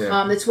do.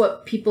 Yeah. That's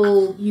what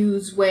people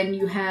use when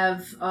you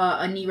have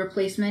a knee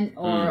replacement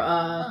or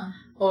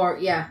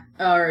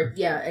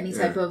any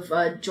type of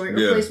joint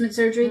replacement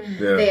surgery.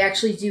 Yeah. They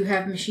actually do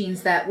have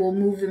machines that will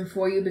move them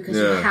for you because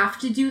you have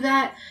to do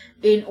that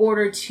in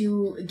order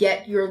to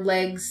get your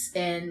legs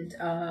and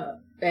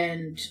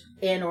any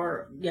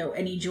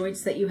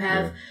joints that you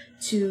have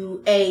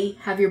to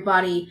have your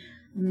body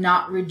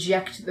not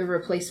reject the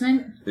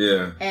replacement.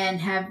 Yeah. And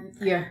have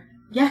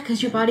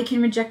because your body can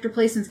reject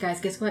replacements,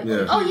 guys. Guess what?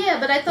 Yeah. Oh yeah,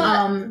 but I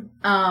thought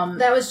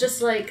that was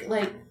just like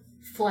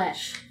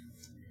flesh.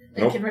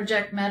 They can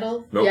reject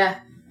metal. Nope. Yeah.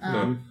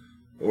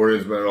 Or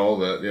it's metal, all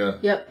that. Yeah.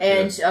 Yep.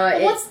 And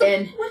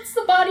what's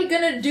the body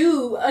gonna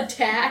do?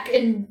 Attack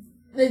and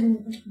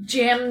then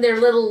jam their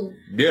little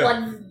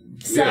blood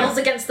cells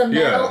against the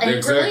metal angrily?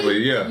 Exactly.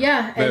 Yeah.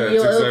 Yeah, and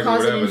it'll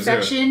cause an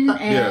infection,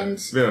 and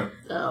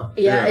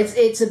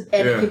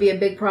it could be a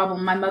big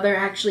problem. My mother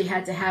actually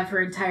had to have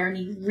her entire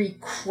knee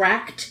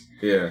re-cracked.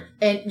 Yeah.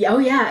 And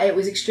it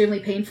was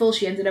extremely painful.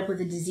 She ended up with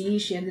a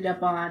disease. She ended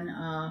up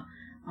on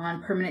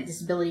permanent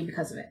disability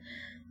because of it.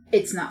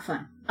 It's not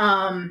fun.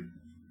 But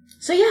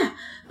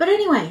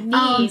anyway,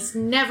 knees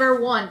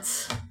never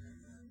once.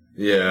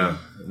 Yeah.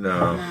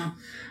 No.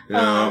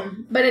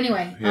 But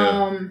anyway,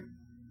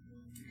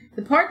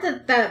 the part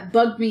that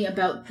bugged me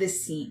about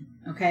this scene,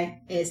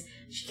 is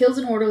she kills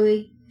an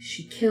orderly,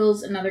 she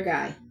kills another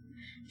guy.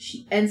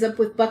 She ends up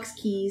with Buck's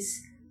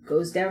keys,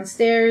 goes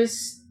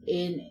downstairs,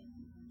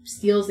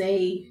 steals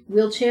a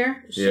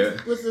wheelchair.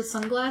 Was the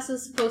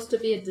sunglasses supposed to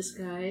be a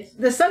disguise?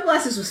 The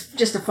sunglasses was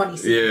just a funny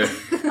scene.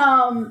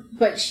 Yeah.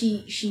 But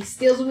she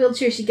steals a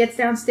wheelchair, she gets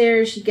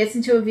downstairs, she gets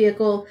into a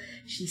vehicle,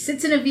 she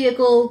sits in a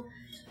vehicle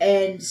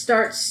and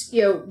starts,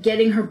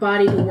 getting her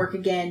body to work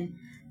again.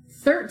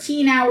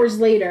 13 hours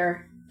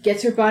later,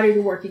 gets her body to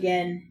work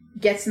again,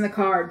 gets in the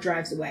car,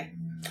 drives away.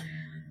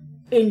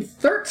 In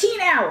 13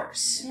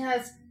 hours. Yeah,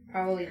 that's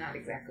probably not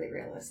exactly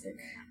realistic.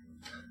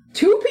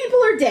 2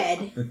 people are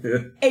dead.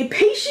 A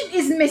patient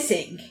is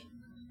missing.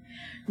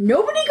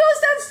 Nobody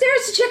goes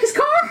downstairs to check his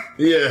car?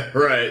 Yeah,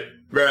 right,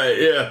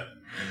 yeah.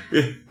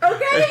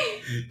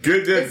 Okay.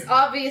 Good. It's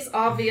obvious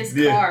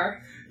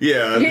car.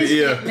 Yeah, bright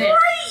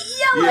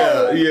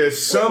yellow. Yeah.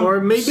 Or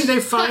maybe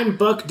they find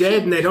Buck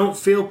dead and they don't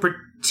feel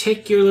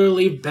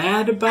particularly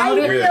bad about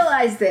it. I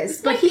realize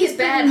this, but he's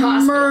been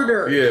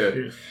murdered.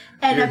 Yeah.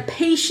 And a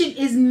patient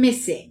is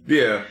missing.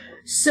 Yeah.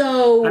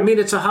 So... I mean,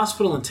 it's a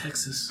hospital in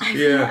Texas. I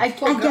get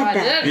that.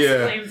 That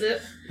explains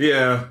it.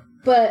 Yeah.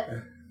 But...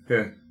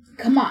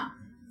 Come on.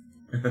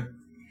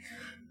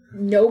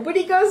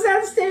 Nobody goes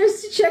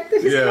downstairs to check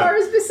that his car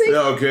is missing?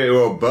 Okay,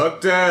 well, Buck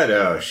died?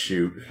 Oh,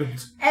 shoot.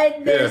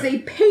 And there's a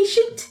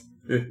patient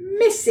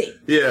missing.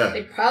 Yeah.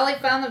 They probably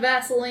found the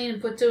Vaseline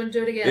and put 2 and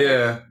 2 together.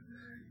 Yeah.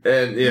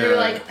 And, They're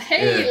like,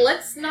 hey,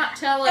 let's not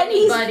tell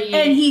anybody.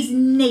 And he's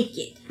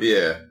naked.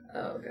 Yeah.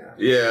 Oh, God.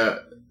 Yeah.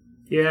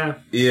 Yeah.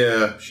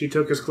 Yeah. She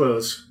took his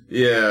clothes.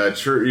 Yeah,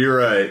 true. You're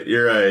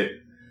right.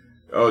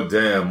 Oh,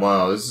 damn.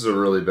 Wow, this is a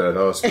really bad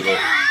hospital.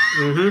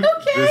 Mm-hmm.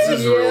 Okay.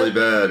 This is really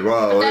bad.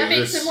 Wow. But that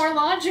makes it more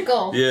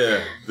logical.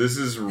 Yeah, this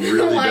is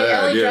really Why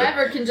bad. Ellie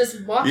Driver can just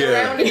walk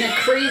around in a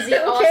crazy,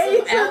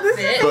 awesome so outfit.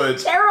 This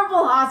is a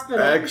terrible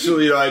hospital.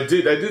 Actually, I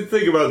did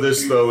think about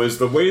this, though, is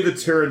the way the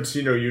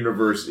Tarantino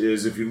universe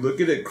is, if you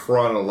look at it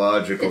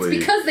chronologically... It's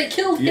because they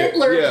killed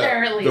Hitler,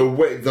 apparently.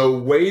 The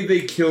way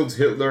they killed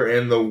Hitler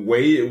and the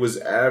way it was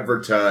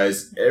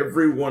advertised,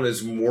 everyone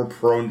is more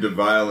prone to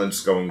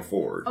violence going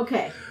forward.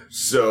 Okay.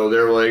 So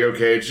they're like,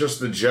 okay, it's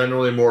just a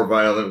generally more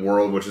violent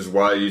world, which is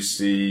why you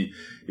see,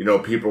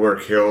 people are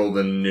killed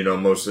and,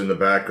 mostly in the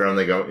background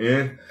they go,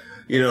 and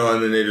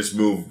then they just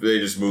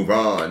move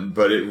on.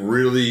 But it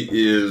really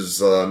is,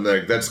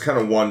 that's kind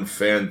of one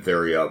fan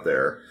theory out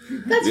there.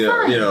 That's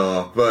fine.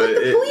 But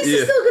the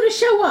police are still going to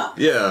show up.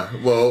 Yeah,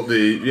 well,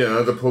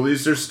 the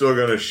police are still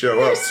going to show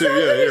up too.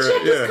 They're still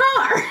going to check his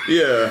car.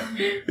 Yeah.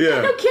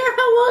 I don't care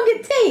how long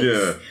it takes.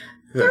 Yeah.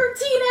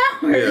 13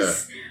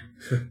 hours.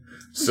 Yeah.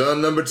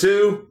 Son number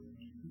 2.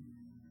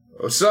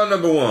 Oh, son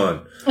number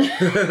 1.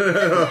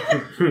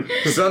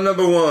 Son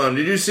number 1.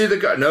 Did you see the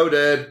guy? No,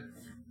 Dad.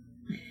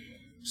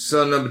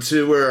 Son number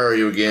 2, where are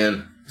you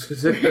again? Wait,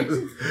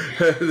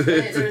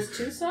 there's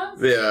 2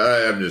 sons?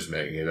 Yeah, I'm just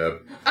making it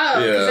up.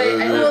 Oh,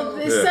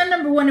 well, son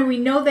number 1, and we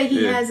know that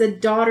he has a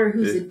daughter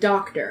who's a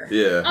doctor.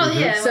 Yeah. Oh,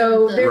 yeah.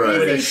 So there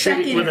is a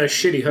second... With a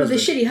shitty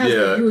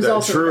husband. who's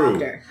also a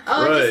doctor.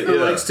 Oh, right, Who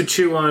likes to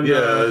chew on...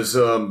 Yeah, it's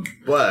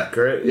black,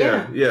 right?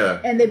 Yeah.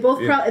 And they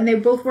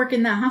both work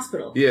in that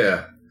hospital.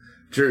 Yeah.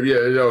 True,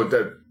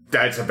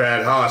 that's a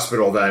bad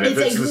hospital then.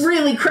 It's a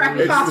really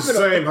crappy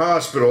hospital. It's the same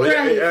hospital.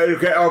 Right.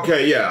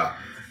 Okay, yeah.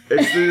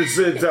 It's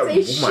a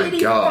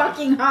shitty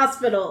fucking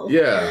hospital.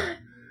 Yeah.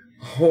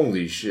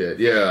 Holy shit.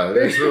 Yeah.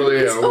 It's really...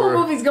 this whole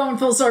movie's going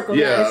full circle,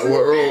 yeah, guys.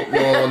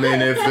 Well, I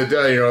mean, if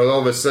all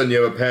of a sudden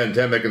you have a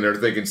pandemic and they're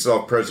thinking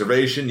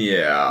self-preservation,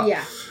 yeah.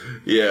 Yeah.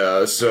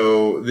 Yeah,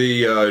 so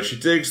she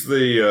takes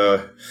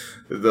the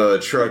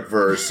truck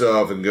for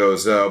herself and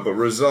goes out, but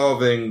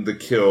resolving to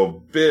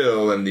kill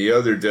Bill and the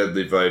other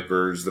deadly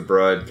vipers, the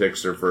bride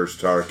picks her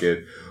first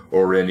target,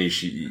 Oren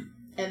Ishii.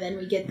 And then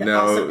we get the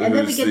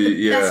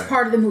best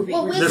part of the movie.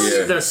 Well,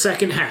 the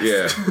second half.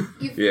 Yeah.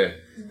 Yeah.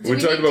 We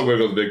talked about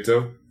Wiggle the Big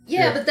Toe.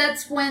 Yeah, but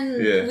that's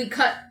when we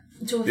cut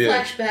to a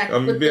flashback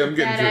with the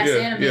badass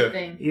anime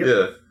thing.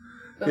 Yeah.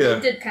 But we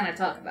did kind of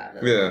talk about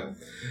it. Yeah.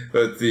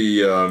 But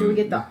the... do we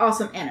get the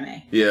awesome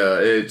anime? Yeah,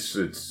 it's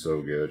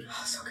so good.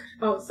 Oh, so good.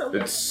 Oh, so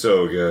good. It's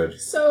so good.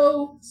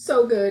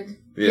 So good.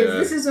 Yeah.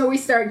 This is when we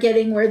start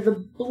getting where the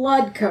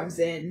blood comes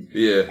in.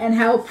 Yeah. And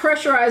how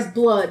pressurized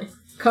blood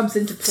comes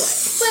into play.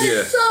 But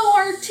it's so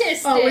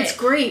artistic. Oh, it's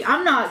great.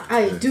 I'm not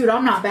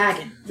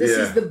bagging. This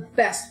is the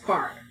best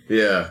part.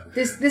 Yeah.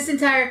 This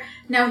entire...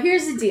 Now,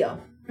 here's the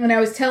deal. And I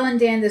was telling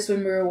Dan this when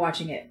we were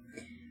watching it.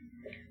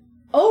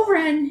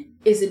 Oren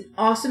is an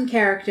awesome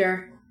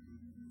character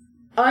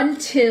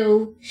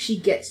until she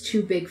gets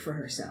too big for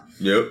herself.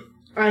 Yep.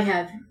 I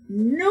have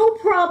no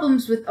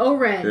problems with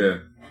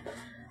Oren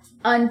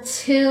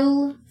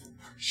until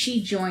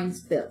she joins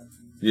Bill.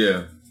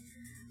 Yeah.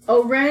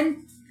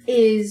 Oren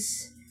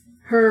is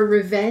her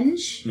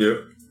revenge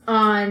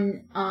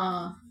on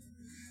the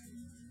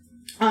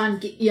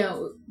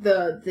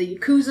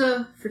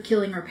Yakuza for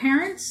killing her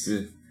parents.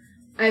 Yeah.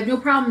 I have no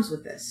problems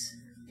with this.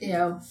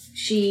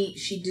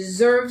 She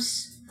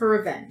deserves her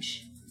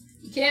revenge.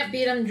 You can't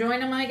beat him,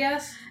 join him, I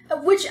guess.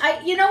 Which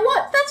you know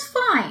what? That's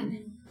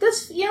fine.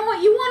 You know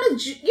what? You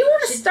want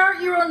to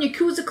start your own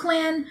Yakuza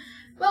clan.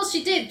 Well,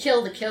 she did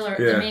kill the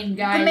main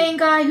guy. The main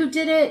guy who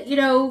did it,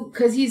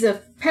 because he's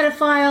a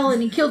pedophile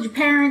and he killed your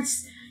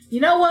parents.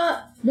 You know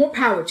what? More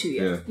power to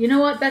you. Yeah. You know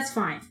what? That's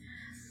fine.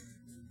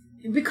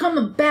 You become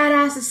a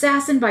badass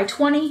assassin by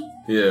 20.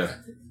 Yeah.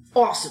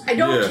 Awesome. I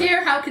don't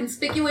care how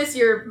conspicuous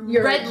your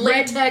red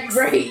latex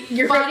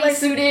your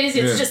bodysuit is.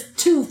 It's just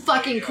too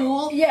fucking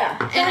cool. Yeah.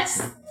 And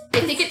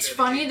I think it's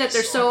funny that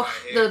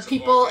the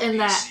people in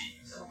that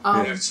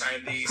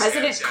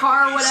president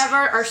car or whatever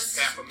are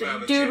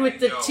the dude with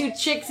the 2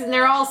 chicks, and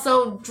they're all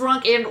so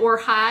drunk and or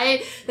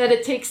high that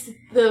it takes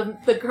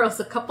the girls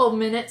a couple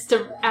minutes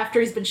after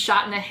he's been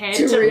shot in the head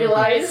to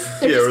realize.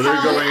 Where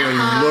they're going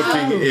and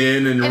looking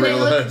in and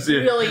realizing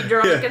really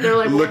drunk and they're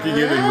like looking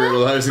in and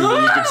realizing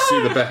that you can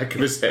see the back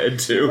of his head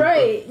too.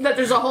 Right. That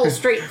there's a hole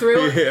straight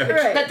through.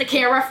 That the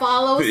camera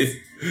follows.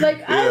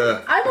 Like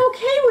I'm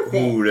okay with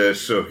it. Ooh, that's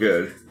so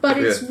good. But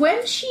it's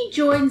when she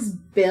joins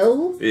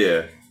Bill.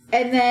 Yeah.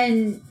 And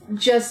then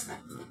just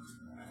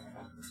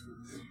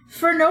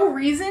for no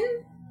reason,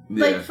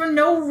 for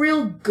no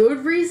real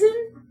good reason,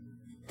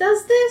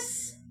 does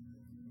this?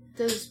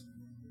 Does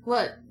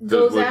what?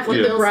 Goes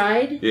after the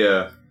bride?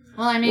 Yeah.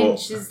 Well, I mean,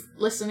 she's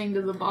listening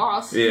to the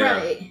boss. Yeah.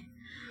 Right.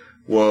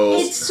 Well,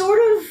 it's sort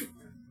of...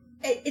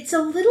 It's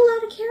a little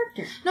out of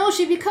character. No,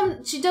 she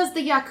does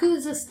the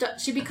Yakuza stuff.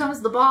 She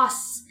becomes the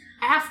boss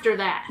after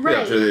that. Right.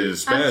 After they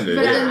disbanded.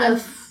 But in the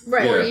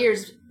 4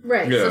 years.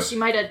 Right. Yeah. So she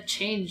might have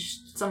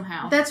changed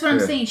somehow. That's what I'm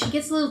saying. She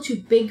gets a little too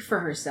big for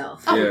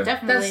herself. Oh,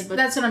 definitely.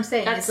 That's what I'm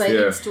saying. It's like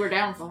leads to her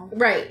downfall.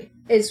 Right.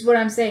 Is what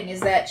I'm saying is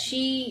that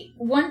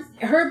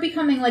her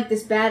becoming like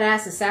this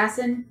badass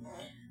assassin,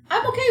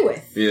 I'm okay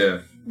with.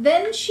 Yeah.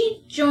 Then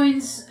she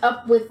joins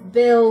up with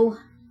Bill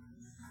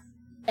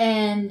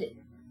and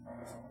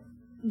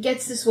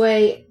gets this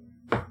way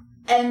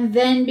and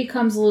then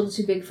becomes a little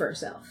too big for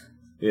herself.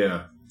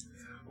 Yeah.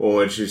 Well,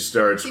 when she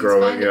starts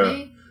growing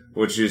up.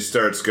 When she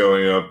starts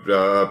going up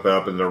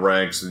in the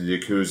ranks of the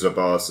Yakuza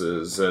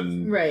bosses,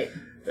 and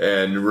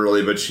And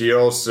really, but she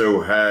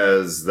also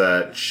has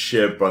that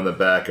chip on the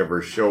back of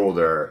her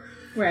shoulder.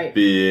 Right.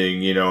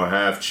 Being,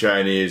 half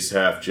Chinese,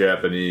 half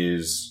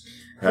Japanese,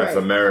 half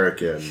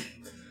American.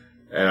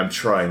 And I'm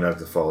trying not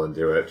to fall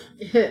into it.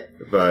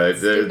 But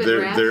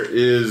there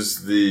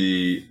is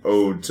the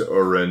Ode to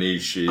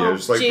Oranishi. I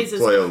just like to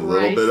play a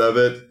little bit of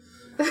it.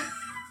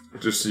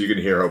 Just so you can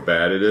hear how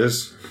bad it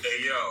is.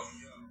 Hey, yo.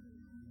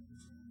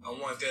 I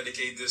want to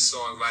dedicate this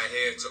song right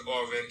here to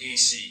Oren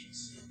Ishii.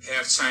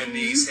 Half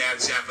Chinese,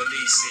 half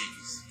Japanese,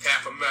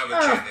 half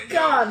American. Oh,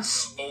 God.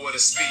 Or what a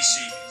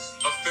species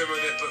of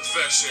feminine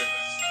perfection.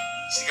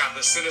 She got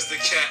the sinister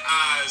cat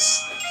eyes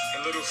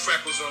and little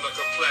freckles on her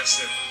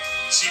complexion.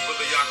 Cheaper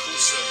the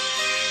Yakuza.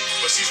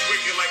 But she's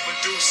wicked like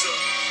Medusa.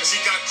 And she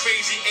got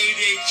crazy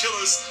 88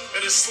 killers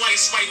that'll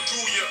slice right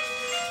through you.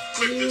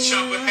 Quick to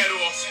chop her head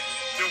off,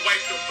 then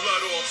wipe the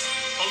blood off.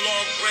 A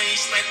long range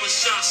sniper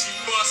shot she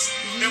bust,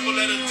 never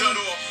let her dud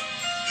off.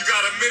 You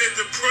got a minute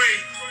to pray,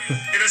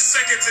 and a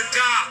second to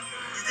die.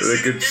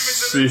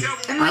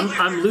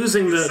 I'm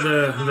losing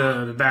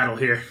the battle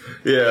here.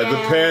 Yeah,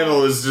 the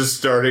panel is just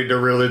starting to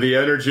really. The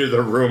energy of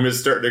the room is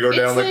starting to go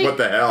down. Like, what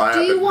the hell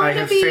happened? Do you want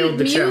to be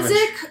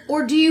music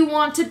or do you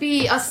want to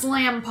be a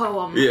slam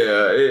poem?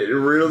 Yeah, it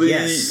really.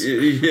 Yes.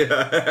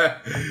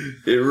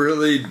 It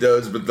really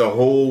does. But the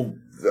whole.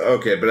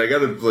 Okay, but I got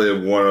to play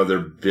one other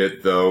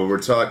bit though. We're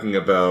talking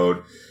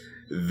about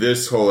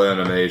this whole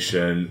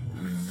animation.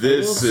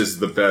 This is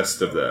the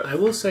best of that. I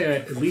will say,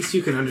 at least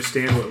you can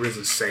understand what Riz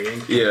is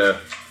saying. Yeah.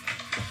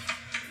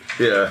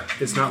 Yeah.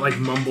 It's not like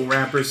mumble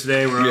rappers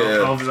today where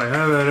all of us like...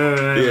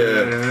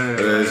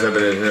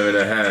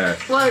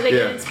 Well, they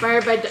get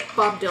inspired by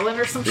Bob Dylan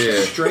or some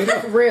shit. Straight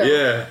up. Real.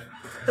 Yeah.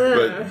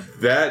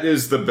 But that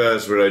is the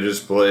best what I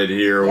just played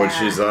here when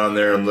she's on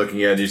there and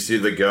looking at it. You see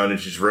the gun and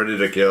she's ready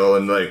to kill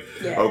and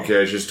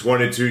okay, she's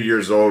 22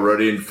 years old,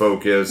 ready and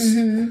focused.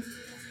 Mm-hmm.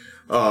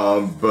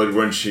 But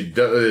when she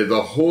does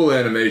the whole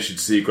animation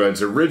sequence,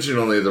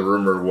 originally the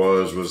rumor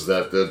was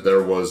that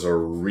there was a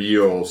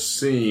real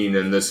scene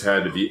and this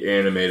had to be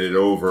animated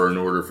over in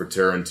order for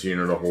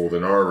Tarantino to hold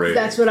an R rating.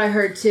 That's what I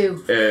heard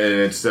too.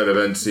 And instead of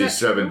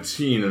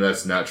NC-17, and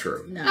that's not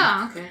true. No.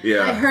 Oh, okay.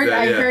 Yeah, I heard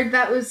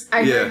that was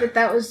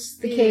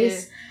the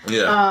case.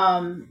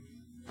 Yeah.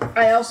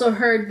 I also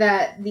heard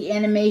that the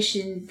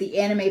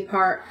anime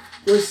part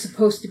was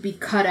supposed to be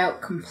cut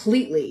out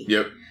completely.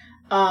 Yep.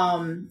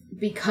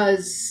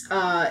 Because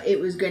it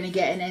was going to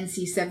get an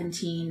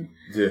NC-17.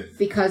 Yeah.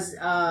 Because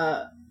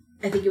I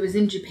think it was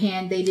in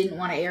Japan, they didn't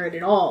want to air it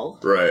at all.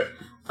 Right.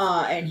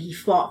 And he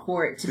fought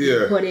for it to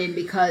be put in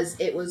because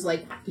it was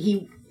like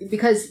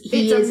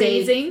it's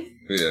amazing.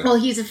 Well,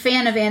 he's a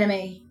fan of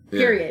anime.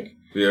 Period.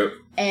 Yep.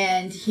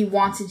 And he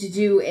wanted to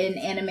do an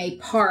anime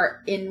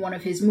part in one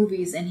of his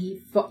movies, and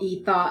he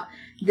thought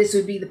this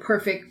would be the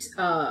perfect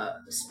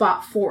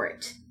spot for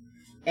it.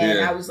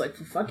 And I was like,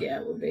 fuck yeah,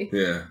 it would be.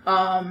 Yeah.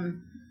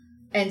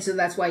 And so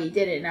that's why he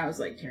did it. And I was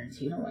like,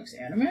 Tarantino likes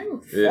anime?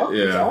 What the fuck?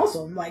 It's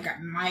awesome. Like,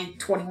 my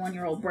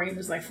 21-year-old brain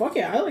was like, fuck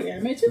yeah, I like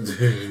anime too.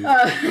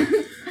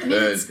 I mean,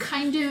 it's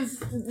kind of...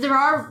 There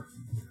are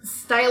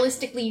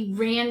stylistically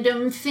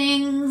random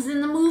things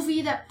in the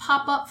movie that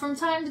pop up from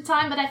time to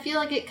time, but I feel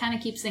like it kind of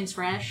keeps things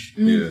fresh.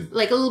 Yeah.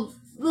 Like a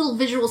little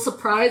visual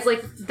surprise,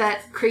 like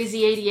that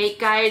crazy 88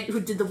 guy who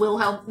did the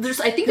Wilhelm.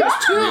 I think there's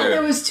two. Yeah.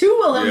 There was two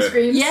Wilhelm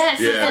screams.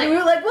 Yes. Yeah. And we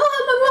were like,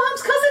 Wilhelm and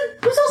Wilhelm's cousin,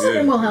 who's also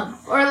named Wilhelm.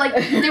 Or like,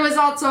 there was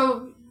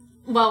also,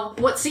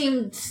 what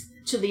seemed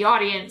to the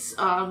audience,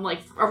 like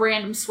a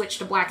random switch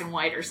to black and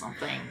white or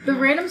something. The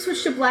random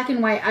switch to black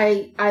and white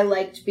I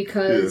liked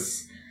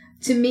because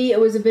to me it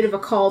was a bit of a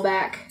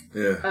callback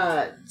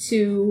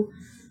to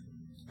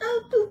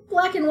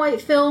black and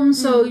white film,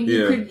 so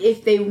you could,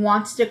 if they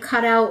wanted to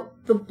cut out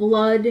the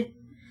blood,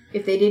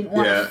 if they didn't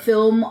want to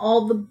film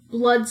all the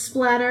blood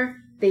splatter,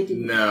 they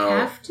didn't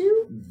have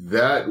to.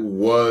 That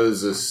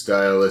was a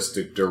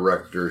stylistic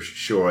director's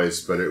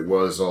choice, but it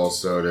was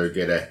also to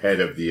get ahead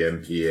of the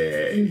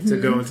MPAA.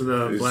 To go into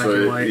the black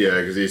and white.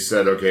 Yeah, because he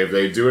said, okay, if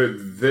they do it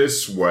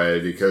this way,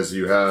 because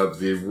you have,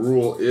 the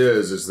rule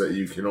is that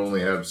you can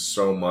only have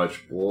so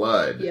much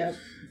blood. Yep.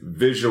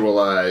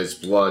 Visualize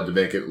blood to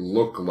make it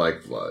look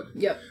like blood.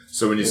 Yep.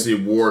 So when you see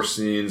war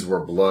scenes where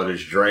blood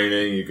is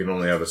draining, you can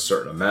only have a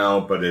certain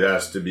amount, but it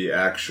has to be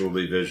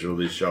actually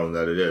visually shown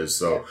that it is.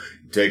 So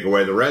take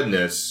away the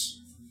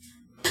redness,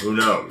 who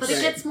knows? But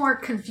it gets more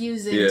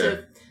confusing.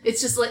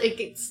 It's just like it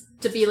gets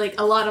to be like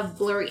a lot of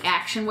blurry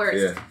action where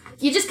it's,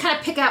 you just kind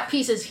of pick out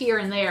pieces here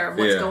and there of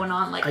what's going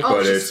on. Like,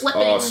 but she's it's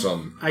flipping.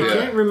 awesome. I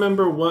can't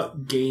remember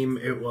what game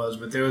it was,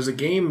 but there was a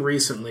game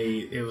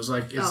recently. It was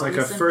like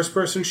a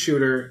first-person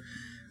shooter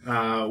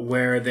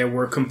where there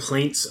were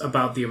complaints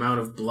about the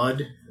amount of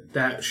blood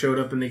that showed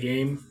up in the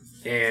game,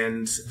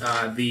 and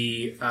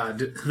the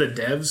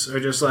devs are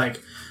just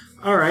like,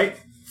 all right,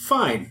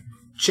 fine.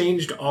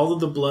 Changed all of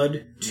the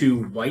blood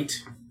to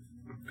white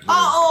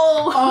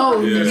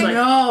Oh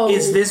no!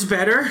 Is this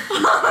better?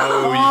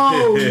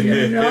 Oh,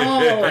 yeah.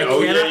 No! I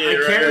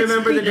can't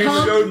remember the name.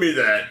 You showed me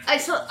that. I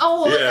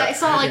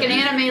saw like an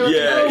anime looking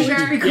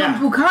It's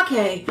become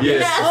Bukake.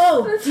 Yes.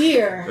 Oh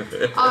dear.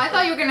 I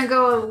thought you were gonna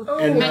go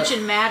and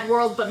mention Mad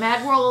World, but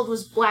Mad World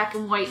was black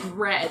and white and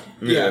red.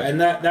 Yeah,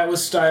 and that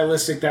was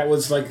stylistic. That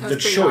was like the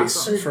choice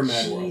awesome. for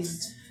Mad World,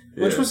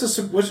 Yeah. which was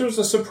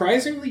a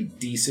surprisingly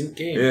decent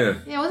game. Yeah.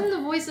 Yeah, wasn't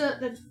the voice of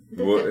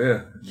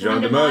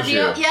John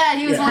DiMaggio. Yeah,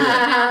 he was one of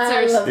the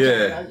announcers.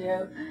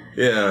 Yeah.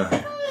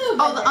 Yeah.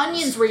 Oh, the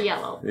onions were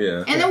yellow.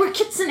 Yeah. And there were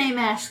kitsune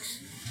masks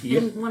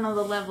Yep. in one of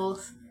the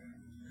levels.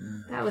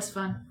 That was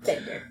fun.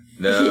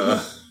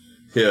 No.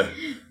 Yeah.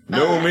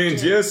 No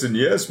means yes, and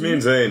yes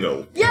means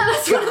anal. Yeah,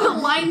 that's one of the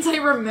lines I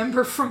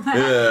remember from that.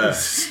 Yeah.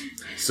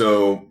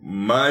 So,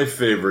 my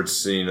favorite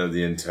scene of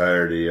the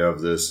entirety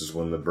of this is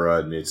when the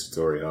bride meets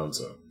Hattori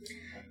Hanzo.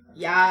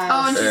 Yeah.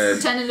 Oh, and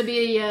she's pretending to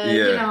be,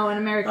 an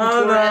American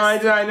Oh,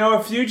 tourist. no, I know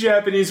a few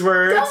Japanese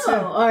words.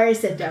 Demo. Or I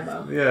said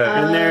demo.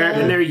 Yeah.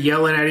 And they're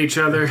yelling at each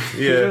other.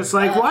 Yeah. It's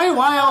like,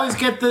 why always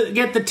get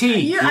the tea?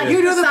 You- I You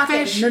get do the the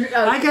sake. fish. No,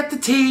 no. I get the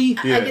tea.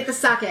 Yeah. I get the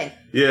sake.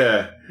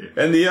 Yeah.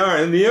 And the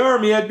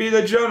army, I'd be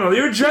the general.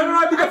 You're general,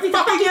 I'd be the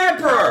fucking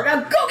emperor!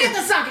 Now go get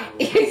the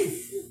sake.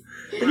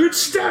 And you'd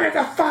stare at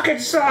the fucking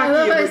sake! I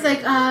love it. It's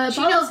like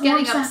She knows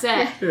getting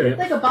upset. Yeah.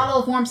 Like a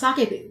bottle of warm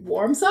sake.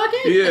 Warm sake?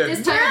 Yeah.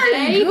 This time of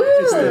day?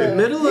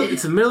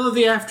 It's the middle of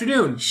the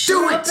afternoon.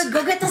 Do it.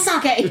 Go get the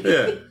sake.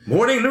 Yeah.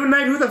 Morning, noon,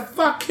 night, who the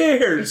fuck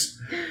cares?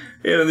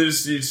 And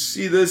there's, you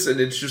see this,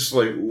 and it's just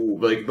like, ooh,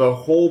 like the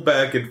whole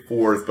back and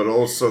forth, but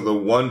also the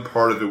one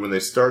part of it when they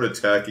start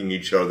attacking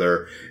each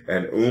other,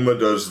 and Uma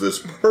does this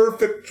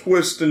perfect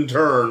twist and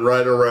turn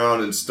right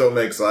around and still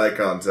makes eye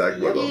contact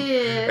with him.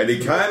 Yeah. And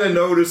he kind of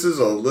notices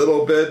a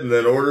little bit and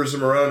then orders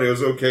him around. He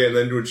goes, okay. And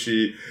then when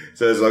she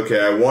says,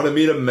 okay, I want to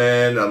meet a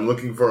man. I'm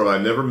looking for him.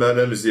 I've never met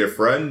him. Is he a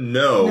friend?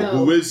 No.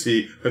 Who is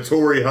he?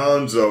 Hattori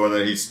Hanzo. And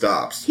then he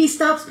stops. He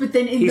stops, but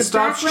then in the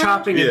stops background,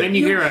 chopping, and then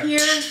you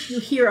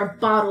hear a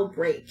bottle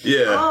break.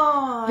 Yeah.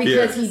 Oh,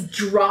 Because he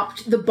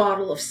dropped the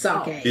bottle of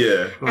sake.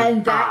 Yeah.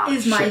 And that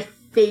is my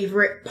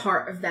favorite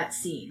part of that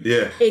scene.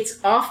 Yeah.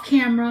 It's off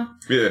camera,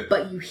 Yeah.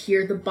 but you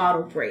hear the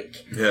bottle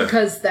break. Yeah.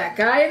 Because that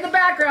guy in the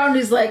background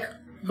is like,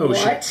 Oh,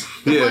 what? shit.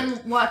 the Yeah. one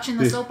watching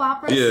the soap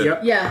operas? Yeah.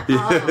 Yep.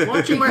 Yeah.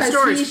 Watching my Because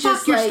stories. he's Fuck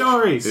just your like-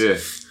 stories. Yeah.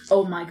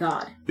 Oh my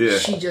god. Yeah.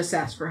 She just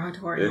asked for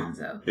Hattori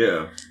Hanzo.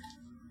 Yeah.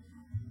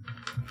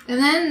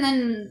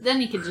 And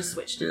then you can just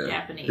switch to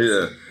Japanese.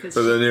 Yeah. 'Cause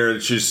So then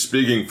she's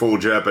speaking full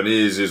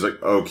Japanese. He's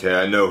like, okay,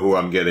 I know who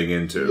I'm getting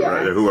into, Yeah.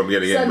 right? Who I'm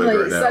getting in with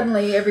right now.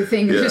 Suddenly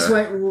everything just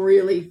went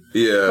really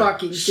Yeah.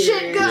 fucking serious.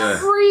 shit got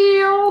Yeah.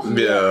 real.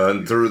 Yeah,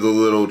 and through the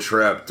little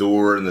trap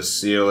door in the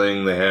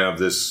ceiling, they have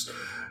this,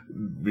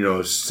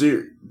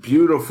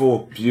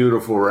 beautiful,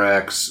 beautiful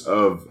racks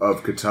of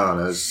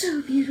katanas.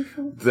 So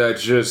beautiful. That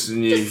just,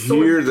 and you Just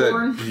sword hear that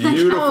porn.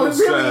 beautiful Oh, it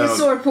really sound. is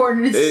sword porn,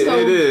 and it's so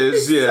It is,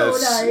 it's yes.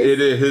 so nice. It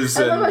is.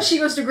 I love and how she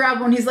goes to grab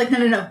one. He's like,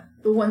 no.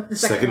 The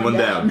second one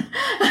down.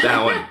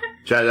 That one.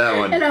 Try that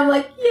one. And I'm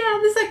like, yeah,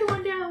 the second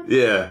one down.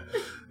 Yeah.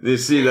 You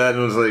see that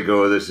and was like,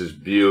 oh, this is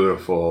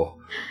beautiful.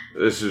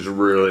 This is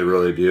really,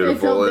 really I beautiful.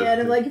 felt bad.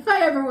 I'm like, if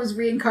I ever was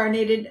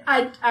reincarnated,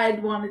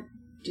 I'd want to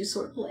do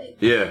swordplay.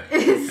 Yeah.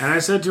 And I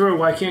said to her,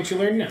 why can't you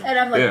learn now? And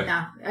I'm like, Yeah.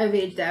 nah, I've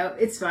aged out.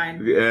 It's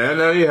fine. Yeah,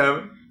 no, you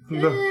haven't.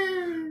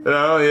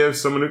 No, you have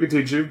someone who can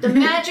teach you. The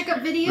magic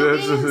of video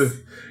games?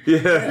 Yeah.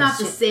 It's not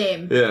the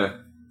same. Yeah.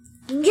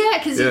 Yeah,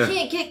 because Yeah. you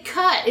can't get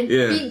cut, and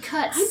Yeah. being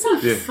cut I'd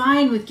sucks. be Yeah.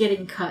 fine with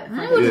getting cut.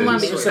 I wouldn't Yeah,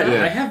 want to be it's cut. just-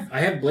 Yeah. I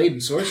have blade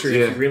and sorcery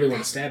Yeah. if you really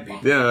want to stab me.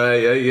 Yeah,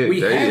 We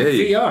have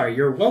hey, VR.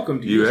 You're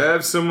welcome to you use it.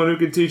 have someone who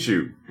can teach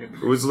you.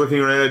 Who's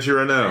looking right at you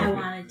right I now?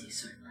 want to do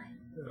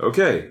swordplay.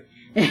 Okay.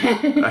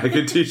 I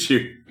can teach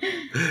you.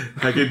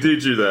 I can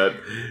teach you that.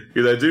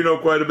 Because I do know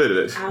quite a bit of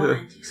it. I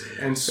want to do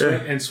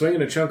swordplay. And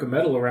swinging a chunk of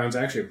metal around is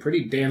actually a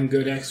pretty damn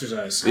good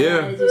exercise.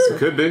 Yeah,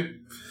 could be.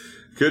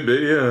 Could be,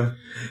 yeah.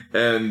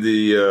 And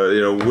the,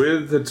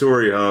 with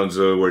Hattori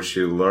Hanzo, where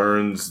she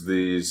learns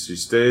she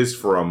stays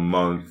for a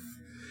month.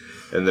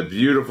 And the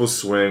beautiful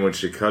swing when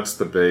she cuts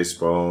the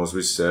baseball, as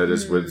we said,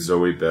 is with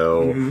Zoe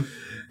Bell. Mm-hmm.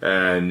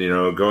 And,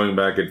 going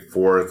back and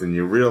forth, and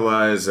you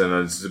realize, and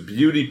it's the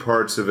beauty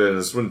parts of it, and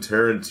this one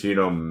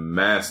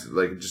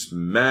Tarantino just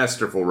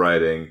masterful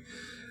writing.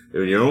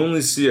 And you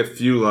only see a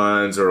few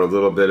lines or a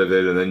little bit of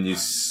it, and then you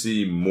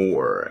see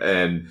more.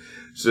 And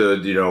so,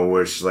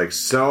 where she's like,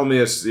 sell me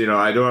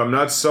I'm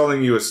not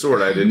selling you a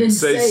sword. I didn't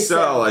say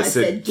sell, I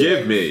said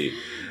give me.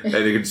 And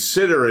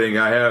considering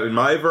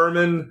my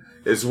vermin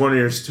is one of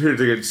your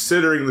students,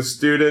 considering the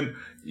student,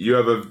 you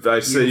have a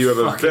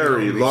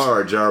very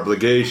large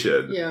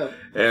obligation. Yeah.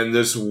 And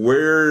this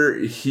where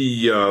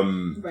he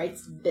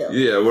Writes Bill.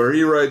 yeah, where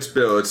he writes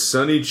Bill, it's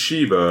Sonny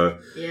Chiba,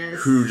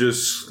 Yes. who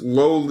just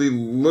slowly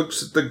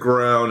looks at the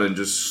ground and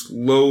just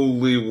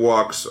slowly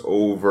walks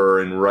over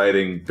and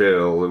writing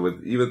Bill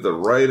with even the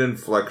right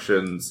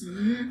inflections.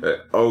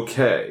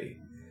 Okay.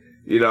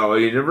 You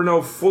never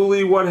know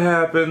fully what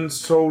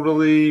happens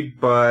totally,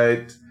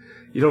 but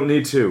You don't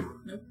need to.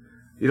 Nope.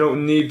 You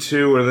don't need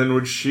to. And then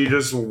when she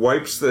just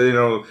wipes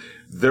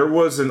there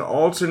was an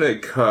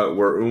alternate cut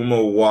where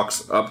Uma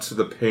walks up to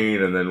the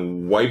paint and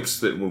then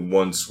wipes it with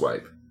one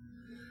swipe.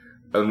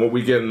 And what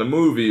we get in the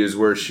movie is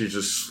where she's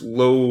just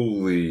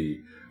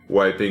slowly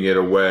wiping it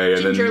away,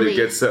 and then it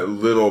gets that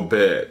little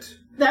bit.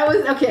 That was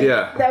okay.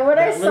 Yeah. That when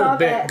I saw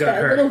that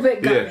little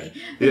bit got Yeah. me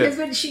because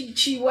when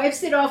she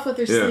wipes it off with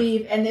her Yeah.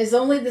 sleeve, and there's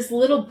only this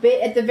little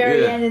bit at the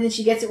very Yeah. end, and then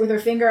she gets it with her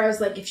finger. I was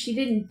like, if she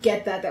didn't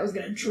get that, that was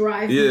gonna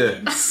drive me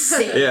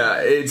insane.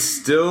 Yeah, it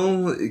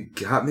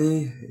got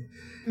me.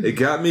 It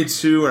got me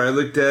too when I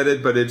looked at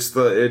it, but it's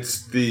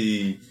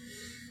the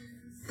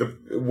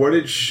what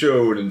it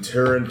showed in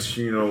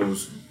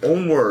Tarantino's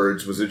own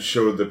words was it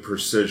showed the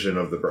precision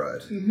of the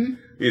bread. Mm-hmm.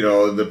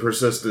 The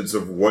persistence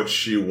of what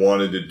she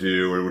wanted to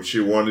do, and what she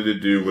wanted to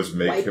do was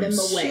make Wipe him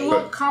away. She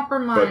won't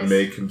compromise. but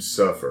make him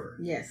suffer.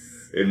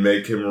 Yes. And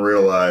make him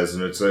realize,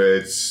 and it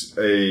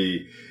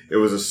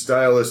was a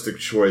stylistic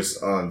choice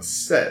on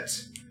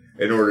set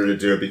in order to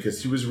do it,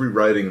 because he was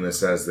rewriting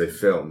this as they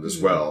filmed as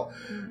well,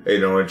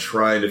 and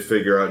trying to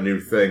figure out new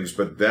things.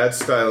 But that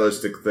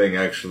stylistic thing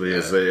actually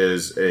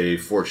is a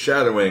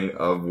foreshadowing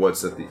of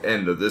what's at the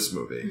end of this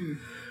movie,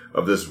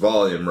 of this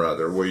volume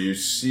rather, where you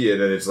see it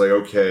and it's like,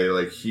 okay,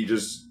 like she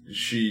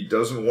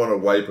doesn't want to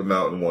wipe him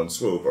out in one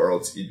swoop, or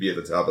else he'd be at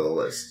the top of the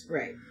list.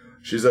 Right.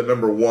 She's at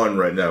number 1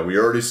 right now. We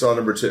already saw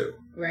number 2.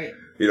 Right.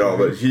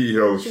 But he,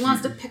 She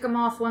wants to pick them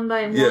off one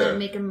by one and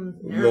make them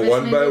nervous. Well,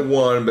 one by maybe?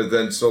 one, but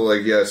then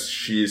yes,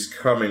 she's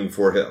coming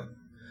for him.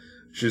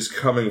 She's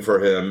coming for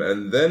him,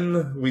 and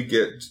then we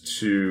get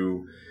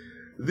to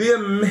the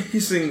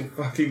amazing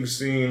fucking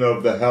scene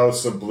of the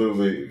House of Blue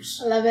Leaves.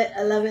 I love it.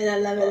 I love it. I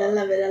love it. I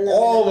love it. I love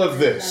it.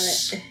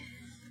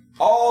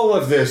 All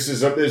of this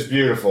is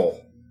beautiful.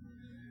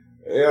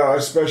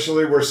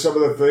 Especially where some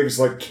of the things,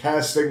 like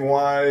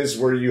casting-wise,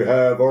 where you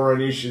have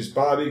Oranishi's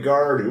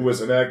bodyguard, who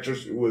was an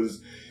actress who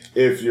was,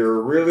 if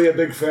you're really a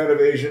big fan of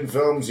Asian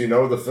films, you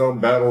know the film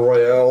Battle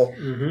Royale.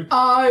 Mm-hmm.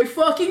 I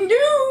fucking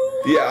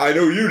do! Yeah, I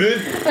know you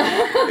did.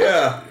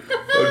 Yeah.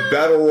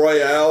 Battle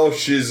Royale,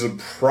 she's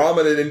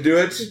prominent into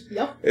it.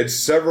 Yep. It's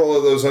several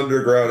of those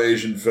underground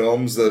Asian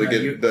films that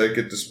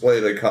get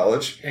displayed at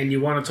college. And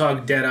you want to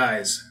talk Dead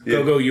Eyes.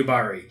 Yeah. Go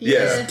Yubari.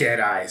 Yeah. It's Dead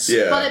Eyes.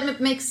 Yeah. But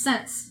it makes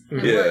sense.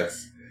 It Yeah.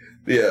 works.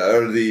 Yeah,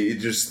 or the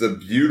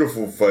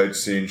beautiful fight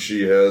scene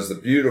she has, the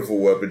beautiful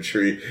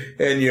weaponry,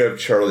 and you have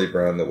Charlie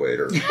Brown the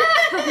waiter.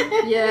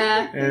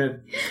 Yeah. And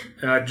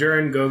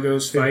during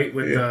Gogo's fight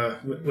with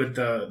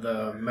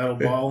the metal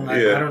ball,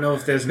 I don't know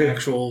if there's an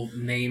actual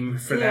name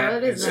for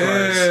that. It is.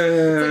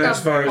 As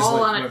far as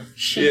ball like, on a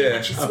chain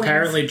that she swings.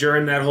 apparently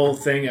during that whole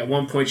thing, at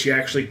one point she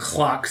actually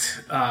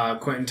clocked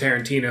Quentin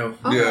Tarantino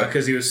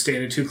because he was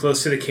standing too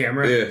close to the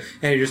camera,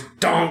 and he just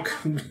donk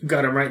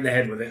got him right in the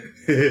head with it.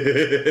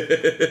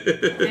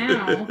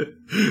 Ow.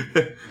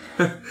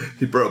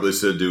 He probably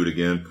said, "Do it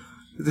again."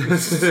 But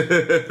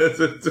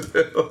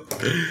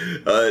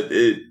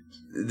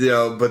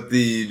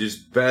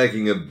just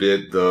backing a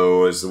bit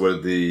though is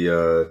what the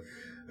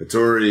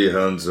Hattori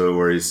Hanzo,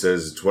 where he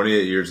says,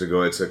 28 years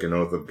ago I took an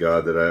oath of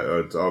God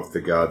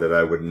that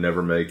I would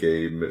never make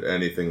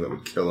anything that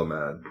would kill a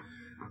man.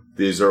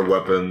 These are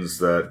weapons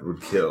that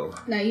would kill.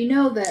 Now you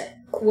know that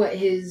what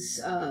he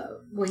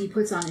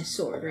puts on his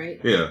sword, right?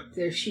 Yeah.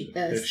 They're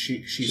Shiza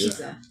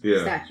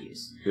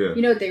statues. Yeah.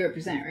 You know what they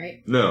represent,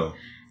 right? No.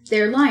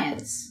 They're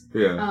lions.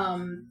 Yeah.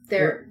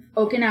 They're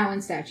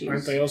Okinawan statues.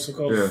 Aren't they also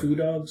called foo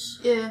dogs?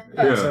 Yeah.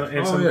 They're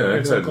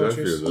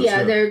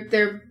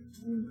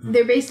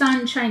based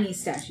on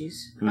Chinese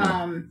statues.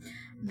 Mm.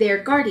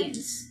 They're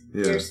guardians.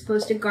 Yeah. They're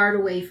supposed to guard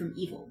away from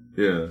evil.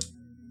 Yeah.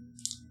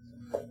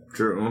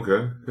 True.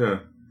 Okay. Yeah.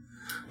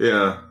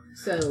 Yeah.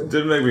 So it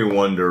did make me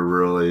wonder,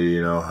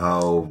 really,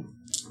 how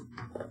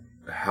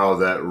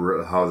that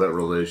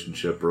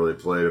relationship really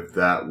played. If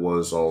that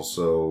was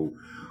also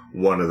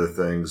one of the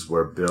things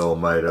where Bill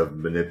might have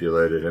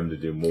manipulated him to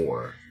do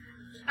more.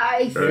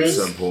 I think at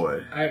some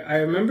point. I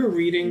remember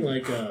reading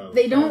like a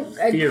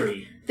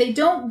theory. They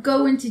don't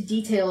go into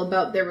detail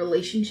about their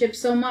relationship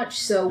so much,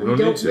 so we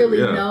don't really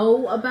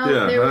know about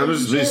their relationship. Yeah, that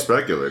was me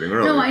speculating,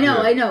 really. No, I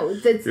know.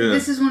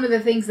 This is one of the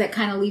things that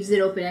kind of leaves it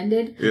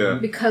open-ended. Yeah.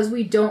 Because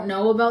we don't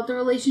know about the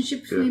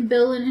relationship between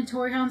Bill and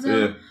Hattori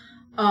Hanzo.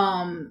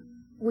 Yeah.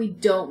 We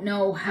don't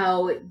know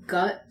how it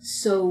got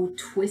so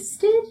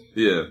twisted.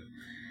 Yeah.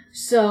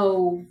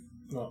 So...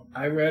 Well,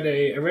 I read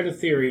a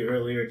theory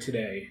earlier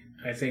today.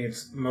 I think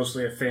it's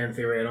mostly a fan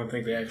theory. I don't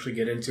think they actually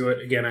get into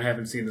it. Again, I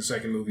haven't seen the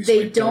second movie.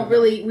 They don't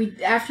really.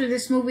 After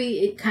this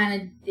movie, it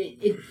kind of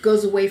it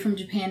goes away from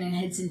Japan and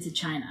heads into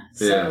China.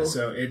 So,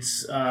 so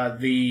it's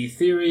the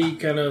theory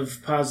kind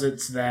of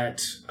posits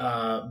that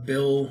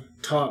Bill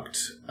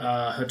talked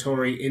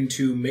Hattori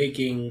into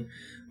making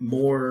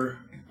more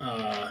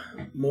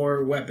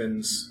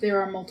weapons.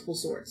 There are multiple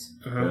swords.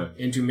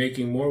 Into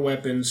making more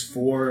weapons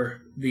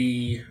for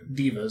the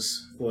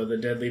Divas, for the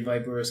Deadly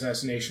Viper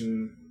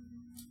assassination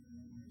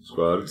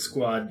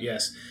Squad,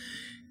 yes.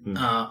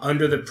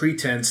 under the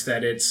pretense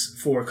that it's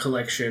for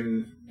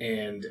collection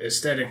and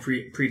aesthetic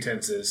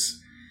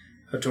pretenses.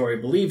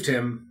 Hattori believed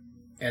him,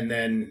 and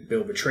then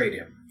Bill betrayed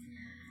him.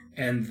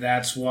 And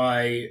that's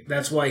why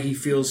he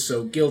feels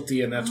so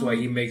guilty, and that's why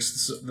he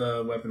makes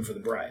the weapon for the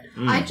bride.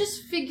 I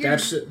just figured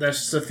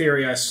that's the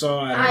theory I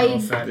saw.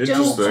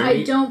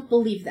 I don't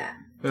believe that.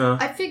 Yeah.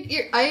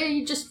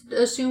 I just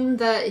assumed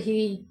that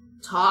he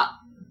taught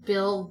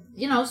Bill,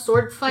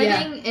 sword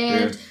fighting,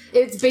 and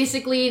it's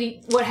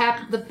basically what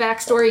happened. The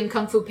backstory in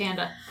Kung Fu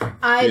Panda.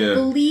 I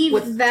believe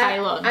with that.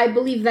 Tai Lung. I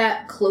believe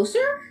that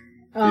closer.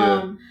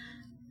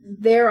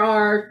 There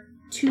are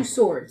 2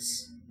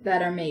 swords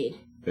that are made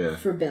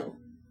for Bill.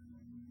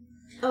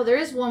 Oh, there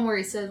is one where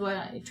he says, "Why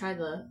don't you try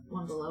the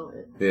one below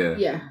it?"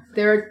 Yeah.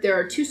 There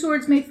are 2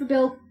 swords made for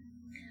Bill.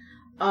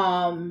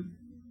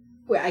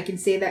 I can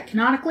say that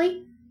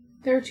canonically.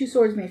 There are 2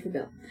 swords made for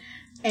Bill,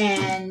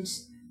 and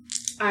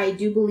I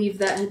do believe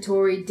that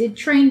Hattori did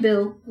train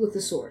Bill with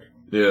the sword.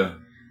 Yeah.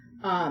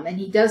 And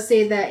he does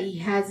say that he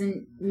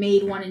hasn't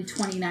made one in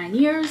 29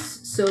 years,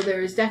 so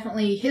there is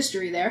definitely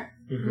history there.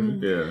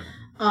 Mm-hmm. Yeah.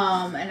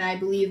 And I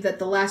believe that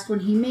the last one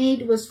he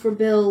made was for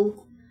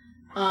Bill.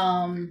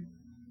 And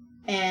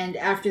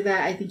after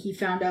that, I think he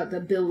found out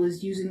that Bill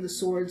was using the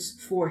swords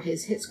for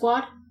his hit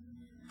squad.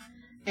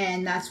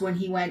 And that's when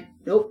he went,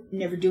 nope,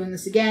 never doing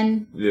this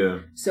again.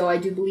 Yeah. So I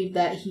do believe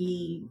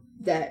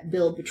that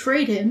Bill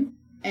betrayed him,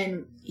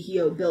 and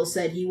Bill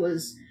said he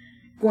was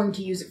going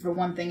to use it for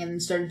one thing and then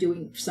started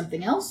doing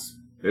something else.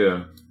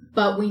 Yeah.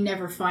 But we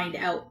never find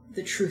out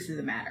the truth of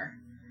the matter.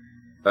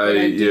 I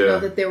do know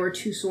that there were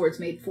 2 swords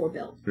made for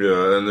Bill.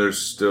 Yeah, and there's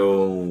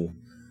still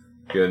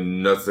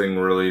nothing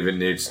really even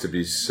needs to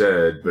be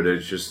said, but it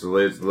just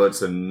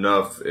lets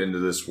enough into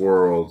this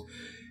world.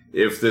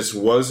 If this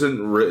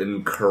wasn't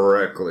written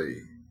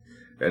correctly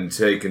and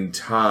taken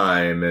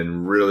time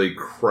and really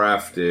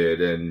crafted,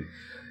 and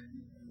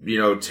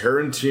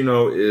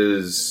Tarantino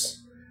is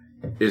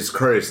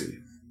crazy.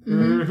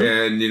 Mm-hmm.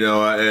 And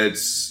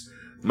it's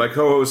my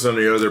co-host on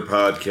the other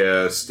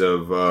podcast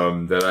of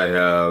that I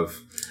have.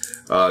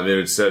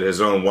 It said his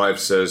own wife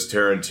says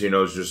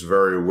Tarantino's just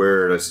very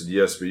weird. I said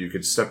yes, but you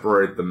could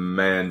separate the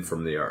man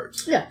from the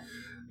art. Yeah.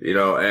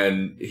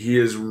 And he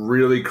is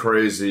really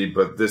crazy,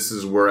 but this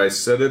is where I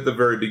said at the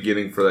very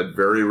beginning for that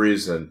very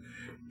reason.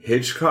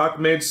 Hitchcock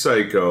made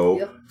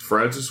Psycho,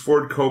 Francis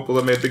Ford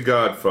Coppola made The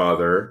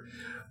Godfather,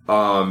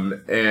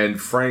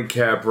 and Frank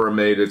Capra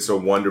made It's a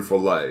Wonderful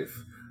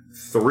Life.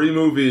 3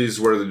 movies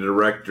where the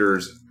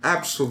directors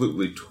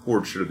absolutely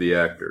tortured the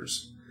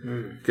actors.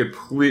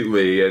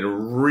 Completely,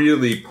 and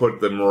really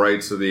put them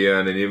right to the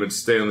end, and even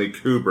Stanley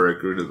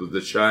Kubrick, The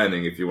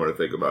Shining, if you want to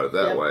think about it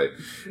that way.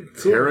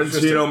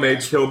 Tarantino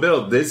made Kill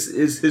Bill. This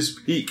is his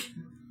peak.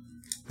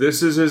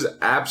 This is his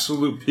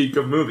absolute peak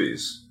of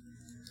movies.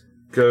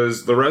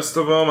 Because the rest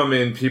of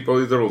them,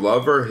 people either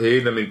love or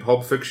hate.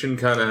 Pulp Fiction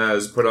kind of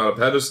has put on a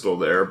pedestal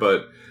there,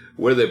 but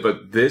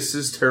this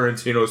is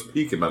Tarantino's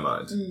peak in my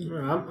mind.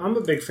 I'm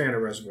a big fan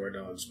of Reservoir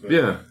Dogs.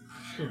 But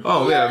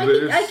Oh yeah,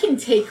 I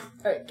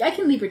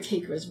can leave or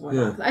take Reservoir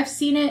Dogs. I've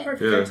seen it,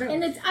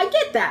 and I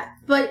get that,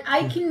 but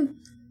I can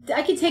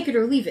take it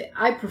or leave it.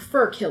 I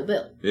prefer Kill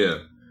Bill. Yeah,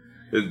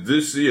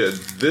 this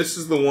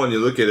is the one you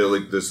look at it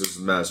like this is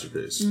a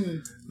masterpiece.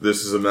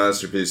 This is a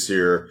masterpiece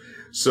here.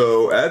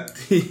 So at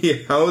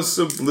the House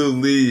of Blue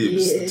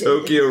Leaves, the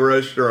Tokyo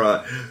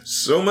restaurant,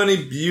 so many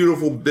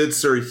beautiful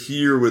bits are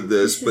here with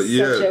this, but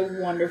such a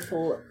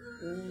wonderful.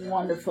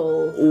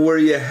 Where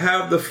you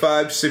have the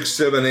 5, 6,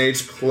 7,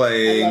 8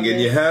 playing, and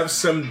you have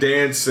some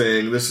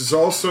dancing. This is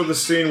also the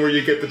scene where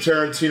you get the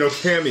Tarantino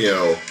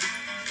cameo.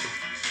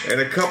 In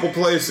a couple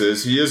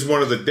places, he is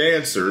one of the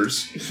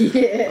dancers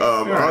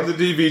on the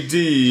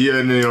DVD,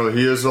 and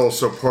he is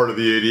also part of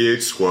the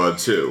 88 squad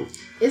too.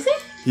 Is he?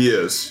 He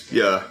is,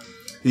 yeah.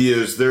 He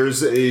is.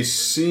 There's a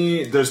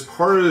scene, there's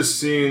part of the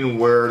scene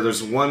where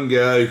there's one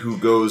guy who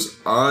goes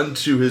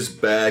onto his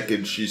back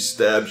and she's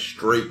stabbed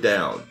straight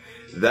down.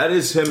 That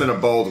is him in a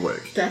bald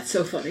wig. That's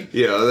so funny.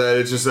 Yeah, that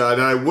is just.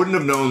 I wouldn't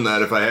have known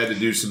that if I had to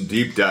do some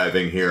deep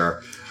diving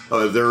here.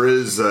 There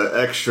is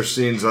extra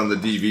scenes on the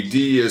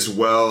DVD as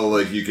well.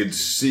 Like you could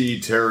see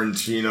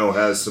Tarantino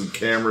has some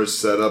cameras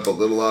set up a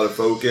little out of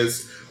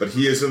focus, but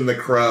he is in the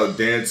crowd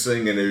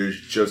dancing, and it is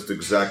just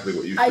exactly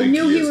what you think I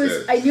knew he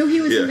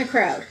was yeah. in the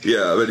crowd.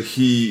 Yeah, but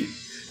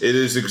it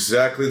is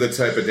exactly the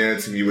type of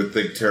dancing you would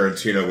think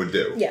Tarantino would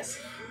do. Yes.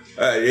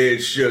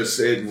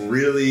 It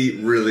really,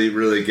 really,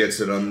 really gets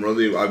it. I'm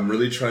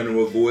really trying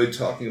to avoid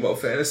talking about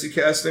fantasy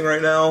casting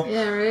right now.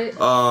 Yeah, right.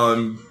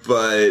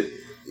 But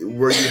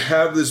where you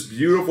have this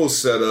beautiful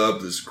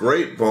setup, this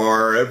great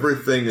bar,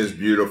 everything is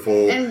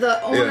beautiful, and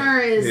the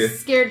owner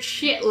is scared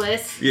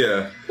shitless.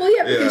 Yeah. Well,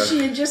 yeah, because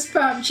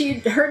she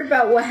had heard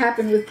about what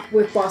happened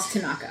with Boss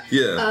Tanaka.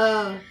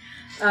 Yeah.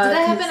 Did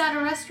that happen at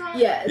a restaurant?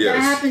 Yeah, that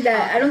happened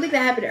at. I don't think that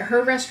happened at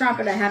her restaurant,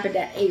 but it happened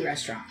at a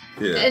restaurant.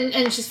 Yeah.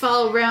 And she's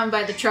followed around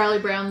by the Charlie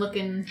Brown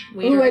looking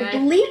waiter who guy. I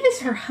believe is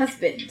her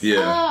husband.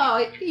 Yeah.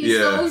 Oh, he's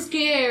so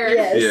scared.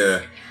 Yes.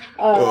 Yeah.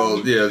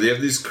 They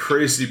have these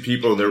crazy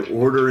people. They're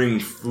ordering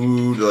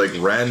food, like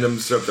random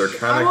stuff. They're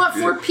kind of. I want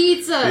 4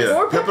 pizzas. Yeah,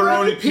 Or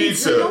pepperoni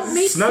pizza.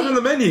 It's not on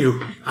the menu.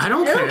 I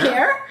don't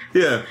care.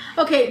 Yeah.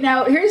 Okay,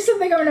 now here's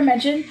something I'm going to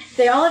mention.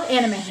 They all have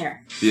anime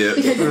hair. Yeah.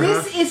 Because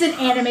this is an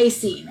anime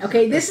scene.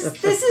 Okay, this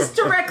is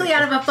directly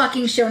out of a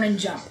fucking Shonen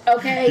Jump.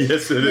 Okay.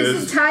 Yes, it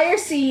is. This entire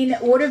scene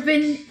would have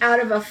been out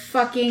of a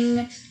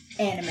fucking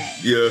anime.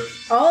 Yeah.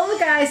 All the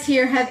guys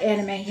here have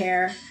anime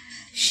hair.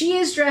 She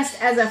is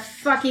dressed as a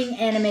fucking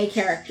anime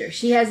character.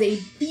 She has a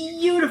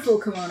beautiful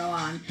kimono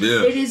on.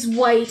 Yeah. It is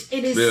white.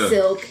 It is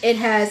silk. It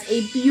has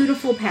a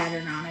beautiful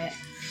pattern on it.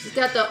 She's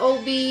got the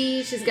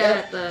obi. She's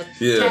got the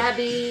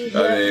tabby.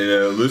 I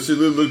mean, Lucy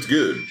Liu looked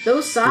good.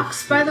 Those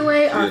socks, by the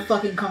way, are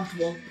fucking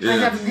comfortable. Yeah. I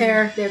have a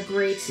pair. They're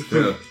great.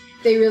 Yeah.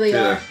 They really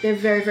are. They're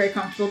very, very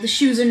comfortable. The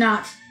shoes are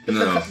not. But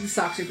the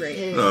socks are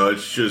great. No,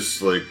 it's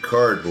just like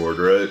cardboard,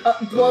 right?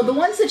 Well, the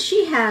ones that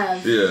she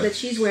has, that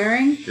she's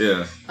wearing,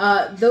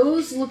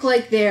 those look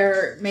like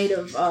they're made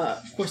of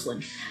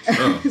porcelain.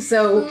 Oh.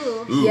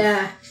 So,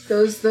 yeah,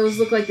 those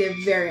look like they're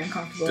very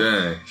uncomfortable.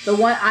 Dang. The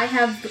one I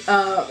have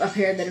a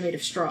pair that are made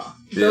of straw.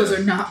 Those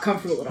are not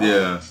comfortable at all.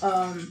 Yeah.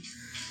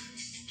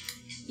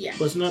 Yeah.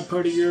 Wasn't that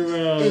part of your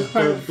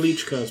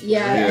Bleach cosplay?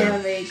 Yeah, I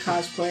have a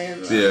cosplay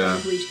of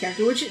a Bleach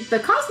character, which the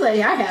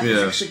cosplay I have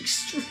is actually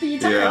extremely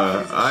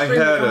I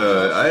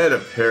had a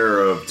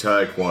pair of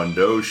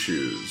Taekwondo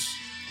shoes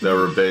that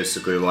were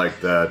basically like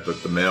that,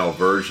 but the male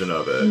version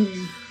of it.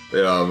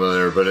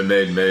 But it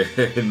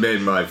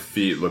made my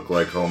feet look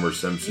like Homer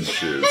Simpson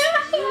shoes.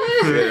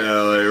 They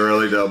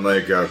really don't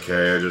make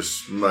okay.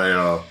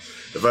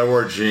 If I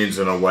wore jeans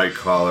and a white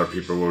collar,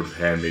 people would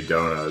hand me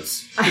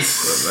donuts. I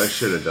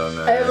should have done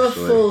that. I have a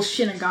full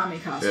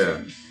Shinigami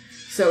costume,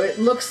 so it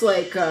looks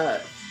like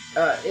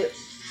it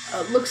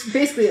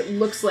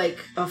looks like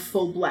a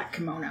full black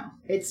kimono.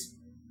 It's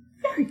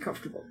very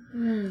comfortable.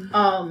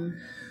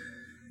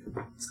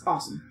 It's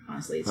awesome.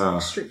 Honestly, it's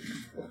extremely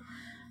comfortable.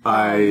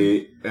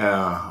 I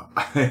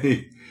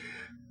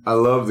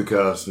love the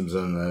costumes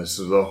in this.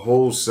 The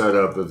whole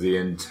setup of the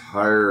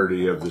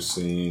entirety of the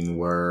scene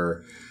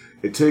where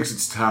it takes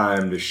its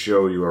time to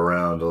show you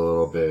around a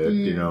little bit.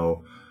 You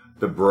know,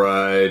 the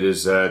bride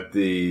is at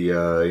the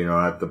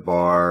at the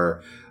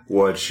bar.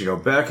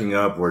 Backing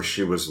up where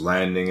she was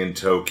landing in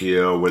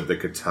Tokyo with the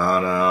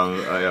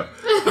katana.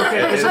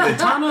 Okay, is a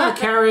katana a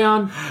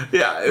carry-on?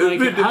 Yeah.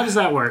 How does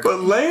that work?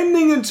 But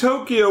landing in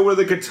Tokyo with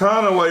a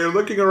katana while you're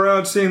looking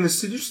around seeing the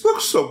city just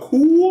looks so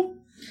cool.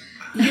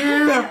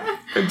 Yeah.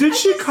 Did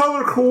she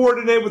color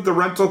coordinate with the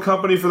rental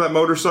company for that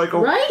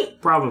motorcycle? Right?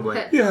 Probably.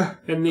 Yeah.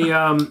 And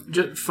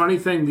the funny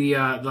thing,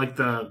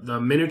 the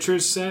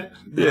miniatures set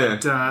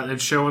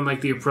that's showing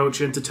like the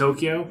approach into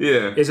Tokyo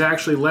is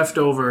actually left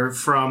over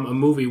from a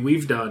movie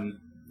we've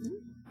done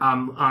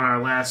on our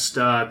last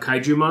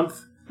Kaiju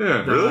month.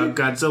 Yeah, really?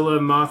 Godzilla,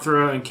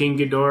 Mothra, and King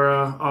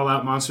Ghidorah All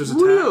Out Monsters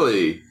Attack.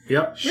 Really?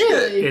 Yep.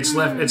 Really? It's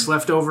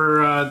left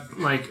over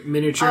like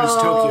miniatures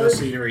Tokyo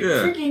scenery.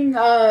 Yeah. Freaking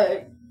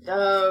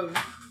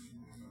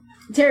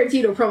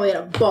Tarantino probably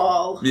had a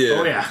ball. Yeah.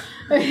 Oh yeah.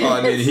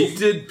 I mean, he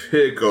did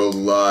pick a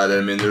lot.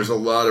 I mean, there's a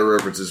lot of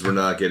references we're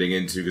not getting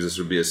into because this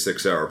would be a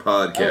 6-hour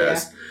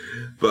podcast.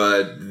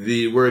 But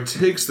where it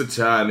takes the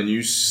time and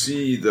you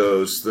see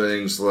those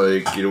things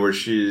like, where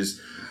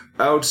she's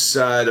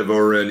outside of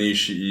Oren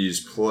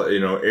Ishii's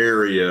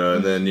area,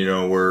 and then,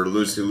 where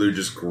Lucy Liu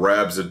just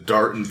grabs a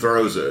dart and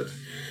throws it.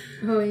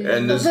 Oh, yeah.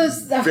 And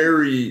there's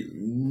very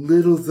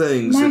little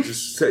things that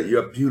just set you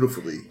up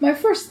beautifully. My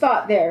first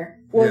thought there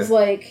was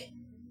like,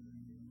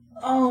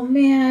 oh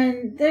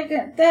man,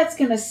 that's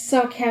gonna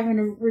suck having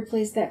to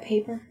replace that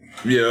paper.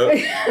 Yeah.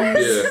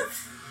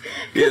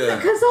 Yeah.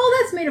 Because all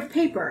that's made of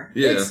paper.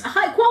 Yeah. It's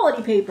high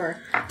quality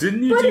paper.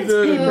 Didn't you do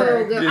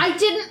that? Paper. I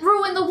didn't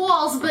ruin the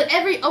walls, but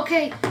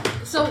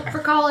so for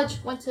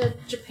college, went to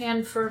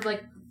Japan for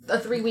like a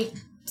 3-week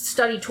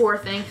study tour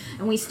thing,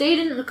 and we stayed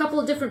in a couple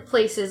of different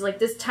places, like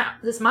this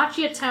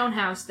Machiya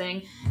townhouse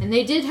thing, and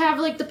they did have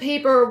like the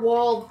paper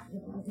wall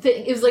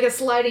thing. It was like a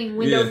sliding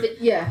window.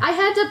 Yeah. I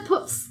had to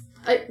put,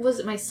 was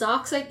it my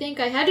socks? I think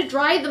I had to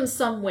dry them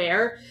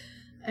somewhere.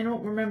 I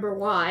don't remember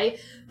why,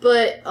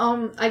 but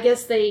I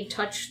guess they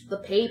touched the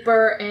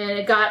paper and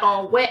it got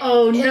all wet.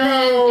 Oh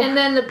no! And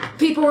then the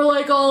people were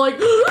like all like,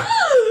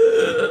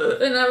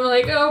 and I'm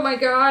like, oh my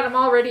god, I'm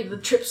all ready to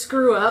trip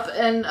screw up.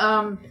 And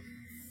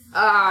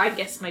I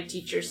guess my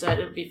teacher said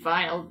it'll be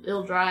fine.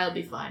 It'll dry. It'll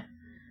be fine.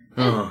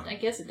 And I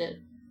guess it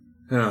did.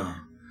 Yeah.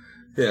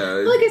 Yeah.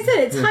 Like I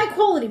said, it's high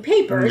quality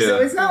paper, so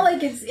it's not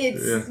like it's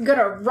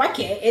gonna wreck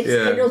it.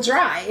 It'll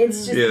dry.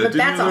 It's just, but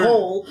that's a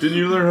hole. Didn't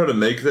you learn how to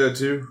make that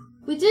too?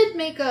 We did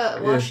make a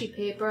washi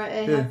paper. I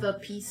have a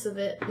piece of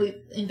it. We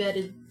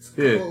embedded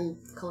little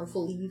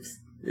colorful leaves.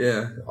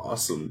 Yeah,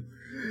 awesome.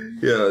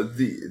 Yeah,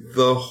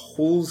 the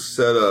whole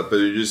setup,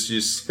 and you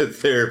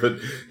sit there, but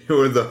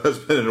with the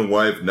husband and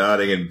wife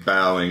nodding and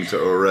bowing to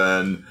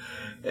Oren,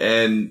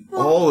 and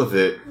all of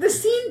it. The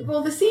scene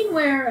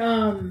where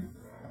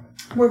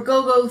where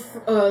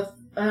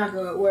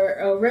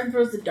Oren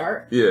throws the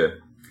dart. Yeah.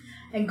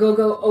 and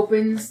Gogo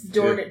opens the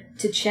door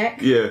to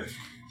check. Yeah.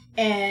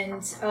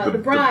 And the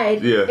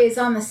bride is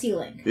on the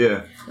ceiling.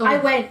 Yeah. I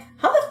went,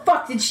 how the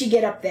fuck did she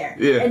get up there?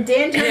 Yeah. And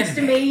Dan turns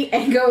to me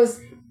and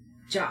goes,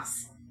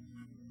 Joss,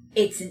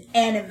 it's an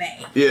anime.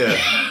 Yeah.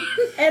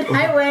 And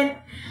I went,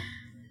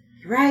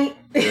 you're right.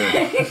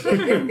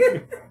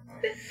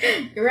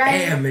 You're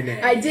right.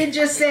 Anime. I did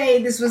just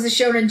say this was a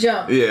Shonen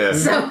Jump. Yeah.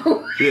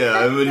 So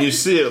yeah, and when you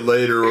see it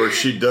later where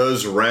she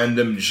does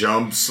random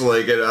jumps,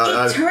 like it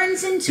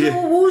turns into a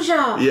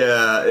wuxia.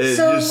 Yeah.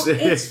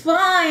 It's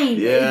fine.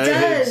 Yeah, it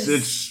does.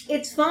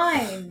 It's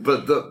fine.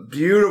 But the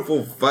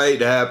beautiful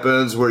fight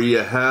happens where you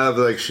have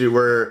the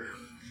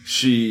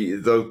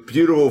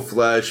beautiful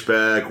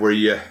flashback where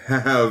you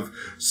have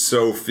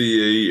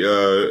Sophie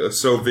Fatale.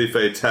 Sophie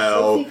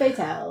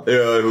Fatale.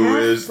 Who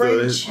half is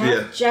French,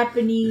 half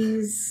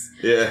Japanese.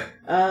 Yeah.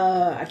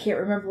 I can't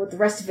remember what the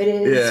rest of it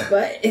is,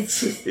 but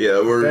it's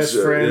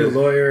best friend,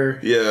 lawyer.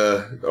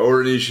 Yeah,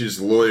 Oranishi's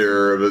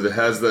lawyer, but it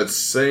has that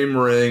same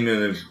ring,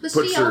 and it was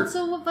puts she her.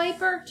 Also a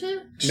Viper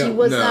too? She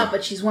was not,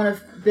 but she's one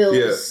of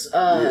Bill's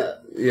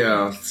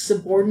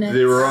subordinates.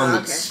 They were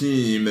on the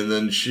team, and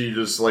then she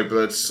just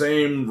that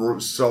same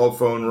cell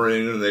phone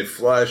ring, and they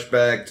flash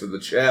back to the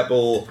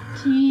chapel.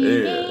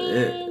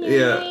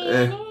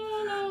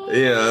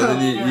 Yeah,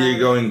 and then you're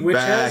going Which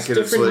back, has and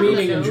it's different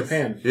meaning in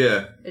Japan.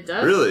 Yeah, it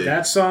does. Really,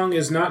 that song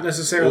is not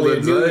necessarily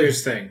a New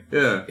Year's thing.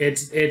 Yeah,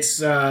 it's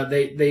it's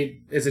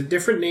a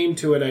different name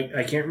to it.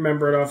 I can't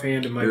remember it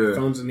offhand, and my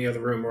phone's in the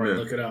other room where I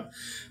look it up.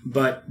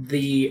 But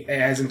it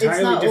has entirely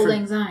it's not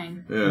different. Old Lang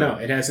Syne. Yeah. No,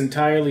 it has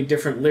entirely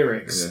different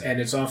lyrics,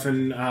 and it's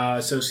often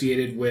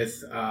associated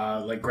with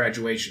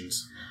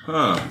graduations.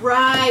 Huh?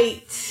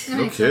 Right.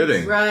 No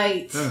kidding.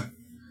 Right.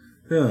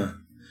 Yeah.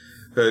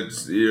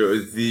 It's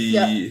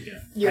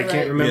You're I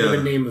can't remember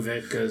the name of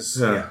it because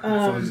my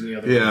phone's in the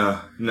other room.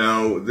 Yeah.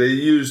 Now, they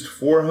used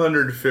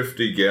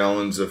 450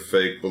 gallons of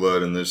fake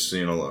blood in this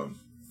scene alone.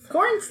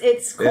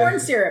 It's corn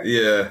syrup.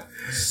 Yeah.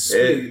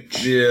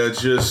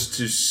 Just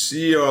to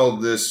see all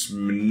this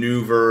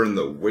maneuver and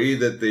the way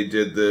that they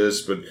did this,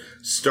 but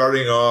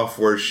starting off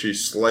where she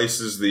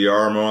slices the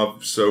arm off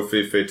of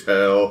Sophie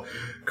Fatale,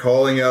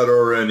 calling out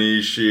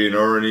Oranishi, and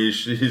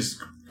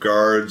Oranishi's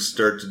guards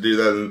start to do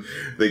that, and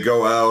they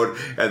go out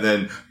and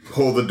then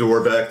pull the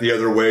door back the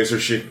other way so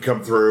she can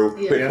come through.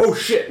 Yeah. Oh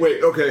shit!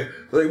 Wait, okay.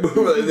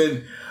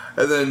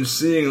 And then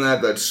seeing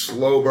that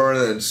slow burn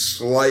and then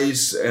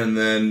slice, and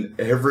then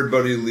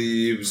everybody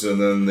leaves,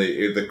 and then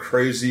the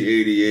crazy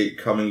 88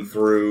 coming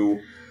through,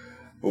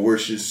 where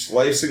she's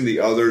slicing the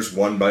others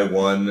one by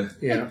one.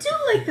 Yeah. I do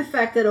like the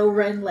fact that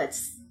Oren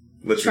lets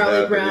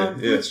Charlie Brown.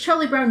 Yeah. Lets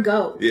Charlie Brown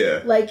go.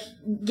 Yeah.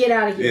 Get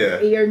out of here.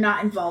 Yeah. You're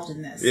not involved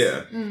in this.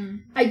 Yeah.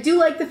 I do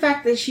like the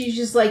fact that she's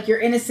just you're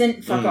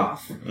innocent, fuck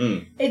off.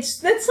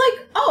 That's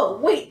oh,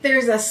 wait,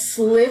 there's a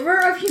sliver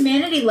of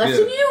humanity left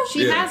in you?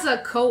 She has a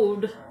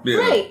code. Yeah.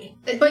 Right.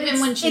 But even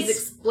when she's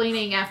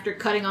explaining after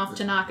cutting off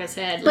Tanaka's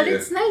head. But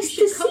it's nice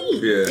to see.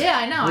 Yeah,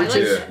 I know.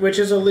 Which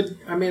is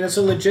it's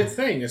a legit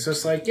thing. It's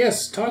just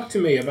yes, talk to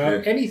me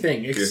about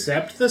anything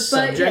except the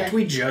subject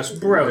we just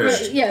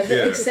broached.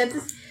 Except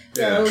this.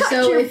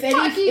 So if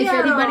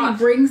anybody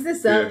brings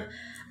this up,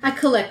 I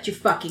collect your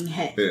fucking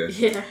head.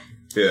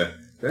 Yeah.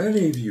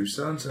 Any of you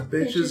sons of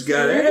bitches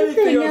got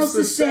anything else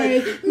to say?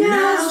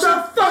 Now's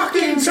the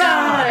fucking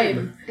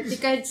time! I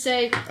think I'd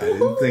say... I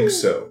didn't think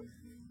so.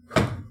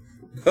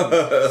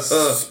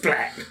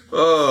 Splat.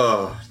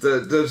 Oh,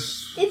 it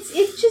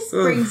just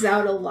brings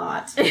out a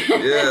lot.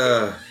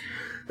 Yeah.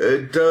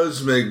 It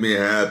does make me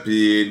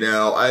happy.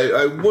 Now,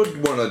 I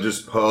would want to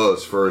just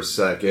pause for a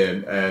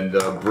second and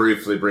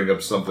briefly bring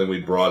up something we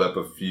brought up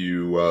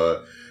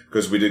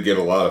because we did get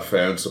a lot of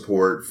fan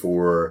support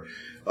for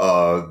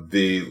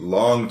the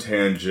long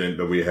tangent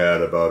that we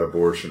had about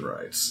abortion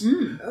rights.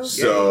 Okay.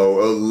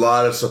 So, a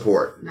lot of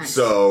support. Nice.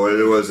 So,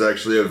 it was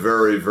actually a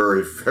very,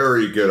 very,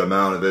 very good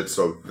amount of it.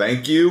 So,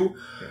 thank you.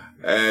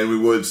 And we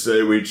would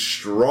say we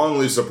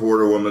strongly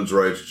support a woman's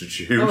rights to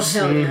choose. Oh,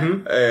 hell yeah.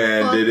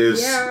 And it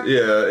is,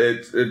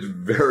 it's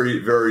very,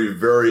 very,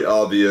 very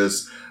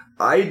obvious.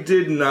 I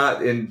did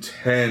not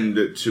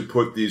intend to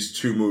put these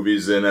two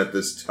movies in at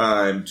this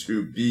time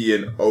to be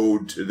an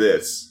ode to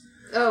this.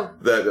 Oh,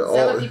 is that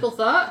what people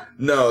thought?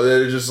 No,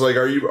 they're just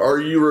are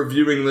you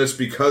reviewing this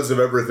because of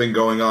everything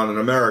going on in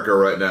America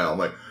right now? I'm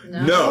like,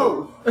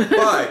 no.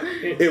 But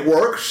it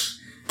works.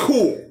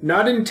 Cool.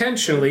 Not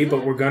intentionally,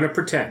 but we're gonna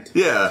pretend.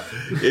 Yeah,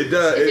 it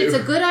does. If it's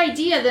a good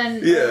idea,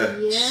 then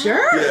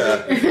sure.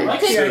 Yeah. If you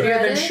like the idea,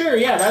 then sure.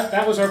 Yeah,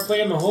 that was our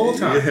plan the whole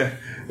time. Yeah.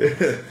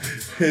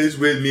 It's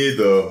with me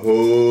the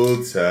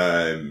whole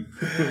time.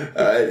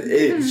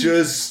 It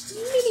just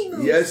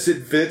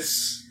it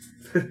fits.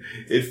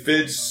 It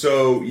fits.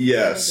 So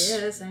yes.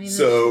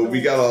 So we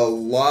got a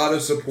lot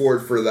of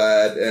support for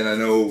that, and I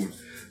know.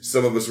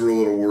 Some of us were a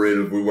little worried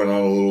if we went on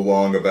a little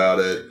long about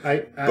it.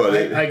 I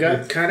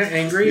got kind of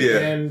angry,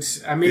 and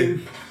I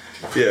mean,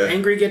 Yeah.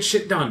 Angry gets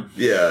shit done.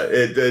 Yeah,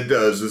 it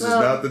does. This is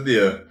not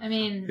the... I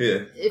mean,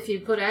 if you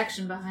put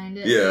action behind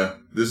it. Yeah,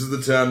 this is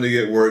the time to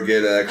get work,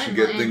 get action,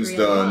 get things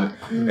done.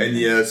 And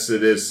yes,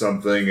 it is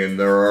something, and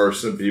there are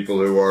some people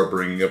who are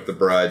bringing up the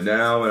bride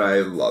now, and I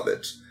love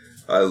it.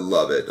 I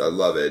love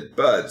it.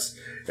 But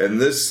in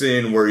this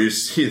scene where you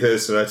see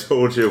this, and I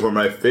told you where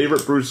my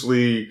favorite Bruce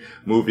Lee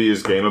movie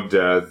is Game of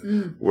Death,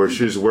 where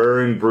she's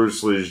wearing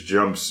Bruce Lee's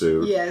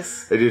jumpsuit.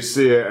 Yes. And you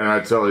see it, and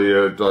I tell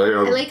you...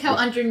 I like how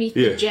underneath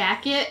the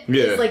jacket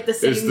is like the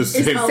same, it's the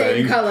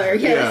same color.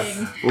 Yes.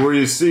 Yeah. Where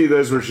you see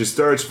this, where she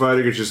starts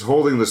fighting, and she's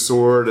holding the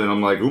sword, and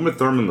I'm like, Uma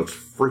Thurman looks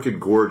freaking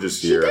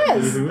gorgeous here. She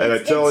does. And I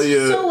tell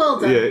you... so well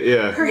done.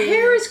 Yeah. Her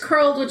hair is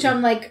curled, which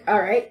I'm like, all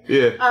right.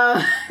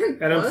 Yeah.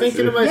 And I'm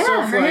thinking to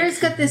myself, her like... hair's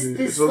got this a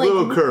like,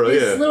 little curl,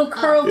 this little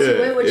curl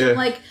to it, which I'm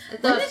like,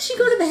 when thought did she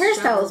go to the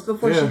hairstylist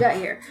before she got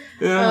here?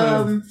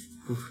 Yeah.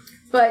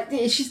 But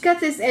she's got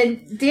this,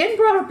 and Dan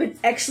brought up an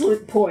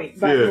excellent point,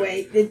 by the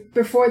way,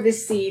 before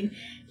this scene.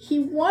 He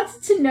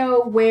wanted to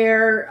know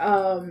where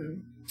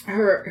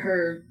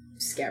her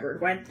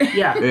scabbard went.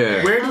 Yeah.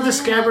 Where did the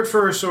scabbard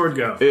for her sword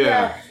go?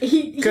 Yeah.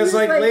 Because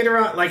like later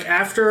on, like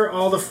after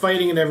all the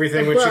fighting and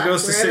everything, when she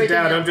goes to sit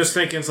down, I'm just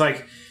thinking it's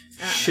like,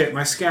 shit,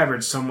 my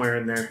scabbard's somewhere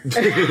in there.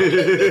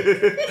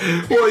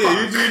 Well,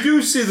 yeah, you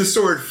do see the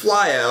sword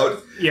fly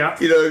out. Yeah.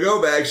 You know,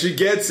 go back, she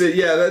gets it.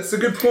 Yeah, that's a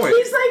good point.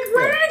 He's like,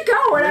 where did it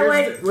go? And I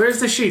went, where's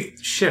the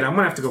sheath? Shit, I'm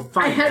gonna have to go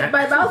find it. I had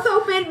my mouth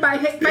open, my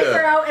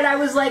hair out, and I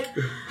was like,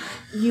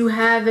 you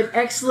have an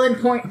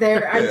excellent point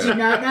there. I do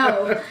not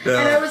know. And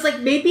I was like,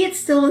 maybe it's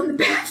still in the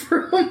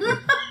bathroom.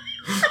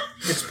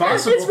 It's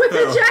possible. It's with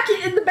the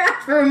jacket in the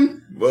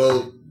bathroom.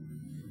 Well,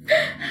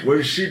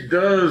 when she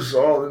does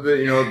all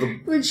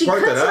the, when she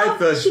part cuts that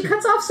off, I thought... she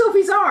cuts off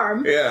Sophie's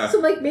arm. Yeah. So,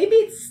 like, maybe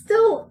it's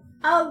still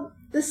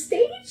the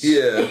stage?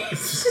 Yeah.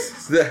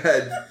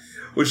 That...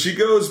 Well, she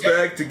goes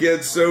back to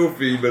get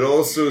Sophie, but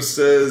also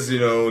says, if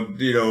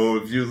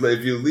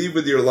you leave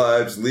with your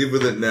lives, leave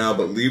with it now,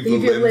 but leave the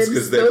limbs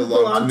because they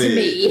belong to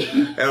me.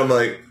 And I'm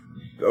like,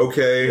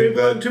 okay. They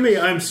belong to me.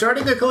 I'm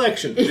starting a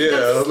collection.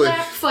 Yeah.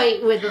 Slap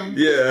fight with them.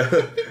 Yeah.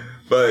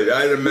 But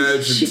I'd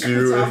imagine she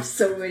cuts off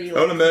so many limbs.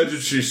 I would imagine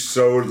she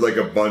sewed like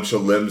a bunch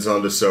of limbs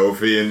onto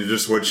Sophie, and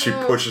just when she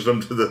pushes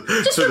them to the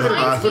Just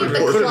reminds me of the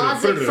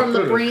closet from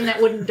the brain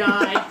that wouldn't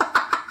die.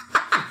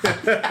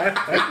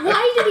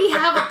 Why did he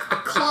have a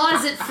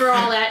closet for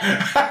all that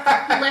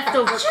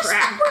leftover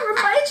crap?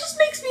 It just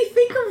makes me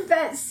think of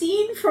that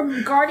scene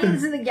from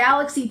Guardians of the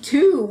Galaxy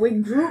 2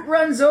 when Groot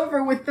runs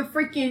over with the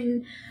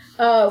freaking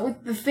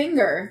with the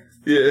finger.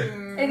 Yeah.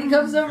 And he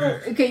comes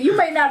over. Okay, you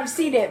might not have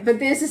seen it, but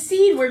there's a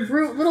scene where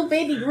little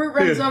baby Groot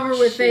runs over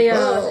with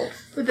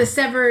a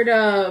severed.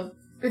 I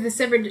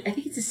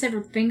think it's a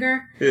severed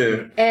finger.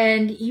 Yeah.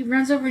 And he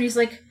runs over and he's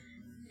like,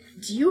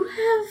 "Do you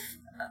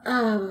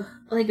have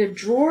like a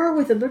drawer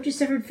with a bunch of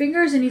severed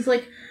fingers?" And he's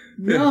like,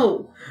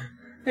 "No."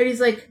 And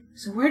he's like,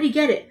 "So where'd he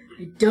get it?"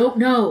 "I don't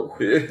know."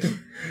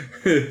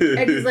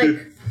 And he's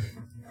like,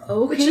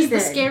 "Okay, which is then.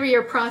 the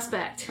scarier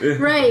prospect,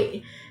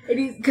 right?"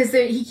 Because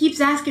he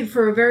keeps asking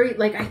for a very,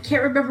 I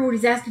can't remember what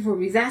he's asking for,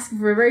 but he's asking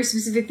for a very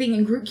specific thing,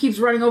 and Groot keeps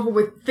running over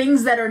with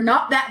things that are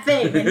not that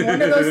thing, and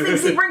one of those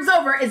things he brings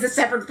over is a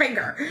severed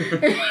finger.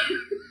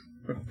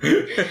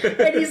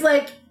 And he's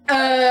like,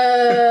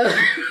 where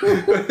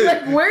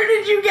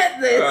did you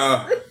get this?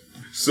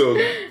 So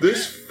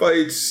this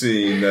fight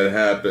scene that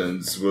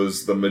happens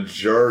was the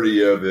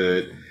majority of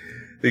it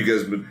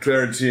because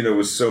Tarantino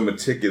was so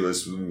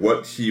meticulous with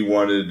what he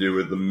wanted to do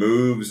with the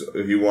moves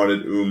he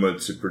wanted Uma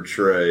to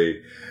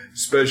portray,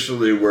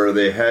 especially where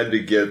they had to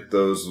get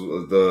those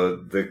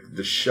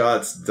the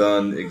shots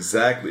done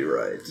exactly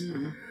right.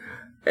 Mm.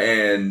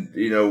 And,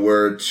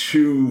 where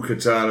two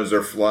katanas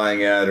are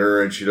flying at her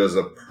and she does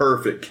a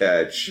perfect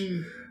catch.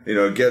 Mm.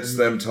 Gets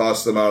them,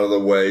 toss them out of the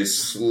way,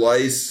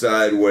 slice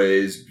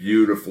sideways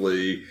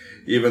beautifully.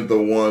 Even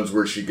the ones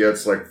where she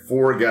gets like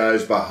four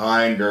guys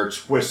behind her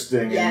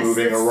twisting and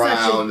moving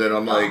around, and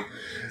I'm like,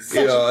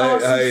 such an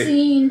awesome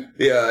scene.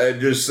 Yeah, and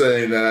just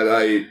saying that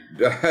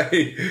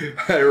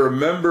I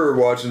remember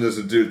watching this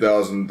in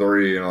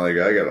 2003, and I'm like,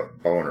 I got a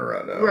boner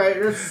right now. Right,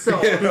 that's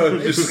so.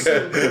 Just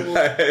so cool.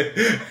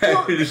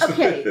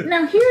 Okay,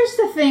 now here's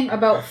the thing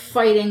about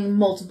fighting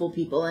multiple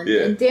people,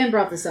 and Dan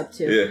brought this up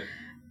too. Yeah.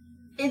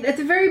 At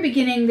the very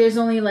beginning, there's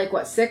only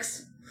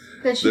 6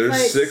 that she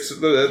fights? There's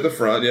 6 at the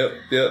front. Yep.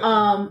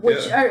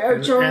 Which are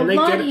a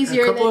lot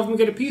easier. A couple of them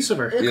get a piece of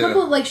her. A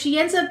couple, she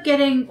ends up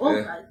getting.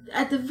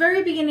 At the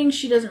very beginning,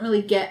 she doesn't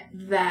really get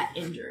that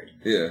injured.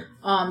 Yeah.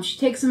 She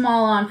takes them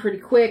all on pretty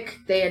quick.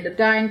 They end up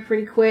dying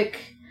pretty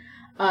quick.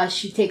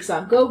 She takes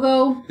on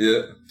Go-Go.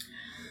 Yeah.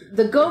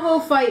 The Go-Go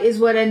fight is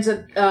what ends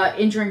up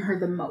injuring her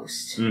the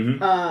most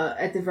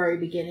at the very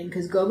beginning,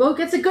 because Go-Go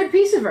gets a good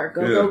piece of her.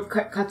 Go-Go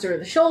cuts her in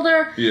the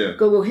shoulder. Yeah.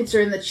 Go-Go hits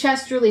her in the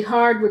chest really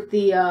hard with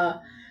the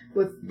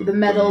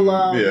metal.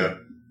 The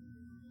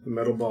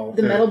metal ball.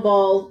 The metal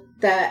ball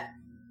that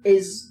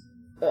is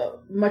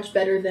much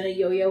better than a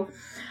yo-yo.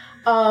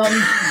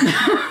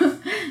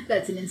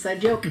 That's an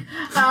inside joke.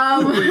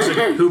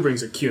 Who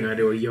brings a Kuna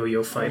to a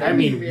yo-yo fight? I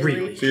mean,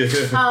 really.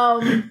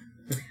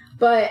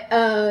 But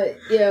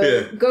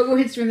Gogo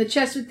hits her in the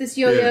chest with this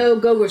yo-yo.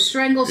 Gogo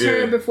strangles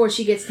her before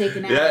she gets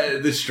taken out. Yeah,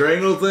 the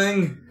strangle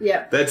thing?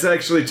 Yeah. That's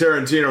actually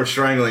Tarantino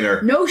strangling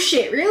her. No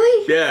shit,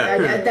 really?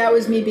 Yeah. That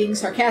was me being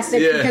sarcastic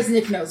because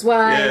Nick knows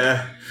why.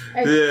 Yeah.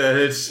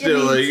 It's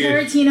still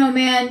Tarantino,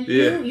 man,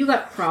 you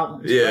got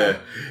problems. Yeah.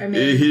 Bro. I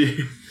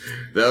mean,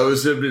 that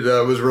was him.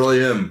 That was really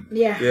him.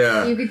 Yeah.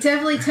 Yeah. You could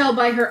definitely tell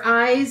by her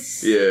eyes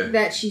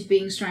that she's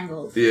being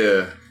strangled.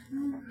 Yeah.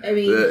 I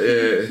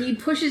mean, he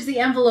pushes the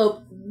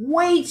envelope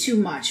way too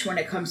much when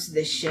it comes to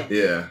this shit.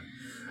 Yeah.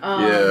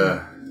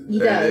 He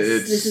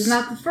does. This is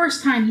not the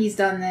first time he's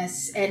done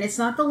this, and it's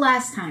not the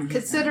last time.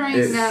 Considering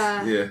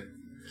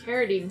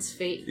Carradine's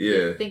fate,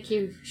 I think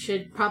you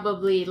should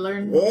probably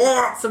learn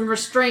some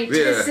restraint.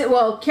 Yeah.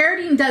 Well,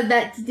 Carradine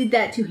did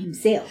that to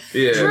himself.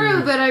 Yeah.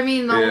 True, but I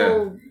mean the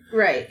whole.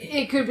 Right.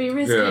 It could be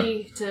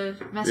risky to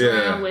mess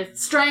around with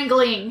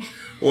strangling.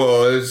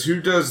 Well, it's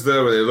who does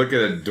that where they look at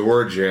a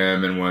door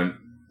jam and went,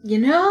 You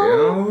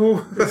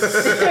know?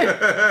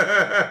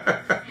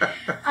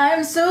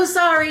 I'm so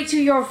sorry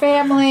to your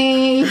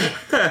family.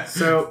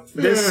 So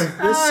this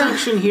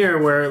section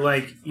here where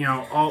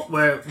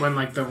when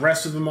like the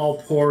rest of them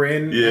all pour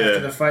in after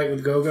the fight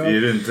with Gogo. You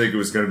didn't think it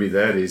was going to be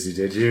that easy,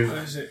 did you?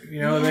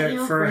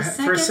 For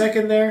a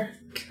second there.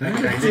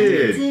 I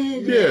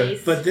did. Yeah.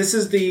 But this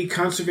is the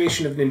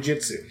conservation of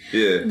ninjutsu.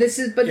 Yeah. This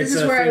is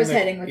where I was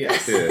heading with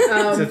this.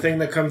 It's a thing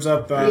that comes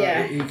up.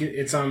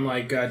 It's on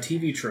like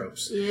TV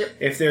tropes. Yep.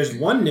 If there's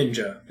one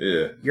ninja,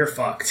 you're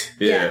fucked.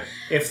 Yeah.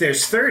 If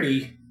there's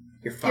 30,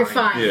 you're fine. You're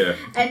fine. Yeah.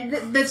 And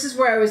this is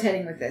where I was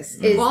heading with this.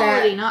 Is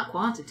quality, that, not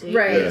quantity.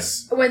 Right.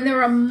 Yes. When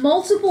there are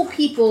multiple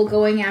people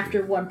going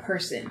after one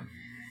person,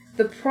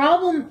 the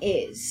problem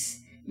is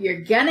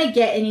you're gonna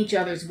get in each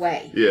other's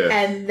way. Yeah.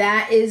 And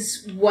that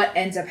is what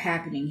ends up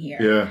happening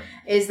here. Yeah.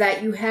 Is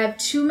that you have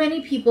too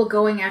many people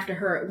going after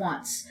her at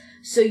once.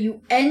 So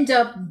you end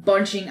up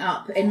bunching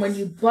up. And when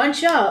you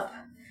bunch up,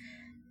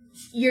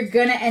 you're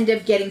gonna end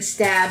up getting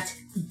stabbed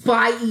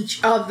by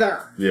each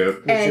other.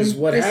 Yep. And this is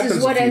what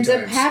ends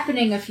up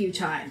happening a few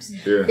times.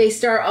 Yeah. They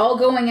start all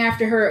going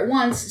after her at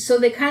once, so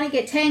they kind of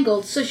get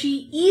tangled. So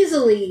she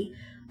easily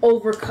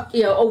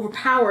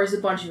overpowers a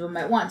bunch of them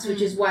at once,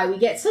 which is why we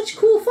get such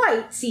cool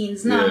fight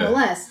scenes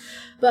nonetheless.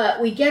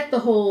 But we get the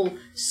whole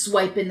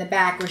swipe in the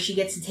back where she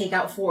gets to take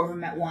out 4 of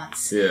them at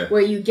once. Yeah.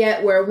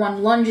 Where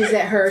one lunges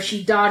at her,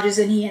 she dodges,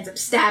 and he ends up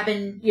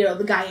stabbing,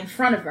 the guy in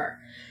front of her.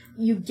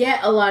 You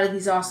get a lot of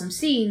these awesome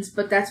scenes,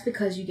 but that's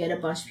because you get a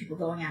bunch of people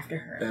going after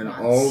her at once.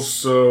 And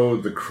also,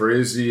 the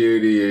Crazy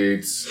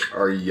 88s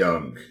are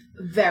young.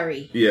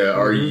 Very. Yeah,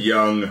 are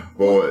young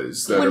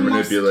boys that are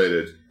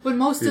manipulated. When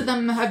most of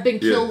them have been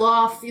killed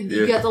off,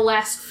 you get the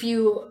last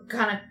few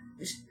kind of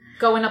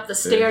going up the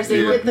stairs.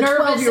 They look the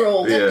nervous.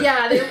 12-year-old. They look very,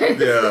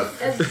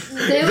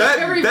 that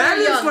very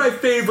is young. my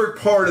favorite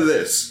part of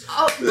this.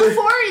 Oh,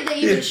 before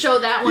they even show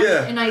that one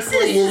in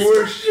isolation.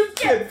 Where she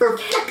get for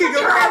fucking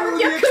around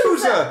with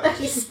Yakuza.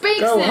 He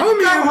spanks Go them.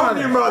 home, Go home,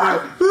 your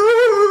mother.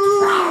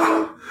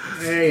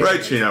 Hey.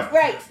 Right, Chino.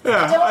 Right.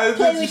 Yeah, Don't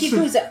play with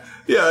Yakuza.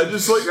 Yeah,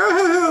 just like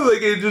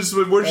it just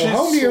where she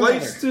home to your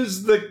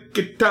slices the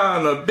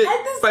katana bit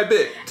by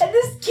bit. And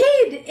this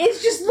kid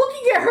is just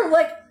looking at her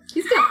like,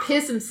 he's gonna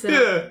piss himself.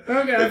 Yeah.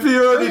 Okay. If he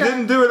already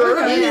didn't do it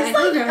already. Yeah. he's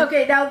like,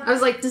 okay, now I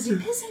was like, does he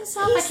piss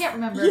himself? I can't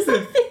remember. he's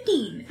like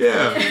 15.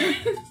 Yeah.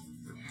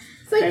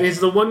 It's like, And it's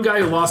the one guy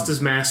who lost his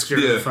mask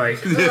during the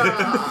fight.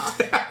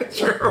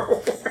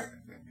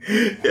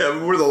 Yeah,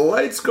 where the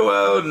lights go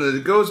out and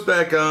it goes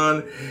back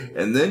on,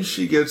 and then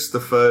she gets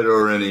the fight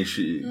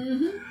Orenishi.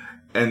 Mm-hmm.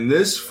 And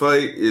this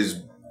fight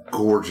is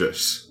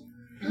gorgeous.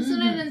 Isn't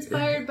it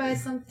inspired by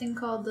something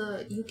called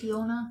the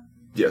Yuki-onna?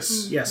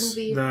 Yes. Yes.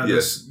 Movie?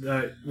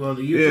 The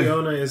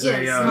Yuki-onna is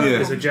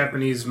Yes. a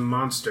Japanese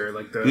monster,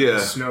 like the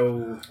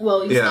snow.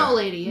 well, Snow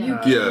lady,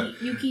 yeah.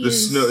 Yuki The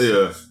is, snow,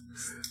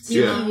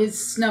 Yuki is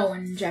snow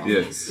in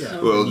Japanese. Yeah.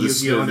 So. Well, the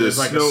Yuki-onna is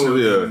like a snow, snow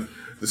demon.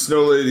 The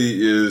Snow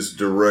Lady is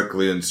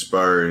directly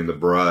inspiring the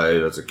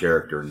Bride as a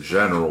character in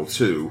general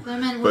too. I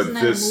mean, wasn't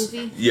that a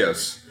movie?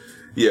 Yes,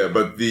 yeah,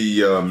 but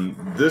the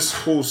this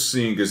whole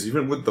scene, because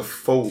even with the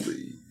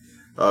Foley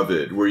of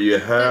it, where you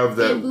have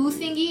that bamboo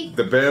thingy,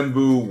 the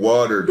bamboo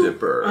water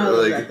dipper, I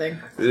love that thing.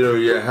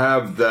 you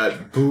have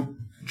that boop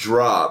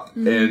drop,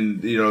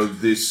 and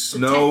the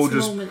snow tense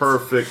just moments.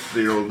 perfect,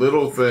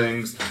 little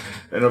things.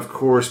 And of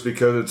course,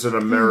 because it's an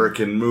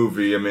American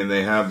movie, I mean,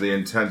 they have the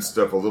intense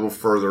stuff a little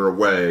further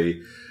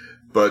away.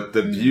 But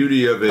the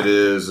beauty of it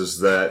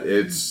is that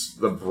it's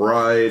the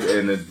Bride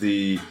and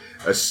the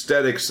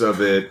aesthetics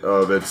of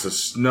it's a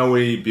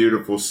snowy,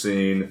 beautiful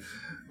scene.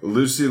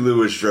 Lucy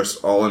Liu is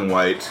dressed all in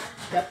white.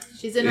 Yep.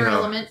 she's in her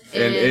element,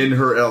 and in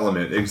her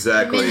element,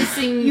 exactly.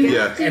 Menacing,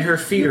 And her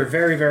feet are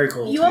very, very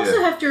cold. You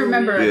also have to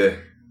remember,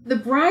 the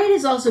Bride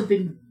has also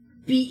been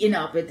beaten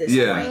up at this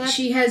Yeah. point.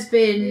 She has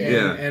been...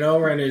 Yeah. And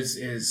Oren is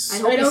I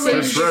hope he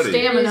saves your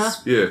stamina.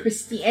 Yeah.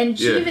 And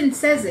she even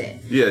says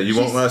it. Yeah, you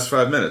won't last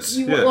 5 minutes.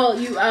 Yeah. Well,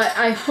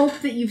 I hope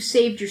that you've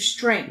saved your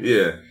strength.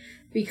 Yeah.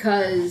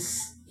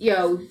 Because,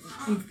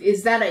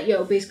 is that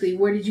basically,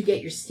 where did you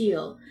get your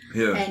steel?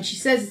 Yeah. And she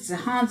says it's a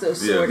Hanzo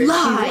sword, and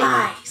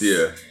Lie. she lies.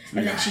 Yeah.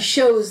 And then she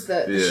shows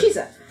the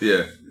Shiza.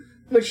 Yeah.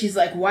 But she's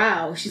like,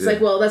 wow. She's like,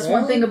 well, that's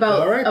one thing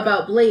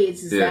about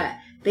blades is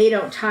that they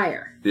don't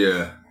tire.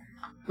 Yeah.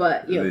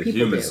 But, the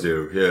people humans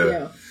do.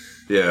 Yeah.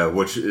 Yeah,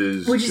 which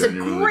is a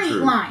great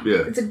true. line.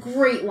 Yeah. It's a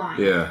great line.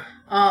 Yeah.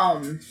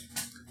 I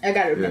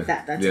gotta admit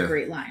that's a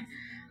great line.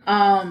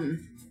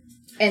 And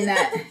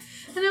that...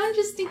 And I'm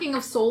just thinking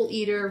of Soul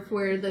Eater,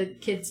 where the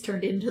kids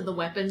turned into the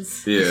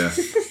weapons. Yeah.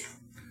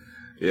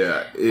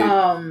 Yeah.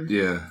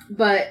 Yeah.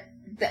 But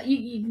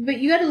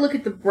you got to look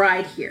at the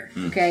bride here,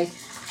 okay?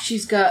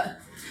 She's got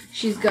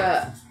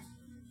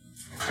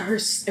her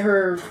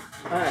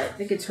I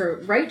think it's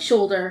her right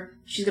shoulder.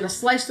 She's gonna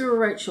slice through her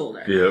right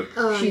shoulder. Yep.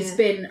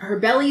 Her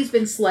belly's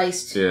been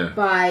sliced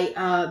by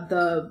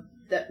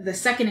the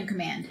second in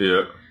command.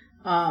 Yep.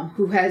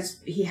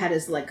 He had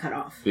his leg cut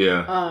off.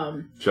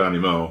 Yeah. Johnny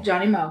Moe.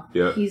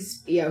 Yeah.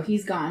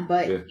 He's gone,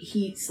 but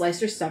he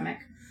sliced her stomach.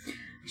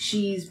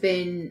 She's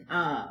been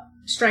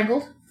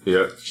strangled.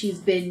 Yeah. She's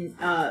been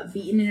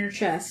beaten in her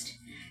chest,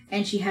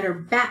 and she had her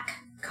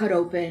back cut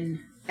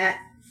open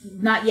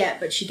not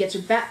yet, but she gets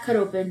her back cut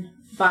open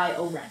by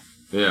Oren.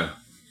 Yeah.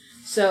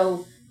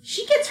 So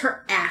she gets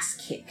her ass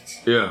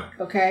kicked. Yeah.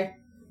 Okay.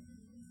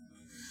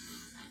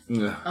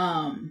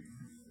 Yeah.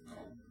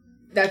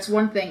 That's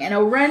one thing. And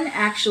Oren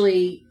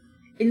actually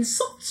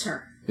insults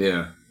her.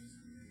 Yeah.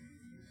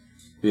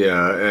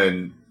 Yeah,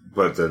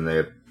 but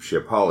then she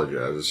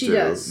apologizes she too.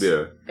 Does.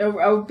 Yeah.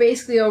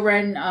 Basically,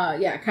 Oren,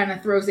 kind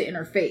of throws it in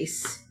her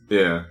face.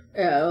 Yeah.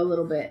 A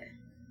little bit.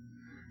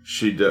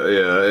 She does,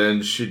 yeah,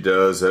 and she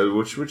does.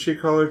 Which would she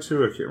call her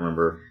too? I can't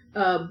remember.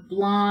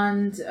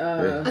 Blonde.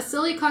 A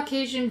silly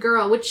Caucasian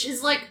girl, which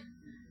is like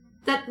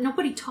that.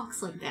 Nobody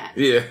talks like that.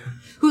 Yeah.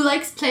 Who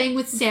likes playing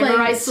with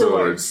samurai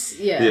swords.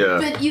 Yeah. Yeah.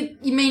 But you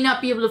may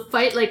not be able to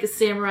fight like a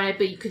samurai,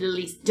 but you could at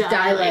least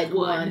die like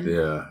one.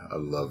 Yeah, I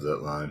love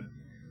that line.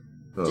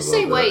 Just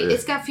say wait. Yeah.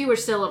 It's got fewer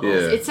syllables.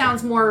 Yeah. It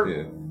sounds more.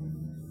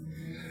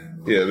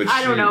 Yeah, but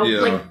I don't know,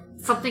 like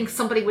something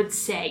somebody would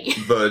say.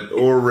 But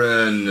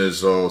Oren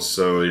is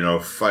also,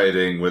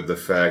 fighting with the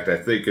fact. I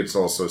think it's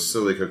also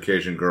silly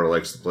Caucasian girl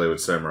likes to play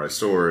with samurai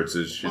swords.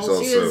 She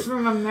is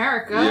from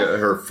America. Yeah,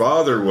 her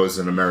father was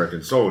an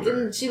American soldier.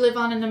 Didn't she live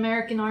on an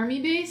American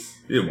army base?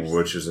 Yeah,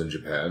 which is in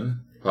Japan,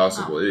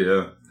 possibly.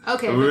 Yeah.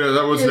 Okay.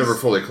 That was never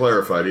fully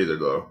clarified either,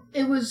 though.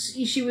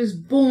 She was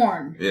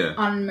born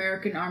on an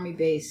American army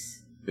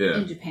base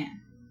in Japan.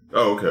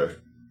 Oh, okay.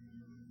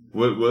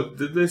 What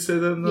did they say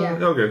that? Yeah.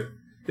 Okay.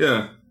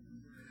 Yeah.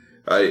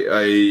 But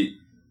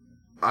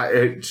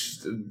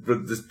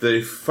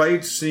the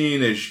fight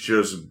scene is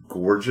just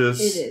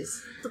gorgeous. It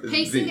is. The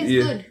pacing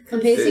is good. The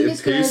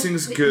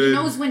pacing's good. He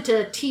knows when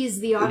to tease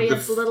the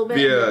audience a little bit.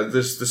 Yeah,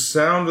 the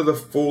sound of the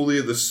foley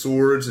of the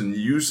swords and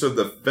use of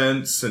the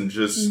fence and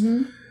just...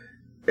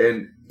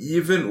 And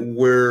even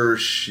where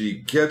she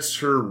gets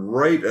her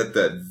right at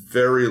that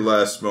very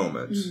last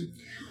moment.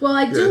 Well,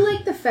 I do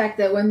like the fact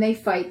that when they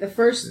fight, the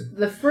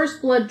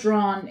first blood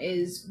drawn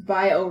is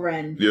by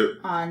Oren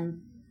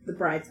on the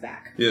bride's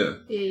back. Yeah.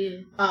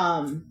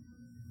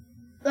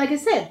 Like I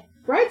said,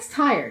 bride's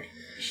tired.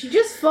 She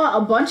just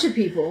fought a bunch of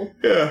people.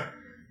 Yeah.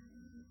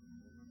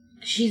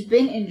 She's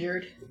been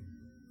injured.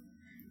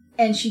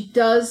 And she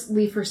does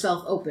leave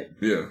herself open.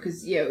 Yeah.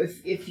 Because,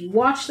 if you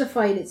watch the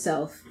fight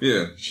itself,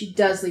 she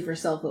does leave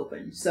herself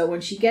open. So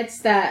when she gets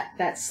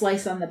that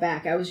slice on the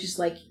back, I was just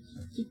like,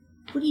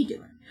 what are you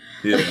doing?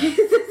 Yeah.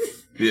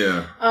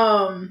 Yeah.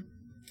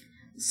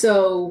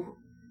 So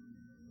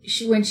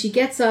when she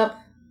gets up,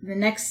 the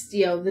next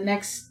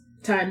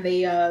time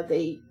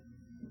they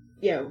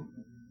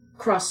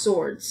cross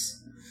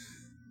swords,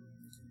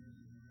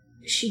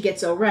 she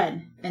gets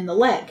Oren in the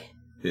leg.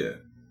 Yeah.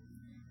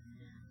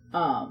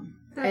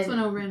 That's when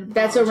Oren apologizes.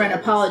 That's Oren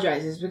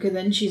apologizes, because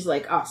then she's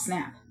like, oh,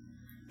 snap.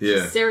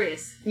 Yeah. She's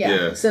serious.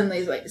 Yeah.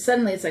 Suddenly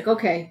it's like,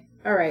 okay,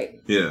 all right.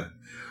 Yeah.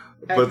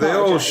 But they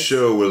all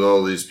show with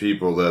all these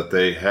people that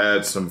they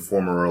had some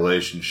form of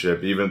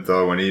relationship, even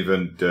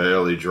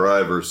Ellie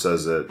Driver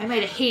says it. I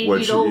might have hated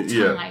you the whole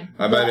time.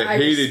 I might have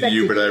hated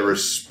you, but I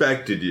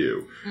respected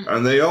you.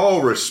 And they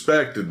all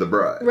respected the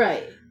bride.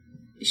 Right.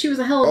 She was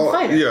a hell of a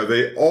fighter. Yeah,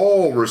 they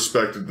all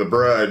respected the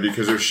bride,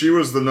 because if she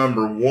was the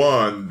number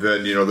one,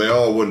 then, they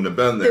all wouldn't have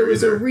been there There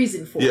was either. a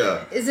reason for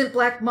it. Isn't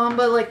Black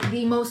Mamba like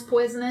the most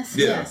poisonous?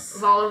 Yeah. Yes.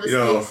 Of all of the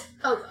snakes?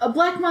 A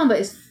Black Mamba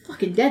is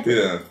fucking deadly.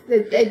 Yeah.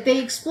 They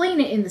explain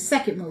it in the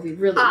second movie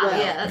really well.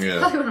 Yeah, that's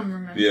probably what I'm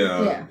remembering.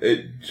 Yeah.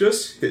 It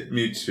just hit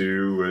me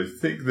too. I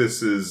think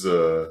this is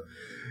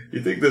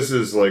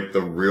like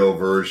the real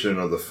version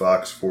of the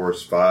Fox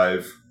Force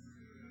 5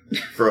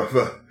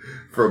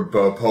 from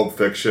Pulp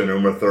Fiction,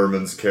 Uma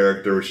Thurman's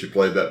character, where she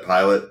played that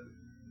pilot.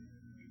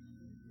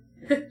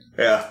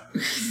 Yeah.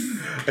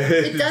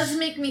 It does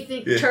make me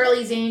think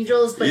Charlie's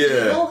Angels, but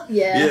evil.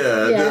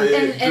 Yeah.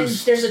 And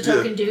there's a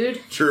token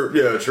dude. True.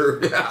 Yeah.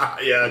 True.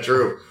 Yeah.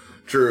 True.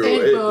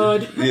 And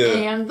Bud.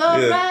 And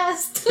the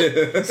rest.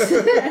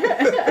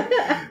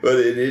 But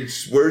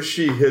it's where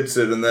she hits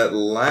it in that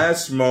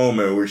last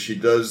moment where she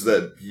does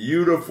that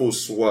beautiful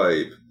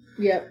swipe.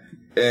 Yep.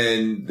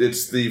 And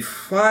it's the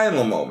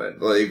final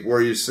moment, like,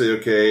 where you say,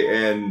 okay,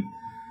 and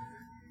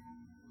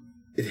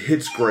it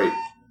hits great.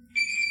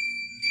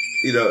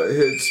 You know, it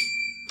hits,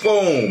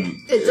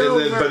 boom. It's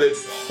over.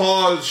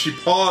 But she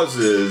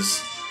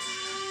pauses,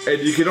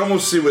 and you can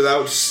almost see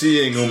without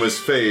seeing Uma's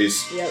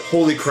face,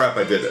 holy crap,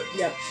 I did it.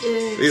 Yep.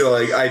 You know,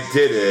 like, I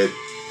did it.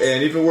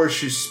 And even where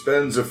she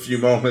spends a few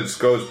moments,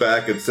 goes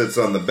back and sits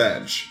on the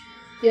bench.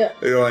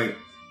 Yep. You're like,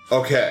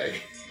 okay.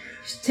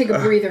 Just take a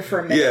breather for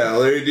a minute. Yeah,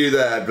 let me do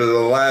that. But the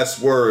last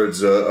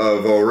words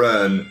of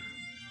Oren,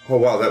 oh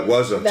wow, that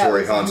was a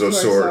Tori Hanzo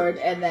sword.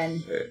 And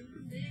then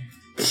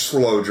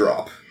slow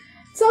drop.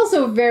 It's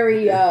also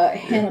very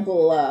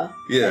Hannibal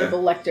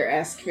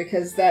Lecter-esque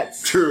because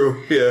that's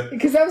true. Yeah,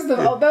 because that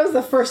was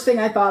the first thing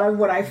I thought of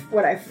when I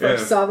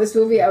first saw this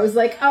movie. I was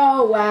like,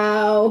 oh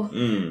wow,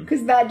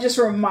 because that just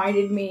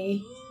reminded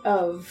me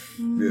of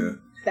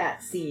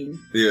that scene.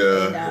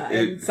 Yeah,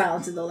 in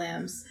Silence of the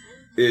Lambs.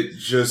 It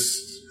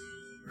just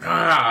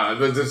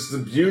that's the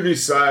beauty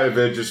side of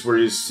it, just where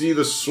you see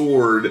the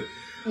sword.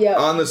 Yep.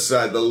 On the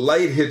side, the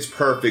light hits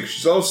perfect.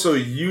 She's also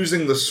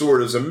using the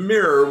sword as a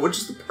mirror, which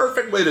is the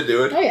perfect way to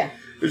do it. Oh yeah,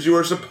 because you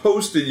are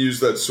supposed to use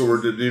that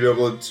sword to be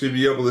able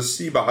to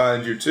see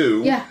behind you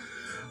too. Yeah.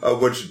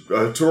 Which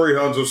Tori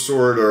Hanzo's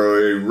sword,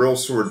 or a real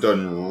sword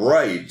done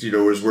right, you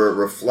know, is where it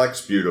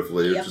reflects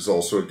beautifully. Which is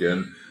also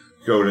again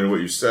going into what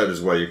you said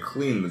is why you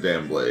clean the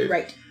damn blade,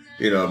 right?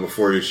 You know,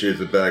 before you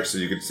sheath it back, so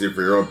you can see it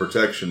for your own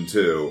protection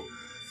too.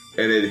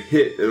 And it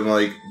hit, and I'm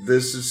like,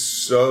 this is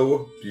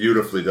so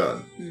beautifully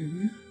done.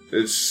 Mm-hmm.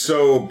 It's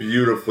so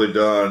beautifully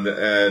done,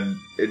 and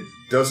it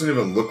doesn't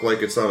even look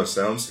like it's on a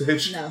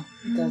soundstage. No,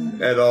 it doesn't.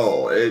 At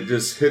all. It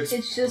just hits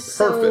It's just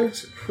perfect.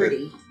 So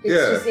pretty.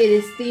 It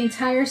is, the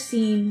entire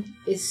scene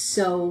is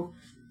so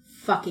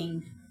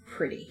fucking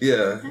pretty.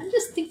 Yeah. I'm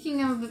just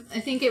thinking of,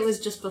 I think it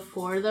was just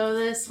before, though,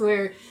 this,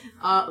 where,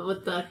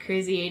 with the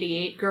Crazy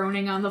 88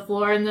 groaning on the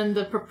floor, and then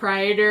the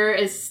proprietor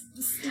is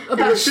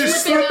about she's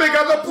slipping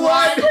on the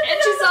blood,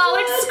 and she's all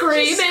like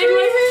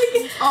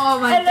screaming. Oh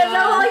my god! And then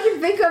all I can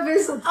think of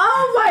is,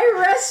 oh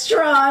my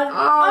restaurant!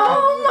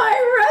 Oh my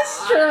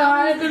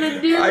restaurant!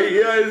 I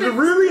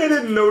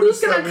didn't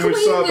notice that when we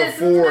saw it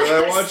before. And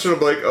I watched it,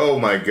 I'm like, oh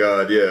my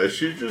god, yeah,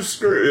 she just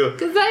screamed.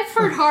 Because I've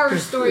heard horror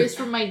stories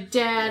from my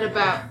dad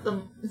about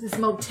this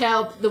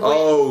motel, the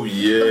way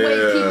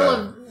people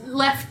have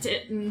left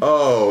it.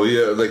 Oh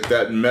yeah, like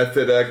that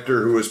method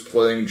actor who was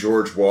playing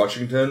George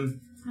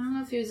Washington. I don't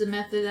know if he was a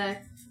method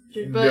actor,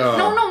 but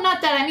no,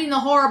 not that. I mean the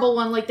horrible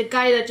one, like the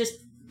guy that just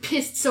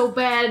pissed so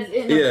bad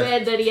in the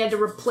bed that he had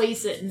to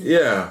replace it.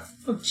 Yeah.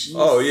 Oh jeez.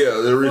 Oh yeah,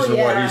 the reason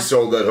why he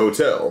sold that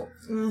hotel.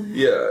 Mm-hmm.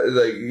 Yeah,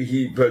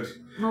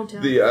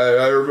 motel.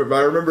 I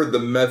remember the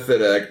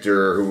method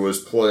actor who was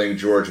playing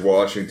George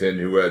Washington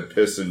who had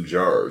piss in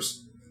jars.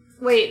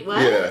 Wait, what?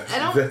 Yeah, I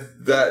don't.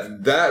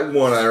 That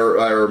one I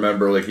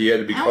remember. Like he had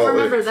to be. I don't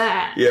remember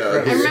that.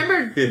 Yeah, I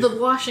remember the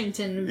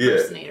Washington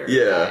impersonator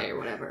guy or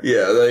whatever.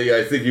 Yeah,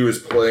 I think he was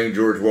playing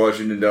George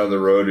Washington down the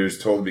road. He was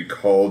told to be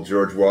called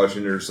George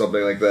Washington or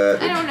something like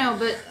that. I don't know,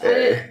 but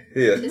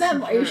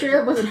are you sure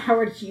that wasn't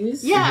Howard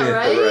Hughes? Yeah,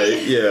 right.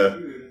 Right. Yeah.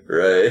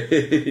 Right.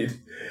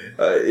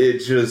 It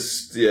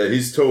just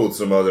he's told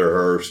some other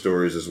horror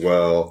stories as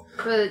well.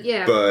 But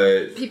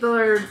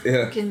people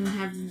can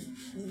have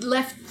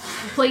left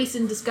place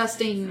in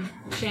disgusting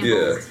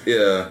shambles.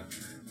 I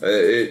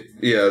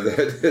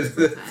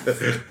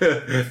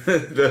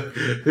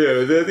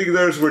think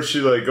there's where she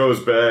like goes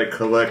back,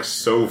 collects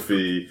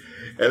Sophie,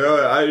 and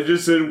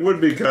it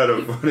would be kind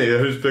of funny.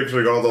 I was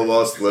picturing all the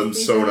lost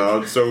limbs sewn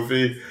on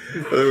Sophie,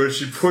 when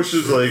she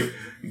pushes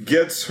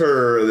gets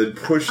her, and then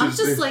pushes. I'm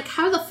just like,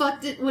 how the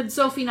fuck would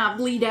Sophie not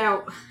bleed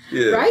out?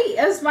 Yeah. Right?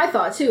 That's my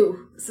thought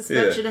too.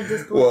 Suspension of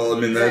disbelief. Well, I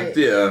mean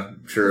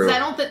true.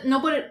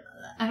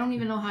 I don't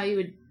even know how you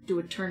would do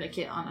a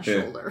tourniquet on a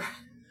shoulder.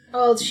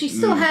 Well, she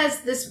still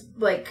has this,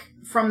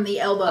 from the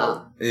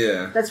elbow.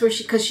 Yeah. That's where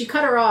because she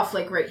cut her off,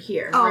 right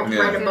here.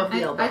 Right above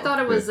the elbow. I thought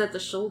it was at the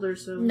shoulder,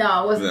 so...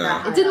 No, it wasn't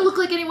that high. It didn't look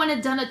like anyone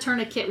had done a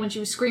tourniquet when she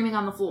was screaming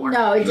on the floor.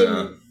 No, it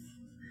didn't.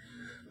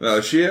 No,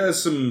 she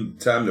has some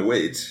time to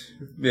wait,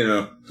 you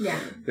know. Yeah.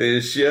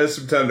 She has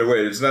some time to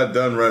wait. It's not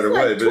done right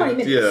away.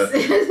 20 minutes. Yeah.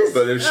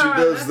 But if she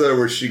does that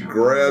where she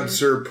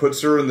grabs her,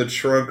 puts her in the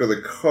trunk of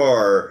the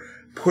car,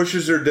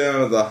 pushes her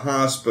down to the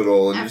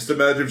hospital, and just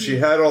imagine if she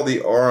had all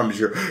the arms,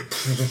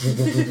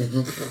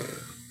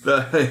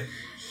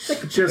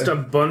 just a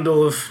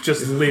bundle of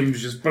limbs,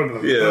 just just and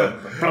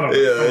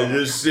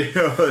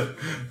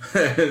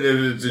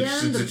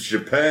it's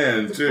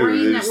Japan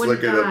too. They just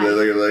look at them,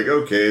 they're like,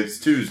 okay, it's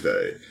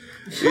Tuesday,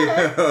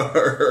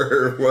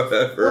 or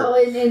whatever. Well,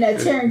 in a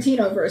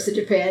Tarantino verse of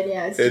Japan,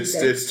 it's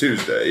Tuesday. It's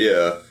Tuesday,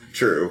 yeah,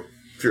 true.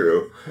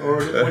 True. Or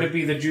would it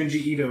be the Junji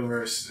Ito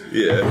verse?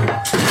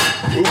 Yeah.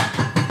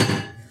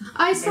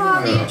 I saw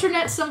on the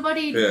internet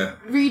somebody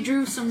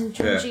redrew some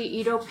Junji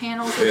Ito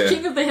panels with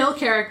King of the Hill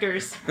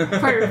characters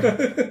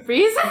for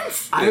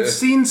reasons. I've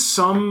seen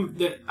some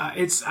that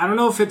I don't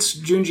know if it's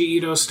Junji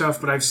Ito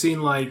stuff, but I've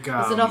seen like.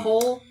 Is it a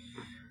hole?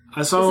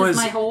 I saw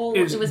my hole.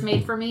 It was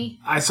made for me.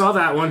 I saw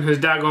that one. His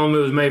daggone, it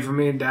was made for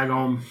me.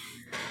 Daggone.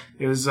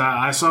 It was.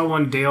 I saw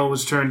one. Dale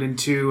was turned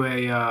into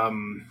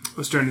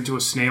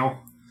a snail.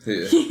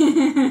 Yeah.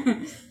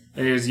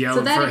 And he was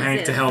yelling for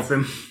Hank to help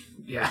him.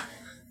 Yeah.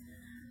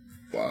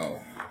 Wow.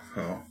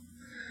 Oh.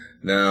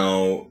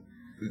 Now,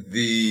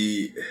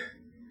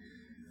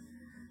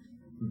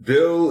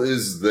 Bill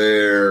is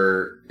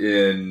there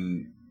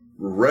in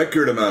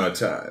record amount of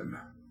time,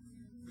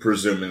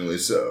 presumably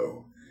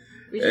so.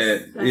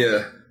 And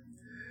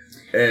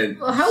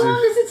how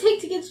long does it take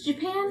to get to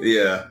Japan?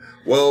 Yeah.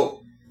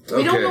 Well,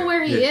 we don't know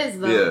where he is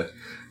though.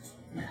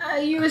 Yeah.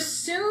 You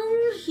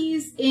assume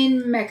he's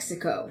in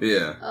Mexico.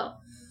 Yeah. Oh.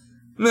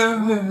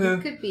 No,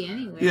 it could be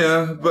anywhere.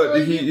 Yeah,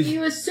 but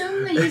you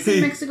assume that he's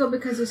in Mexico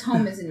because his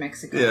home is in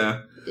Mexico.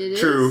 Yeah, it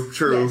true,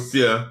 is?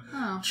 Yes.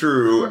 Yeah,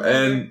 true.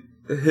 And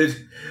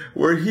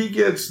where he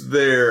gets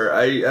there,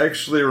 I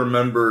actually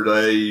remembered.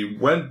 I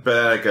went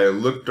back, I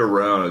looked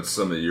around at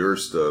some of your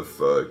stuff,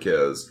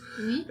 Kaz,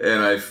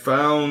 and I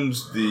found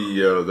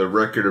the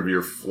record of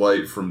your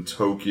flight from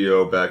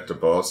Tokyo back to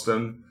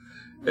Boston,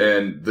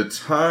 and the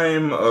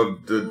time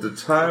of the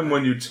time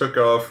when you took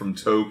off from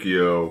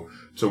Tokyo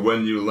to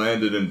when you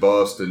landed in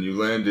Boston, you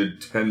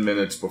landed 10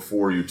 minutes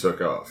before you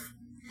took off.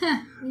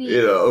 Huh, neat.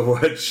 You know,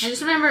 which... I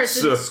just remember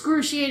it's an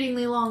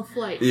excruciatingly long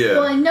flight. Yeah.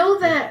 Well, I know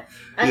that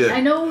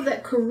I know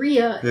that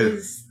Korea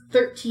is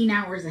 13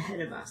 hours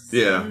ahead of us.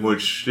 Yeah,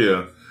 which,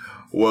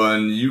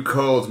 when you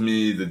called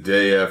me the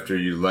day after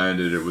you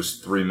landed, it was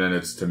 3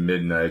 minutes to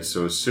midnight,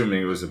 so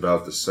assuming it was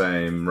about the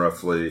same,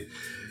 roughly...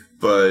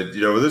 But,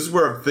 this is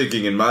where I'm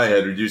thinking in my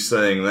head, with you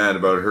saying that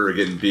about her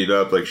getting beat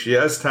up, like, she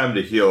has time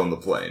to heal on the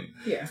plane.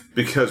 Yeah.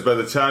 Because by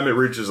the time it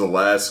reaches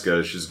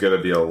Alaska, she's gonna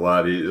be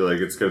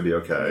it's gonna be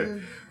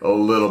okay. A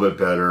little bit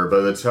better. By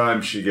the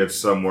time she gets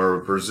somewhere,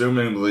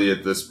 presumably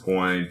at this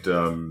point,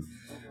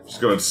 she's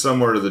going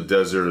somewhere to the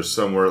desert or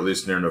somewhere at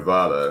least near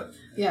Nevada.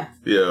 Yeah.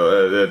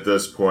 At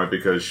this point,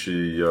 because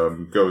she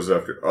goes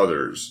after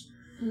others.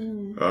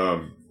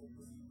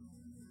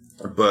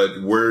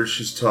 But where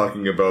she's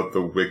talking about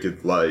the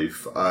wicked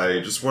life,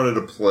 I just wanted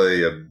to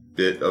play a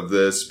bit of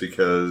this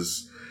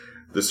because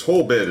this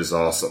whole bit is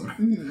awesome.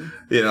 Mm-hmm.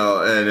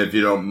 And if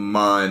you don't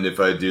mind if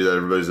I do that,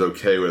 everybody's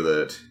okay with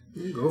it.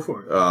 Go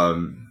for it.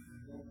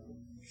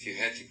 If you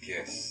had to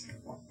guess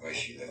why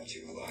she left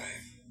you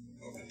alive,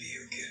 what would be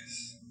your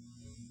guess?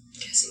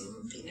 Guessing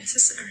won't be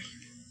necessary.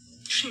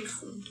 She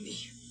informed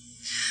me.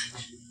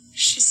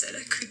 She said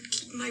I could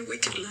keep my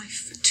wicked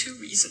life for 2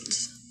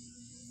 reasons.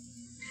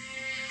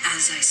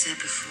 As I said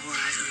before,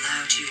 I've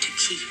allowed you to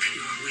keep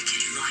your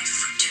wicked life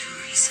for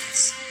 2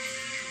 reasons.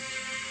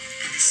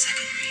 And the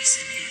second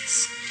reason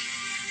is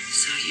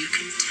so you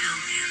can tell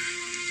him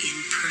in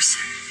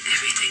person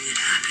everything that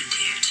happened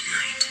here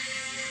tonight.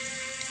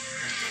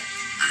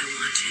 I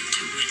want him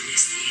to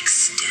witness the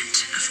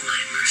extent of my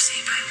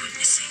mercy by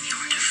witnessing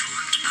your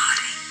deformed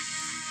body.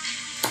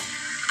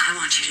 I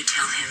want you to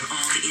tell him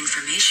all the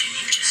information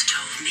you just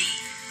told me.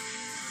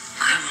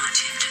 I want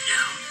him to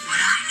know what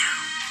I know.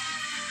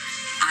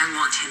 I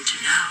want him to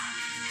know.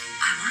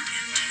 I want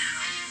him to know.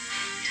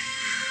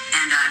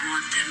 And I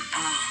want them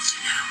all to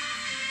know.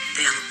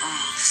 They'll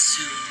all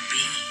soon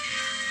be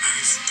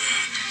as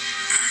dead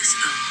as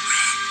a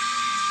wren.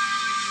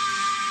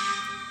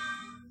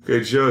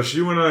 Okay, Josh,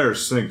 you and I are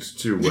synced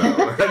too well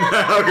right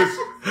now, because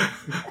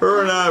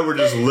her and I were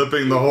just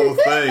lipping the whole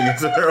thing.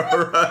 Is that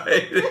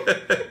alright?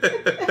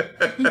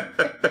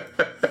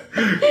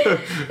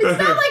 It's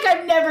not like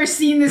I've never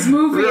seen this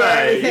movie or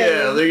anything.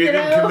 Yeah, like you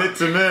can commit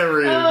to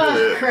memory.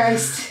 Oh,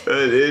 Christ.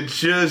 It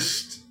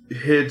just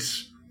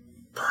hits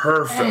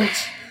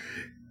perfect.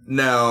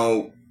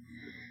 Now,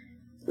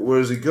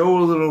 as you go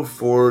a little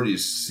forward, you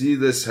see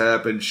this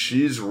happen.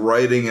 She's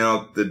writing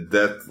out the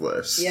death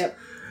list. Yep.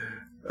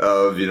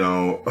 Of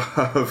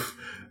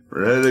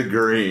Renetta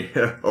Green,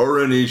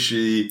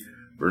 Oranishi,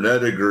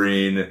 Renetta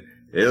Green,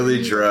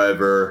 Haley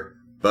Driver,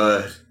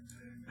 Bud,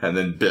 and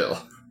then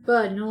Bill.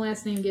 Bud, no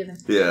last name given.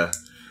 Yeah.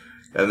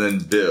 And then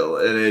Bill.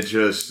 And it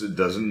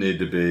doesn't need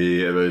to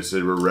be. Everybody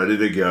said, we're ready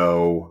to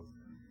go.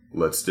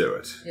 Let's do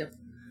it. Yep.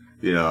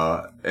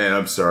 And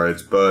I'm sorry,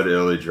 it's Bud,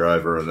 Haley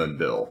Driver, and then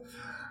Bill.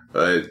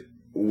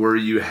 Where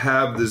you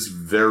have this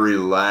very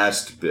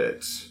last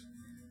bit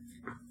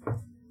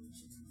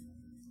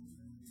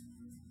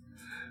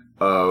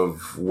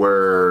of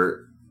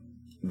where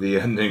the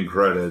ending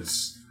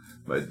credits,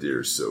 my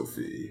dear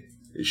Sophie,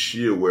 is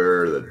she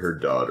aware that her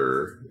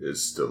daughter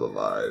is still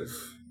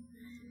alive?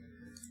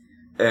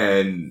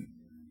 And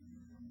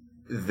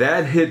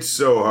that hit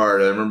so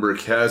hard. I remember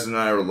Kaz and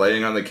I were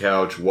laying on the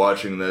couch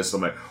watching this.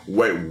 I'm like,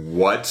 wait,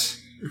 what?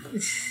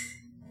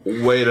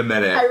 Wait a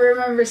minute. I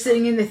remember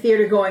sitting in the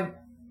theater going,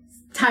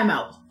 time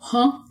out.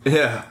 Huh?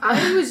 Yeah.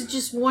 I was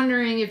just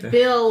wondering if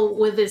Bill,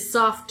 with his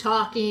soft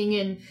talking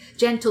and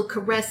gentle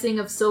caressing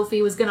of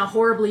Sophie, was going to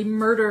horribly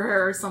murder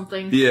her or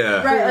something.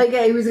 Yeah. Right, like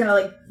he was gonna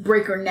like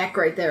break her neck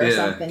right there or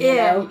something. You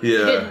know? He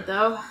Yeah. didn't,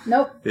 though.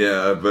 Nope.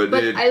 Yeah, but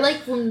I like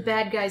when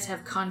bad guys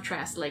have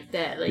contrast like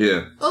that. Like,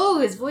 oh,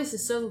 his voice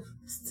is so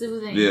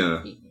soothing.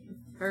 Yeah.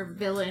 For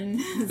villain.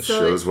 It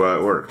shows why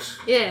it worked.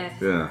 Yeah.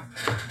 Yeah.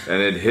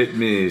 And it hit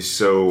me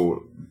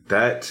so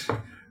that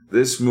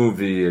this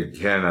movie,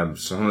 again, I'm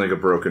sounding like a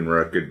broken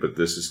record, but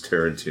this is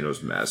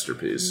Tarantino's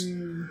masterpiece.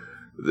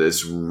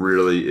 This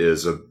really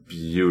is a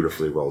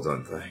beautifully well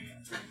done thing.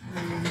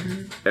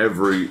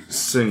 Every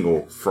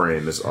single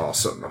frame is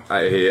awesome.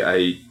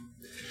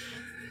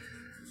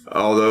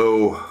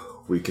 Although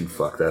we can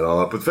fuck that all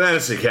up with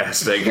fantasy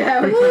casting.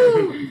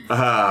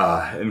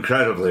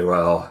 Incredibly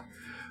well.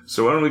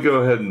 So why don't we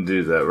go ahead and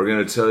do that? We're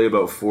going to tell you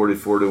about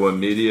 4041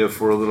 Media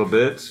for a little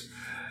bit,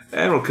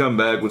 and we'll come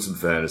back with some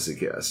fantasy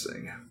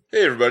casting.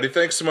 Hey everybody,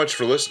 thanks so much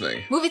for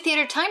listening. Movie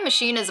Theater Time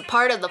Machine is a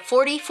part of the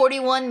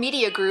 4041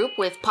 Media Group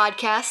with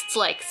podcasts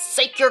like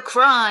Sake Your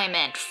Crime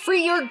and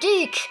Free Your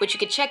Geek, which you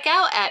can check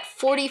out at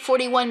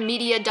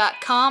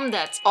 4041media.com.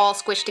 That's all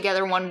squished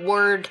together one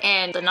word,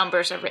 and the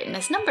numbers are written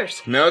as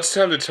numbers. Now it's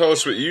time to tell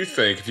us what you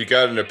think. If you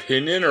got an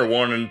opinion or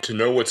wanted to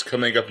know what's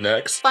coming up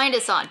next, find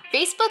us on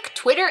Facebook,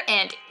 Twitter,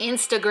 and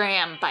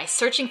Instagram by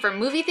searching for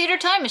Movie Theater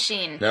Time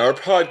Machine. Now our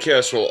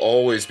podcast will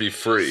always be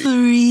free.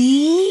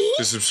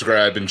 To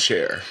subscribe and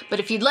share. But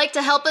if you'd like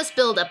to help us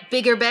build a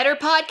bigger, better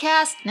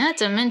podcast, not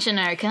to mention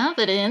our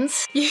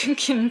confidence, you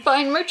can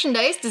find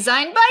merchandise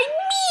designed by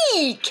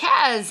me,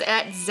 Kaz,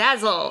 at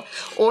Zazzle.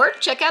 Or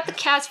check out the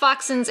Kaz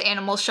Foxen's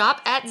Animal Shop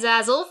at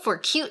Zazzle for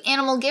cute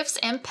animal gifts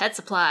and pet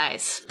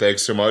supplies.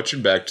 Thanks so much,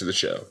 and back to the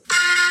show.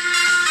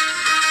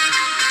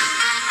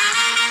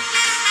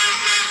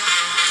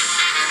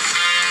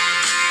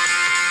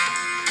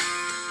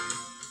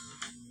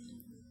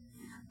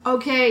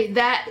 Okay,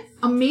 that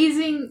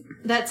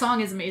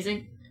song is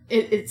amazing.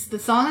 It's the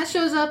song that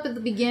shows up at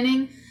the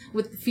beginning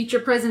with the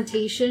feature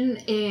presentation,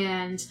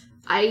 and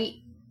I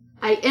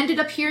ended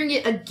up hearing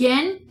it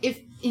again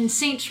in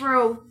Saints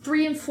Row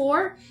 3 and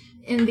 4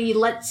 in the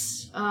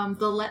Let's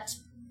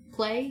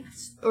Play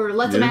or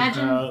Let's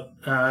Imagine.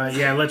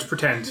 Let's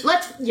Pretend.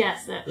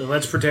 The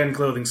Let's Pretend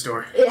clothing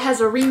store. It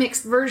has a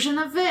remixed version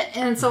of it,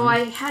 and so I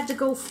had to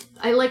go.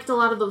 I liked a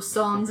lot of those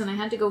songs, and I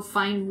had to go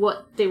find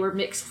what they were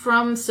mixed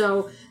from.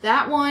 So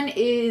that one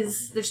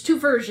there's two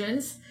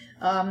versions.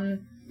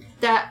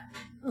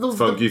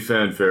 Funky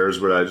Fanfare is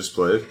what I just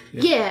played.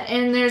 Yeah,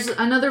 and there's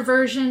another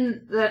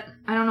version that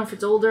I don't know if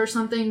it's older or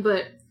something,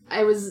 but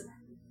I was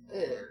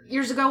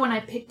years ago when I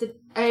picked it.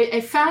 I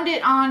found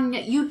it on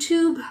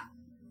YouTube.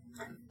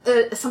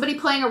 Somebody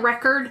playing a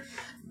record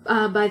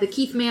by the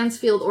Keith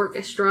Mansfield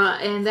Orchestra,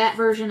 and that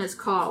version is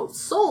called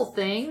Soul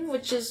Thing,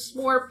 which is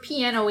more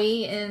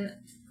piano-y and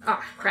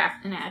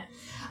an ad.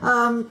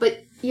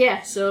 But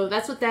yeah, so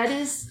that's what that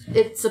is.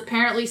 It's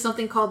apparently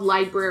something called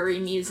library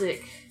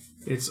music.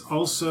 It's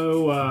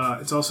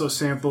also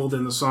sampled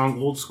in the song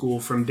 "Old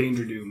School" from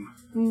Danger Doom.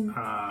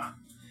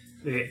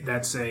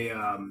 That's a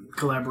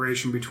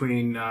collaboration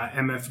between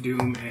MF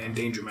Doom and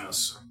Danger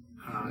Mouse.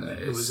 Nice.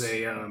 It was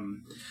a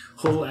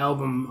whole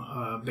album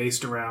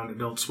based around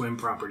Adult Swim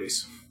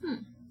properties.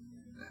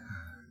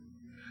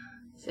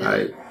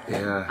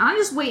 I'm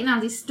just waiting on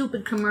these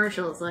stupid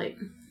commercials. Like,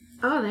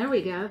 oh, there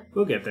we go.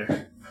 We'll get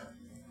there.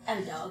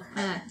 And a dog.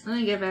 Let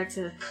me get back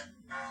to.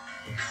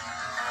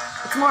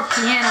 It's more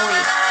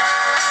piano-y.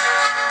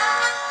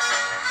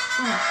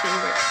 One of my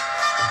favorites.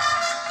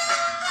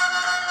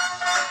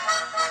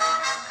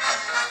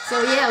 So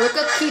yeah, look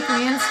up Keith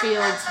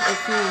Mansfield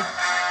if you.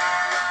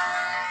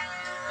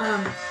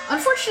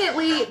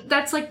 Unfortunately,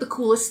 that's like the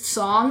coolest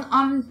song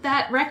on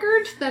that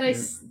record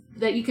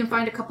that you can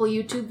find a couple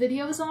YouTube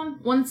videos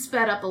on. One's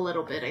sped up a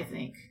little bit, I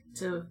think,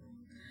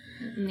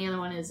 and the other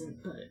one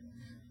isn't. But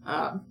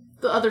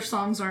the other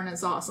songs aren't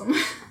as awesome.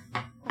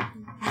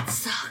 That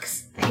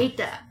sucks. I hate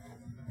that.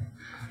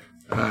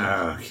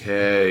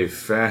 Okay,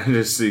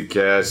 fantasy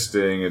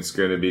casting. It's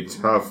going to be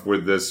tough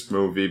with this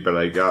movie, but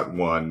I got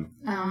one.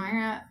 Oh, I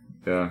got.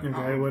 Yeah.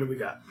 Okay, what do we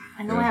got?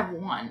 I know I have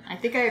one. I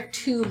think I have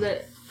two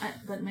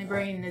but my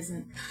brain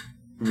isn't.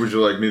 Would you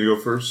like me to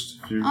go first?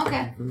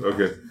 Okay.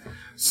 Okay.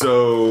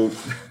 So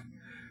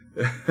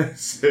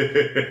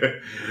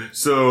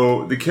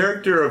the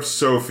character of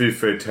Sophie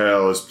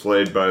Fatale is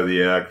played by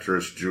the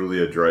actress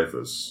Julia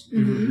Dreyfus.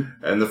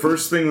 Mm-hmm. And the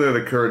first thing that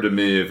occurred to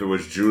me if it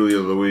was Julia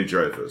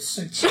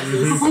Louis-Dreyfus.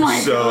 Oh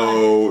my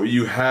God.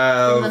 You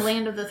have in the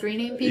land of the three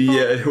named people.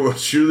 Yeah, it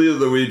was Julia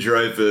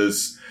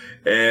Louis-Dreyfus,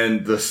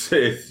 and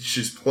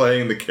she's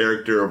playing the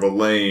character of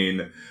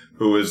Elaine,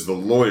 who is the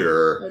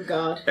lawyer. Oh,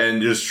 God.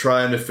 And just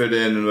trying to fit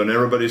in. And when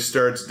everybody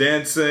starts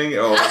dancing,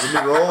 let me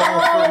roll for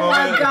a moment. Oh,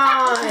 my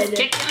God.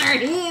 Kicking her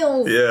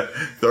heels. Yeah,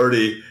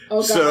 30. Oh,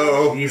 God.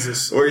 So,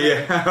 Jesus. where you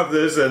have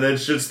this, and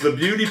it's just the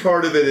beauty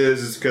part of it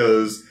is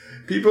because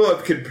people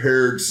have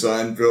compared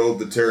Seinfeld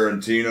to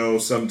Tarantino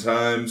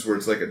sometimes, where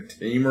it's like a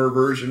tamer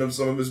version of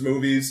some of his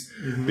movies,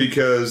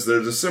 because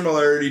there's a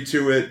similarity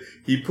to it.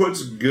 He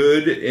puts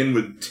good in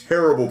with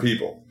terrible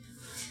people.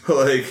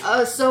 Like,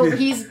 so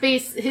his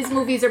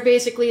movies are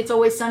basically It's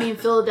Always Sunny in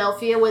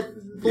Philadelphia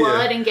with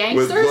blood and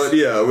gangsters? With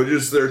blood, with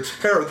just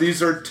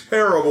these are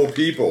terrible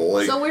people.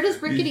 Like, so where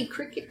does Rickety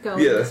Cricket go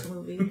in this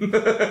movie?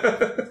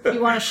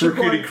 You want to shoot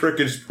Rickety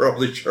Cricket is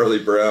probably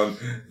Charlie Brown,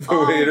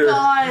 the waiter.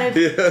 God.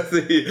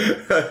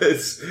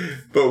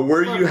 But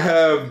where you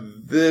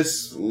have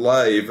this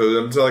life,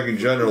 I'm talking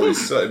generally,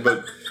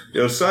 but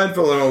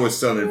Seinfeld and Always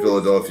Sunny in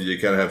Philadelphia, you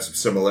kind of have some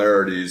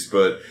similarities,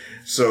 but.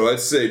 So I'd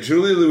say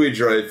Julia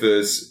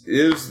Louis-Dreyfus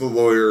is the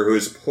lawyer who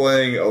is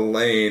playing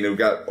Elaine, who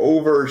got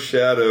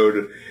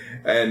overshadowed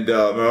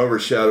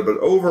but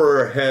over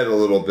her head a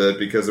little bit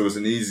because it was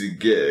an easy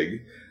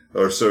gig,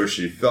 or so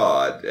she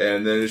thought,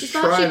 and then is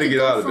trying to get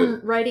out of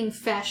it. Writing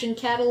fashion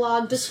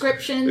catalog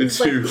descriptions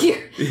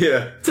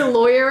to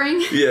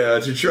lawyering. Yeah,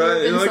 to try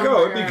and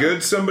it'd be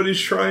good.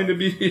 Somebody's trying to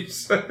be.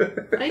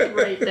 I could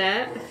write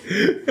that.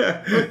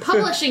 Or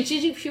publishing.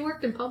 She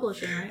worked in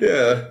publishing, right?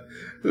 Yeah.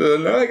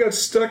 Now I got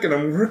stuck and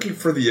I'm working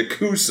for the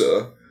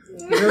Yakuza.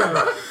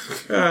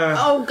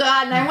 Oh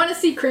God! And I want to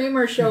see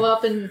Kramer show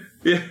up and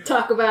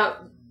talk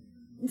about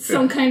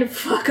some kind of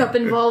fuck up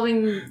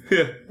involving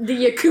the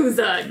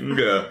Yakuza.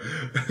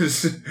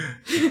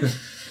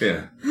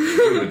 Yeah.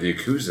 The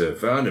Yakuza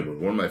found him with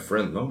one of my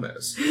friend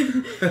Lomez.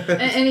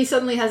 and he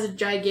suddenly has a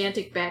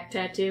gigantic back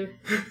tattoo.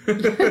 He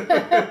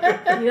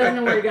doesn't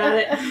know where he got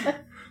it.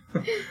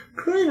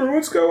 Kramer,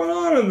 what's going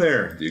on in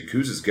there? The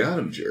Yakuza's got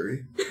him,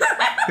 Jerry.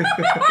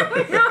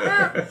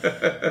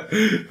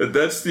 But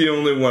that's the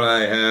only one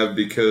I have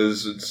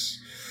because it's...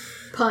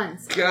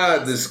 Puns.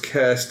 God, this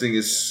casting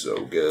is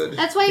so good.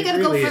 That's why you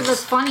gotta go for the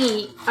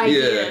funny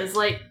ideas.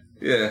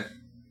 Yeah.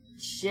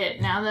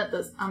 Shit, now that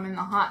I'm in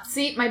the hot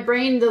seat, my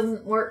brain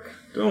doesn't work.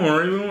 Don't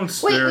worry, we won't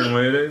stare and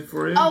wait it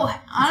for you. Oh,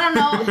 I don't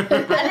know.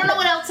 I don't know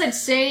what else I'd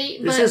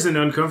say. This isn't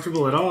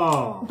uncomfortable at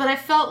all. But I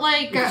felt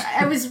like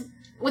I was...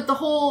 With the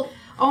whole,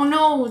 oh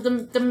no,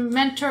 the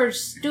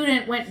mentor's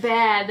student went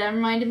bad. That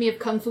reminded me of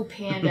Kung Fu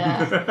Panda.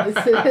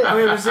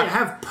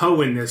 Have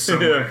Poe in this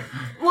somewhere.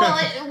 Well,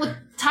 with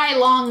Tai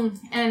Lung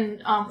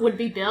and Would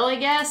Be Bill, I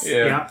guess.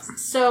 Yeah.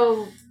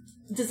 So,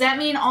 does that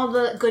mean all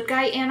the good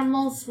guy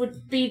animals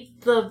would be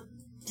the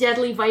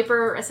Deadly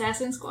Viper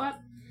Assassin Squad?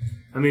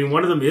 I mean,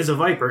 one of them is a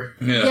viper.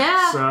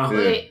 Yeah. So,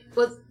 wait,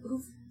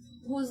 who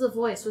was the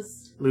voice?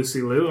 Was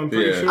Lucy Liu, I'm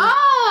pretty sure.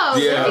 Oh!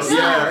 Yeah. So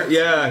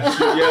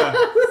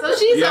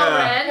she's all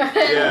red.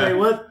 Yeah. Wait,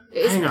 what?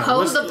 Is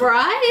Poe the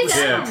bride?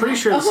 I'm pretty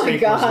sure the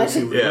snake was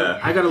Lucy Liu. Yeah.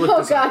 I gotta look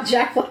this up. Oh God,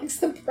 Jack Black's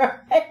the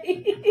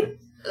bride.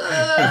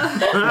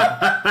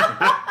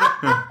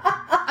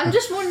 I'm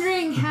just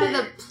wondering how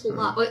the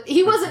plot...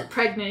 He wasn't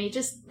pregnant, he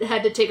just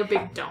had to take a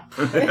big dump.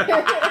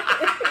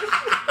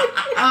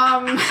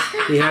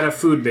 He had a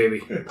food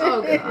baby.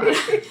 Oh God.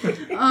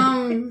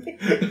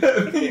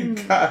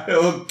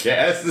 Kyle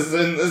Gass is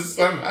in this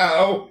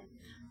somehow.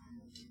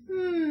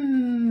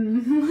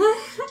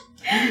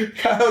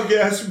 Kyle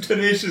Gass from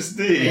Tenacious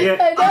D.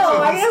 Yeah.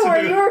 I know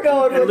where you were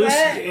going with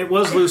that. It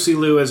was Lucy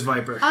Liu as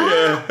Viper.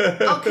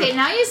 Okay,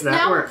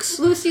 now works.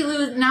 Lucy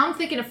Liu. Now I'm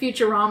thinking of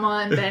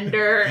Futurama and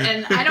Bender,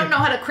 and I don't know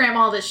how to cram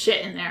all this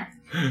shit in there.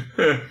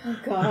 Oh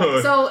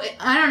God. So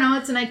I don't know.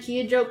 It's an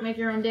IKEA joke. Make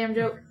your own damn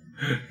joke.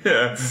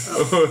 Yeah.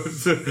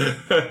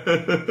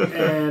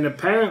 And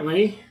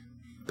apparently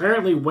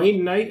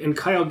Wayne Knight and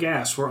Kyle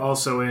Gass were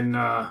also in.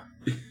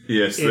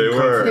 Yes, they in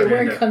were. They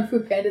were in Kung Fu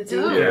Panda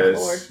too.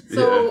 Yes.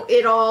 So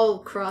it all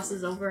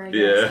crosses over, I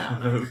guess.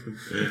 Yeah.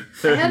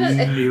 So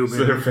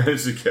their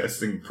fantasy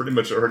casting pretty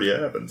much already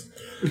happened.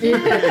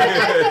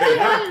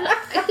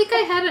 I think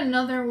I had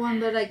another one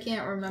that I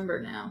can't remember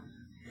now.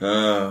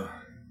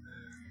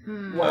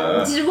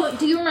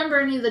 Do you remember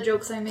any of the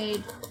jokes I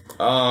made?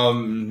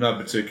 Not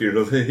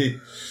particularly.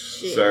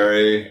 Shit.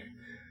 Sorry.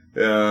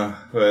 Yeah,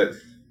 but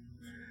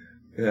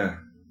yeah.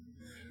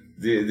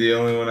 The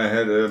only one I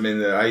had, I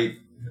mean,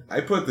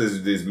 I put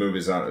these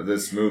movies on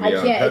this movie. I can't.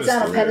 On a pedestal It's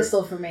on a here.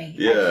 pedestal for me.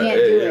 Yeah, I can't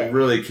do it. It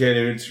really can't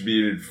even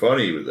be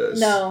funny with this.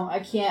 No, I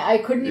can't. I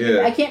couldn't even.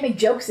 Yeah. I can't make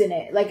jokes in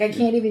it. Like I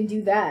can't even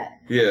do that.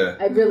 Yeah.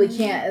 I really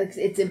can't.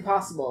 It's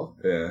impossible.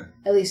 Yeah.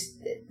 At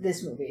least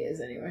this movie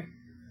is anyway.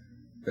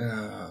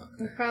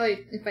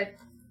 Probably if I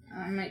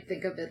might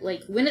think of it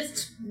like when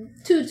it's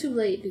too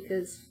late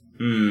because.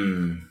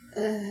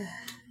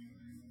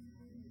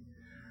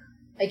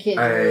 I can't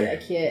do it. I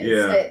can't.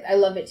 Yeah. I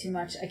love it too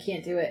much. I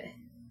can't do it.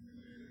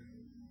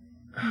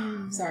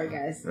 Sorry,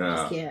 guys. I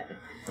just can't.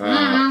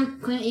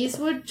 Clint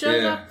Eastwood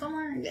shows up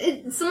somewhere.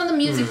 Some of the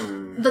music,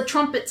 the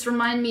trumpets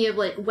remind me of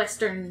like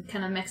Western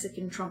kind of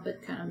Mexican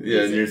trumpet kind of music.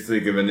 Yeah, and you're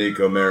thinking of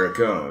Ennio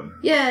Morricone.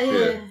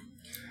 Yeah.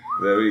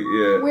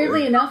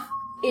 Weirdly enough,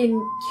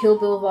 in Kill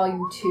Bill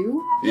Volume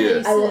 2,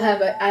 Yes. I will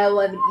have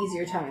an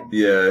easier time.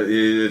 Yeah,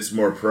 it's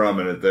more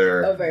prominent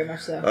there. Oh, very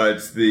much so.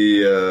 It's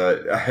the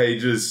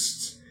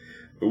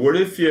What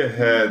if you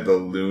had the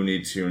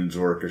Looney Tunes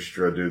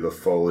Orchestra do the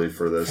Foley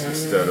for this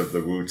instead of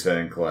the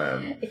Wu-Tang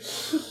Clan?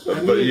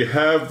 But you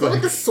have What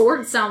would the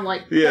sword sound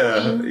like?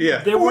 Yeah.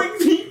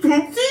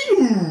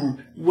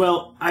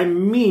 Well, I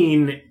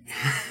mean,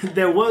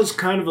 there was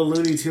kind of a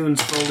Looney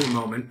Tunes Foley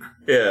moment.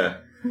 Yeah.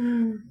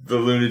 The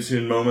Looney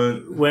Tune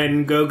moment.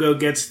 When Go-Go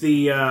gets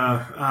the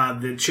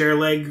chair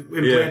leg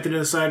implanted in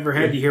the side of her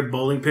head, you hear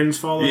bowling pins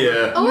fall over.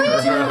 Yeah. Oh, you do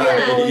hear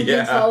bowling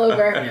pins fall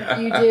over. Yeah.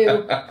 You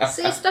do.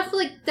 See, stuff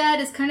like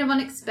that is kind of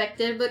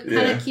unexpected, but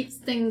kind of keeps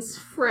things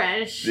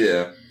fresh.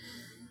 Yeah.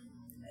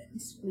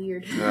 It's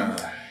weird.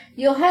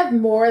 You'll have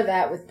more of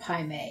that with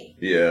Pai Mei.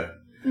 Yeah.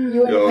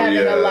 You end up having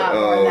a lot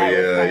more of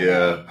that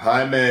with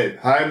Pai Mei.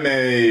 Pai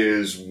Mei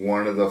is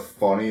one of the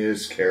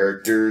funniest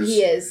characters.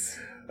 He is.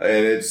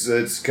 And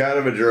it's kind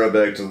of a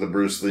drawback to the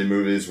Bruce Lee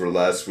movies where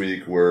last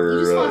week were... You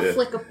just want to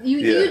flick a...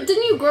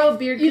 Didn't you grow a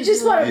beard? You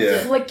just want to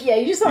flick... Yeah,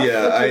 you just want to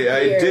flick your beard.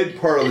 I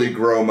did partly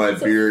grow my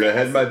beard. I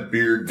had my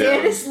beard down.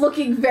 Dan is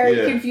looking very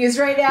confused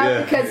right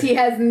now because he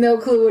has no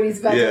clue what he's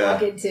about to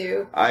walk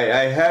into. I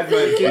had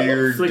my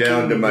beard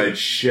down to my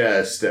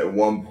chest at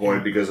one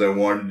point because I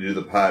wanted to do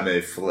the Pai Mei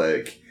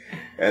flick.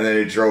 And then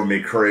it drove me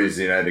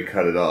crazy and I had to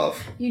cut it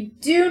off. You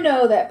do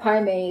know that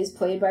Pai Mei is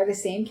played by the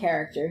same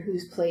character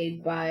who's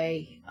played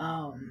by,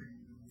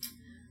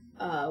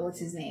 what's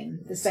his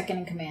name? The second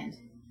in command.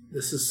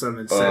 This is some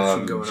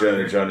Inception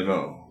going on. Johnny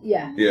Mo.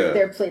 Yeah.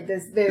 They're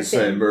the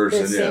same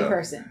person. The same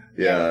person.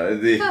 Yeah.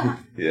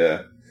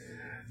 Yeah.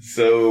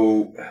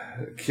 So,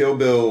 Kill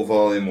Bill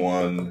Volume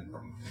 1,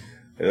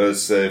 I would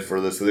say for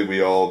this, I think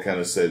we all kind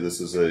of say this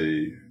is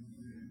a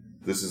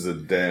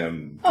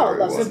damn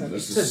one.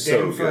 This is a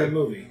damn fine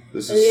movie.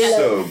 This is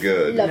so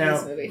good. Love now,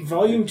 this movie.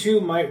 Volume 2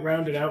 might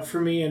round it out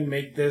for me and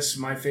make this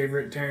my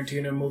favorite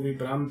Tarantino movie,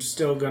 but I'm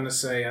still going to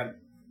say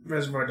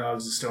Reservoir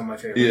Dogs is still my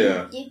favorite.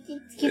 Yeah. It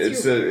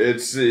is.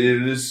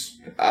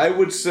 I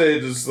would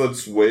say just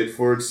let's wait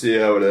for it, see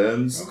how it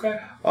ends. Okay.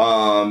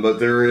 But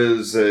there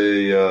is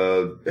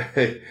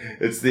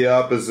it's the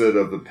opposite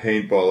of the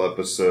paintball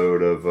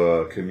episode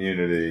of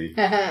Community,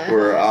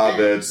 where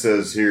Abed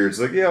says here, it's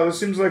like, it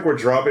seems like we're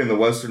dropping the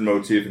Western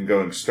motif and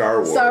going Star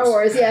Wars. Star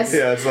Wars, yes.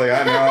 Yeah, it's like,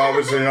 I know,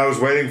 I was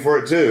waiting for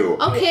it too.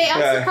 Okay,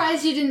 I'm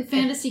surprised you didn't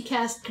fantasy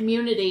cast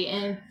Community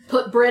and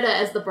put Britta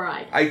as the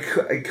bride. I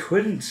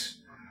couldn't.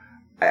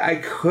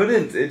 I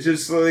couldn't. It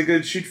just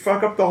she'd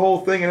fuck up the whole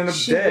thing and end up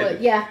dead.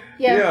 Would. Yeah.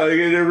 I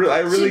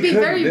really She'd be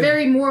couldn't. very,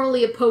 very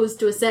morally opposed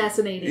to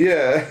assassinating.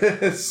 Yeah. She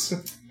would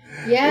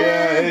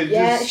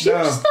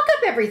just fuck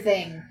up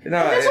everything. No,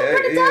 that's what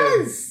Britta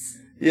does.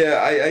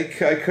 Yeah,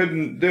 I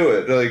couldn't do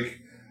it.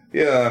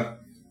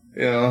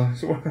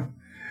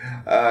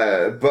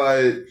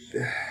 But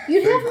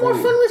you'd have more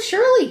fun with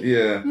Shirley.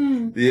 Yeah.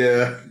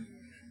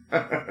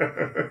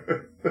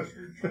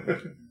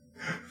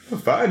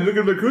 Fine, look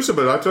at Makusa,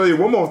 but I'll tell you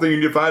one more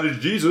thing you find is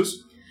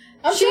Jesus.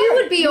 She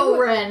would be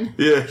O-Ren.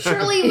 Yeah.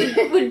 Shirley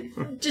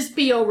would just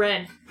be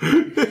O-Ren.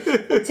 I'm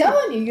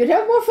telling you, you'd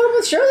have more fun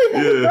with Shirley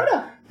than with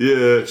Britta.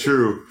 Yeah,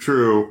 true.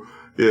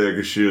 Yeah,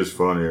 because she is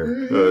funnier.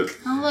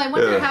 Mm-hmm. Although I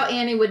wonder how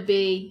Annie would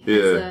be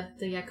as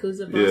the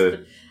Yakuza boss. Yeah.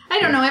 But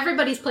I don't know,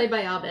 everybody's played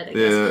by Abed, I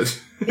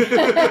guess.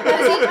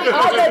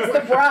 Abed's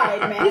the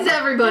bride, man. He's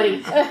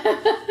everybody.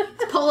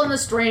 He's pulling the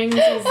strings,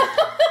 he's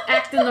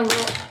acting the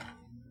role.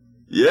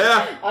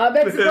 Yeah.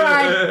 Abed's the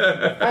bride.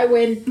 I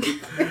win.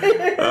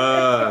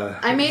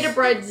 I made a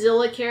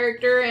Bridezilla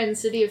character in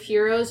City of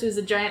Heroes who's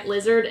a giant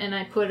lizard, and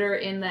I put her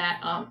in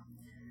that,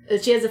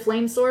 she has a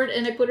flame sword,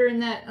 and I put her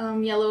in that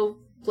yellow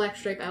black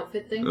stripe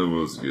outfit thing. That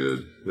was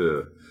good.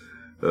 Yeah.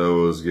 That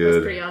was good.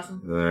 That's pretty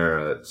awesome.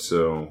 Alright,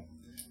 so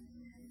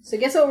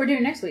guess what we're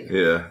doing next week?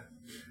 Yeah.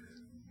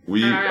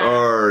 We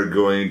are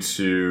going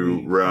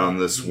to round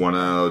this one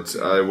out.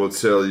 I will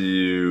tell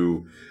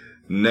you,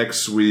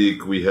 next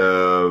week we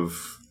have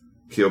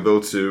Kill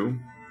Bill 2.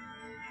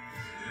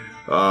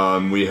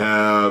 We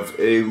have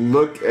a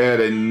look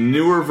at a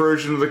newer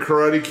version of The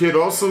Karate Kid,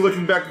 also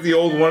looking back at the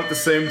old one at the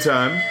same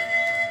time.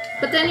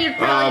 But then you'd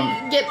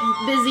probably get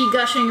busy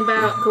gushing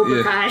about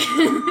Cobra Kai.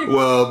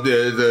 Well,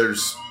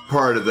 there's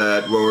part of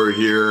that while we're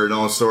here, and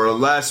also our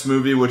last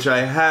movie, which I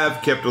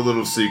have kept a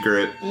little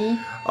secret.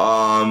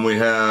 We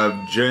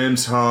have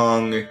James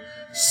Hong,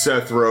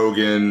 Seth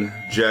Rogen,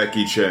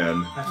 Jackie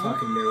Chan. I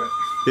fucking knew it.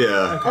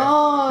 Yeah. Okay.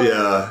 Oh.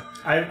 Yeah.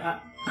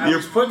 I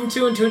was putting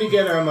two and two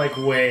together. I'm like,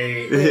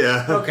 wait.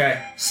 Yeah.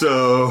 Okay.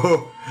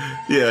 So,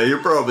 yeah, you're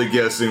probably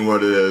guessing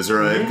what it is,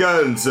 right? Mm-hmm. Go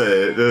ahead and say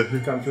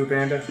it. Kung Fu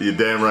Panda. You're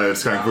damn right,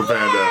 it's Kung Fu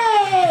Panda.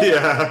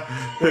 Yeah.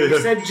 You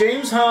said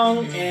James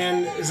Hong,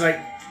 and it's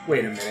like,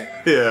 wait a minute.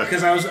 Yeah.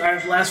 Because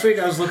last week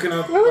I was looking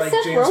up Where was like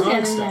Seth James Rogen Hong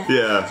in stuff.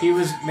 Yeah. He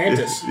was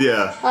Mantis.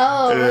 Yeah.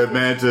 Oh.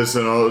 Mantis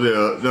and all.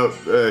 Yeah. No,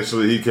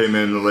 actually, he came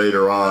in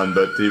later on,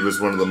 but he was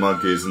one of the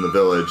monkeys in the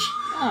village.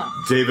 Oh.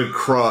 David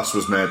Cross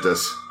was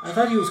Mantis. I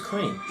thought he was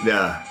clean.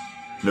 Yeah.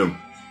 No.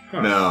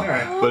 Huh. No. All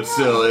right. But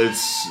still,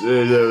 it's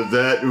to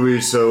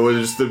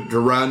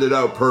round it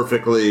out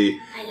perfectly.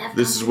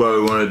 This is why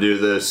we want to do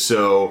this.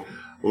 So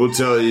we'll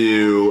tell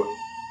you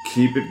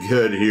keep it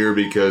good here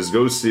because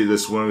go see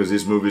this one because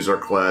these movies are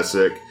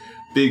classic.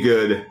 Be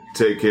good,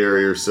 take care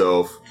of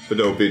yourself, but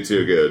don't be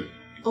too good.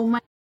 Oh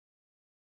my...